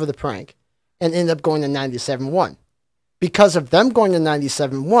fired over the prank and ended up going to 97.1. Because of them going to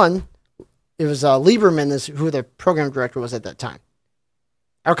 97.1, it was Lieberman is who the program director was at that time.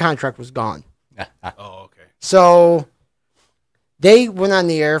 Our contract was gone. Oh, okay. So they went on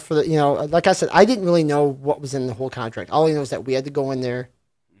the air for like I said, I didn't really know what was in the whole contract. All I know is that we had to go in there,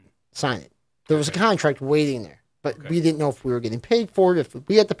 sign it. There was a contract waiting there, but we didn't know if we were getting paid for it, if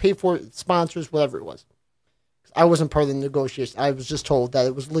we had to pay for it, sponsors, whatever it was. I wasn't part of the negotiation. I was just told that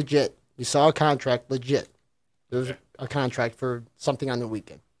it was legit. We saw a contract, legit. There was a contract for something on the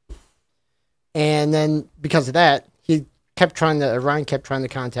weekend. And then because of that, Orion kept trying to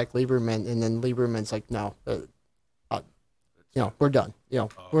contact Lieberman, and then Lieberman's like, no, we're done.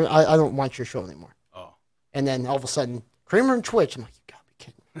 I don't want your show anymore. Oh. And then all of a sudden, Kramer and Twitch. I'm like, you gotta be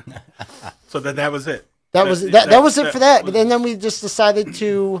kidding me. So that was it. That was it for that. But then we just decided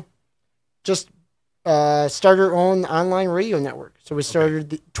to just start our own online radio network. So we started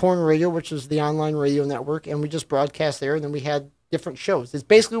the Torn Radio, which is the online radio network, and we just broadcast there. And then we had different shows. It's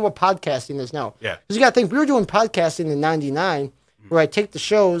basically what podcasting is now. Yeah. Because you got to think, we were doing podcasting in '99, where I take the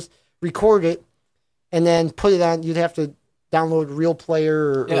shows, record it, and then put it on. You'd have to download Real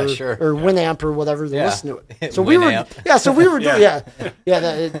Player or Winamp or whatever to listen to it. So we were doing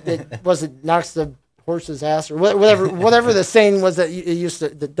it was it knocks the horse's ass or whatever the saying was that it used to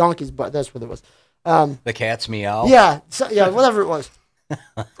the donkey's butt. That's what it was. The cat's meow. Yeah, whatever it was.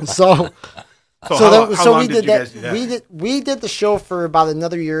 So we did that. We did the show for about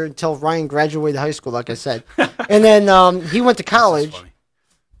another year until Ryan graduated high school, like I said, and then he went to college.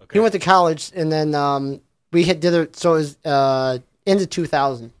 He went to college, and then we did it. So it was into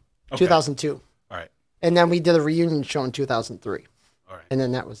 2000, 2002. All right. And then we did a reunion show in 2003. All right. And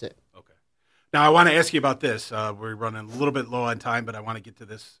then that was it. Okay. Now I want to ask you about this. We're running a little bit low on time, but I want to get to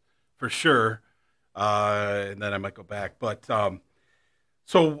this for sure, and then I might go back. But tell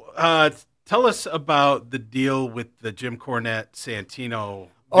us about the deal with the Jim Cornette Santino.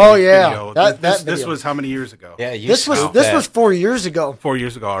 Video. This was how many years ago? Yeah, this was 4 years ago. 4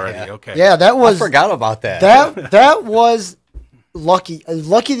 years ago already. Yeah. Okay. Yeah, that was. I forgot about that. That was lucky.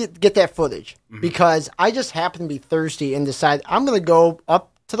 Lucky to get that footage because I just happened to be thirsty and decided I'm going to go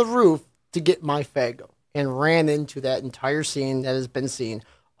up to the roof to get my Faygo and ran into that entire scene that has been seen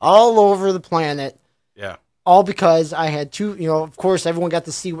all over the planet. Yeah. All because I had two, of course, everyone got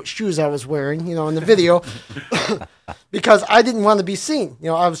to see what shoes I was wearing, in the video, because I didn't want to be seen.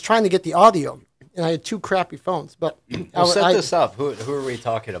 I was trying to get the audio, and I had two crappy phones. But set this up. Who are we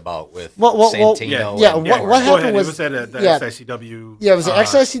talking about with Santino? Santino? What happened was it was at the XICW. Yeah, it was at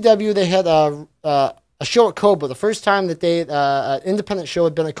XICW. They had a show at Kobo. The first time that an independent show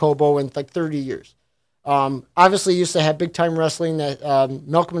had been at Kobo in like 30 years. Obviously, used to have big time wrestling that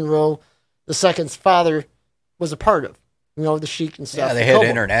Malcolm Monroe II's father was a part of, the Sheik and stuff. Yeah, they had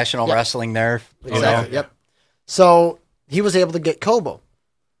international wrestling there. Exactly. Yep. So he was able to get Kobo,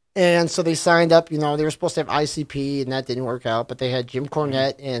 and so they signed up. They were supposed to have ICP, and that didn't work out. But they had Jim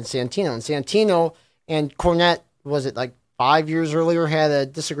Cornette and Santino and Cornette. Was it like 5 years earlier had a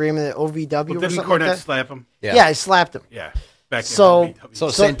disagreement at OVW? Well, didn't Cornette like slap him? Yeah, he slapped him. Yeah. Back So in OVW. So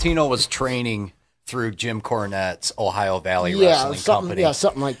Santino was training through Jim Cornette's Ohio Valley Wrestling Company. Yeah,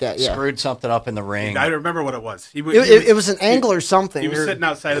 something like that. Yeah. Screwed something up in the ring. I remember what it was. It was an angle or something. He was sitting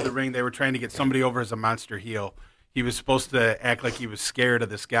outside of the ring. They were trying to get somebody over as a monster heel. He was supposed to act like he was scared of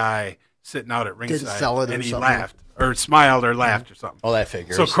this guy sitting out at ringside. Didn't sell it or and he something. laughed or smiled or laughed or something. Oh, that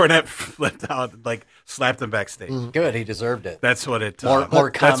figures. So Cornette flipped out and slapped him backstage. Good, he deserved it. That's what it. More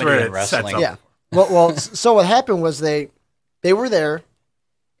that's comedy where in it wrestling. sets up. Yeah. Well, so what happened was they were there,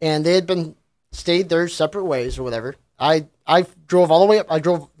 and they had stayed their separate ways or whatever. I I drove all the way up. I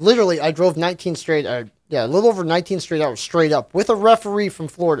drove 19 straight. A little over 19 straight hours straight up with a referee from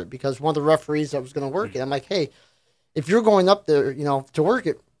Florida because one of the referees that was going to work it. I'm like, hey, if you're going up there, to work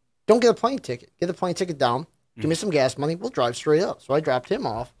it, don't get a plane ticket. Get a plane ticket down. Give me some gas money. We'll drive straight up. So I dropped him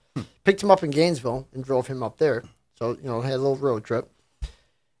off, picked him up in Gainesville, and drove him up there. So, had a little road trip.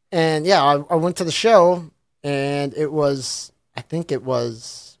 And, yeah, I went to the show, and it was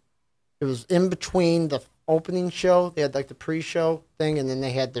in between the opening show. They had, like, the pre-show thing, and then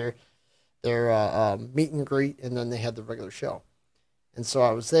they had their meet and greet, and then they had the regular show. And so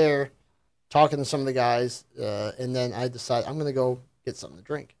I was there talking to some of the guys, and then I decided I'm going to go get something to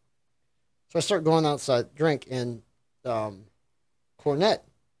drink. So I start going outside to drink, and Cornette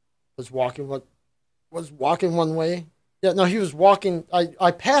was walking one way. Yeah, no, he was walking.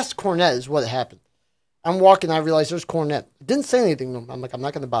 I passed Cornette is what happened. I'm walking, I realized there's Cornette. Didn't say anything to him. I'm like, I'm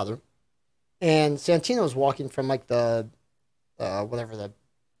not going to bother him. And Santino was walking from like the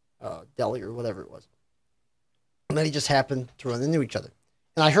deli or whatever it was. And then he just happened to run into each other.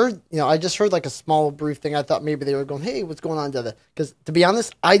 And I just heard like a small brief thing. I thought maybe they were going, hey, what's going on together? Because to be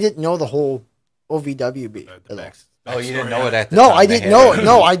honest, I didn't know the whole OVWB. Oh, you didn't know it at the time? No, I didn't know it.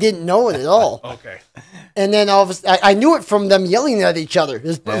 No, I didn't know it at all. Okay. And then all of a sudden, I knew it from them yelling at each other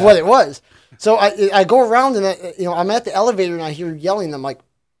is what it was. So I go around and I'm at the elevator and I hear yelling. I'm like,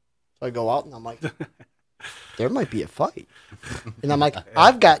 so I go out and I'm like, there might be a fight. And I'm like,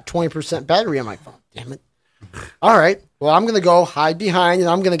 I've got 20% battery on my phone. Damn it. All right. Well, I'm going to go hide behind and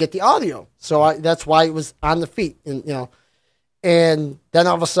I'm going to get the audio. So that's why it was on the feet. And, and then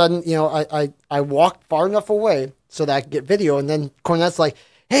all of a sudden, I walked far enough away so that I could get video. And then Cornette's like,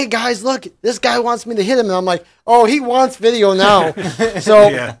 hey, guys, look, this guy wants me to hit him. And I'm like, oh, he wants video now.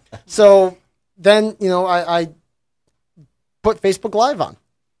 So then, I put Facebook Live on.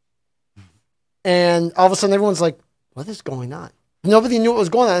 And all of a sudden, everyone's like, what is going on? Nobody knew what was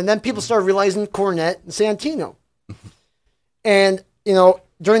going on. And then people started realizing Cornette and Santino. And,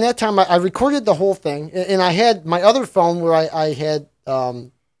 during that time, I recorded the whole thing. And I had my other phone where I had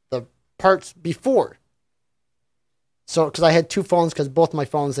the parts before. So, because I had two phones, because both my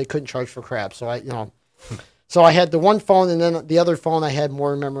phones, they couldn't charge for crap. So, so I had the one phone, and then the other phone, I had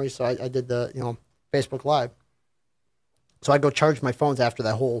more memory. So I did the, Facebook Live. So I go charge my phones after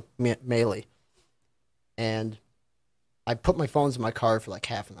that whole melee. And I put my phones in my car for like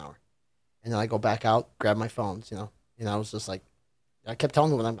half an hour. And then I go back out, grab my phones, And I was just like, I kept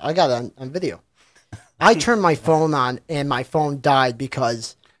telling them, I got it on video. I turned my phone on, and my phone died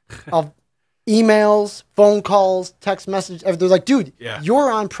because of emails, phone calls, text messages. They're like, dude, you're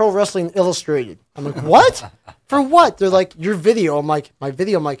on Pro Wrestling Illustrated. I'm like, what? For what? They're like, your video. I'm like, my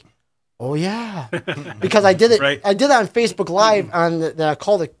video? I'm like, oh, yeah. Because I did it. Right. I did it on Facebook Live on the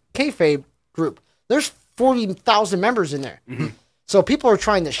called the Kayfabe group. There's 40,000 members in there. Mm-hmm. So people are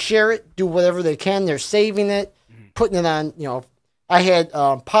trying to share it, do whatever they can. They're saving it, putting it on, I had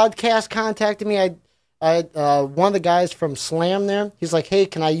podcast contacted me. I had one of the guys from Slam there. He's like, hey,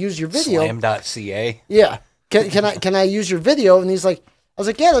 can I use your video? Slam.ca? Yeah. Can I use your video? And I was like,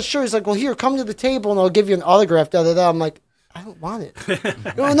 yeah, that's sure. He's like, well, here, come to the table and I'll give you an autograph. Da-da-da. I'm like, I don't want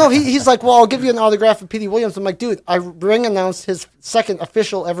it. No, he's like, well, I'll give you an autograph of Petey Williams. I'm like, dude, I ring announced his second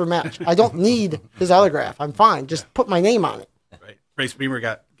official ever match. I don't need his autograph. I'm fine. Just put my name on it. Right. Brace Beemer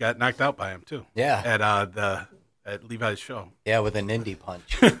got knocked out by him, too. Yeah. At Levi's show. Yeah, with an indie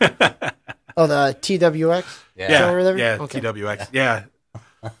punch. Oh, the TWX? Yeah. Okay. TWX. Yeah.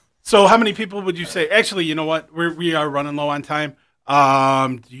 So how many people would you say? Actually, you know what? We are running low on time.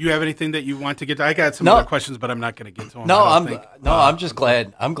 Do you have anything that you want to get to? I got some other questions, but I'm not going to get to them. I'm just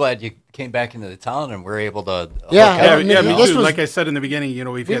glad. I'm glad you came back into the town and we're able to. Me too. Like I said in the beginning,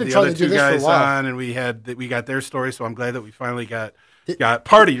 we've had the other two guys on, and we got their story. So I'm glad that we finally got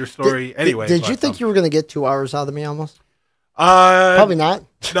part of your story. Anyway, did you think you were going to get 2 hours out of me almost? Probably not.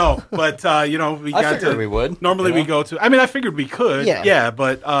 No, but we would. Normally we go to. I mean, I figured we could. Yeah,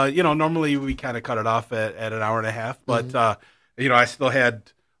 but normally we kind of cut it off at an hour and a half. But I still had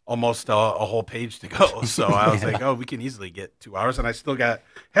almost a whole page to go, so I was like, oh, we can easily get 2 hours, and I still got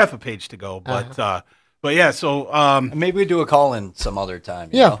half a page to go. But yeah, so maybe we do a call in some other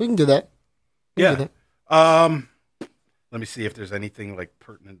time. Yeah, we can do that. Let me see if there's anything like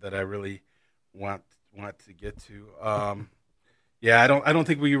pertinent that I really want to get to. Yeah, I don't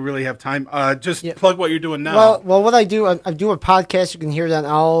think we really have time. Just plug what you're doing now. Well, what I do a podcast. You can hear it on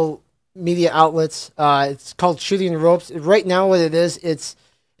all media outlets. It's called Shooting the Ropes. Right now, what it is, it's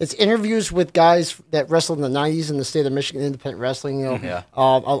interviews with guys that wrestled in the 90s in the state of Michigan, independent wrestling. A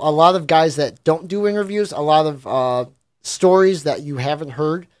lot of guys that don't do interviews. A lot of stories that you haven't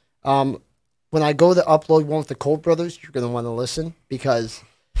heard. when I go to upload one with the Cole brothers, you're going to want to listen because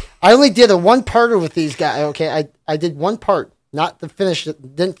I only did a one-parter with these guys. Okay, I did one part, not to finish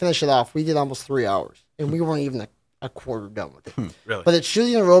it, didn't finish it off. We did almost 3 hours, and we weren't even a quarter done with it. Really? But it's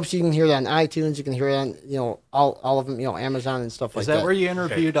Shooting the Ropes. You can hear it on iTunes. You can hear it on, all of them, Amazon and stuff like that. Is that where you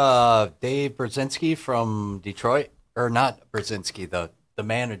interviewed Dave Brzezinski from Detroit? Or not Brzezinski, the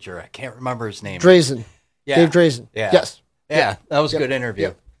manager. I can't remember his name. Drazen. Yeah. Dave Drazen. Yeah. Yes. Yeah, that was a good interview.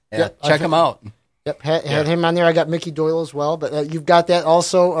 Yep. Yeah, Yep. check him out. Yep, had him on there. I got Mickey Doyle as well, but you've got that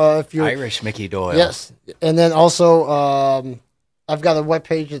also. If you're Irish Mickey Doyle. yes, and then also I've got a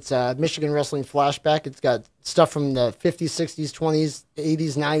webpage. It's Michigan Wrestling Flashback. It's got stuff from the 50s, 60s, 20s,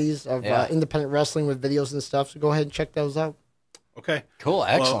 80s, 90s of independent wrestling with videos and stuff. So go ahead and check those out. Okay. Cool.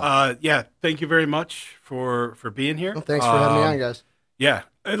 Excellent. Well, yeah. Thank you very much for being here. Well, thanks for having me on, guys. Yeah.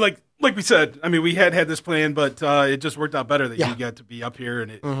 And like we said, I mean, we had this plan, but it just worked out better that you got to be up here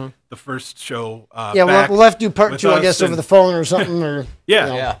and the first show. We'll have to do part 2, I guess, over the phone or something, or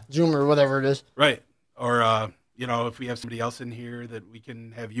Yeah. Zoom or whatever it is. Right. Or if we have somebody else in here that we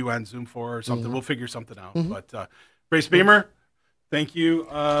can have you on Zoom for or something, we'll figure something out. But Brace Beemer, thank you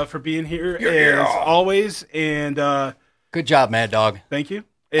for being here as always, and Good job, Mad Dog. thank you.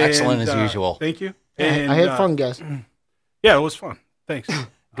 Excellent And, as usual. Thank you. I And, had fun, guys. Yeah, it was fun. Thanks.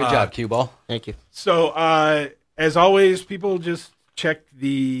 Good job, Q-Ball. Thank you. So, as always, people just check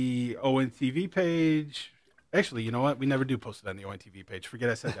the ONTV page. Actually, you know what? We never do post it on the ONTV page. Forget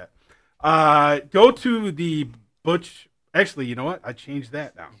I said that. Go to the Butch. Actually, you know what? I changed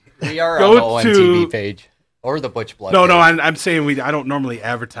that now. We are Go on the to- ONTV page. Or the Butch Blood No, page. no, I'm saying I don't normally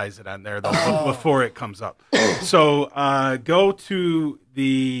advertise it on there though, before it comes up. So go to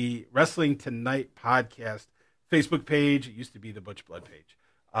the Wrestling Tonight podcast Facebook page. It used to be the Butch Blood page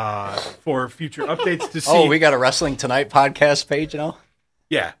for future updates to see. Oh, we got a Wrestling Tonight podcast page now?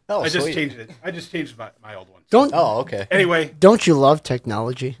 Yeah, Oh, I just sweet. changed it. I just changed my old one. Oh, okay. Anyway, Don't you love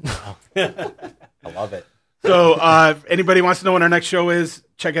technology? I love it. so if anybody wants to know when our next show is,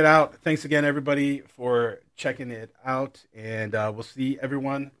 check it out. Thanks again, everybody, for checking it out, and we'll see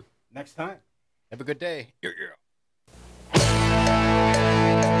everyone next time. Have a good day.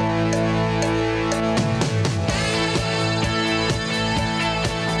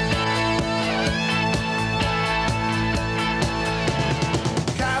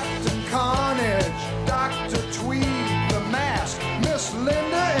 Captain Carnage, Dr. Tweed, The Mask, Miss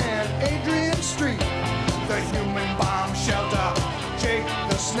Linda and Adrian Street, the Human Bomb Shelter, Jake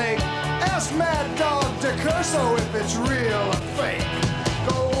the Snake. Ask Mad Dog DeCurso if it's real or fake.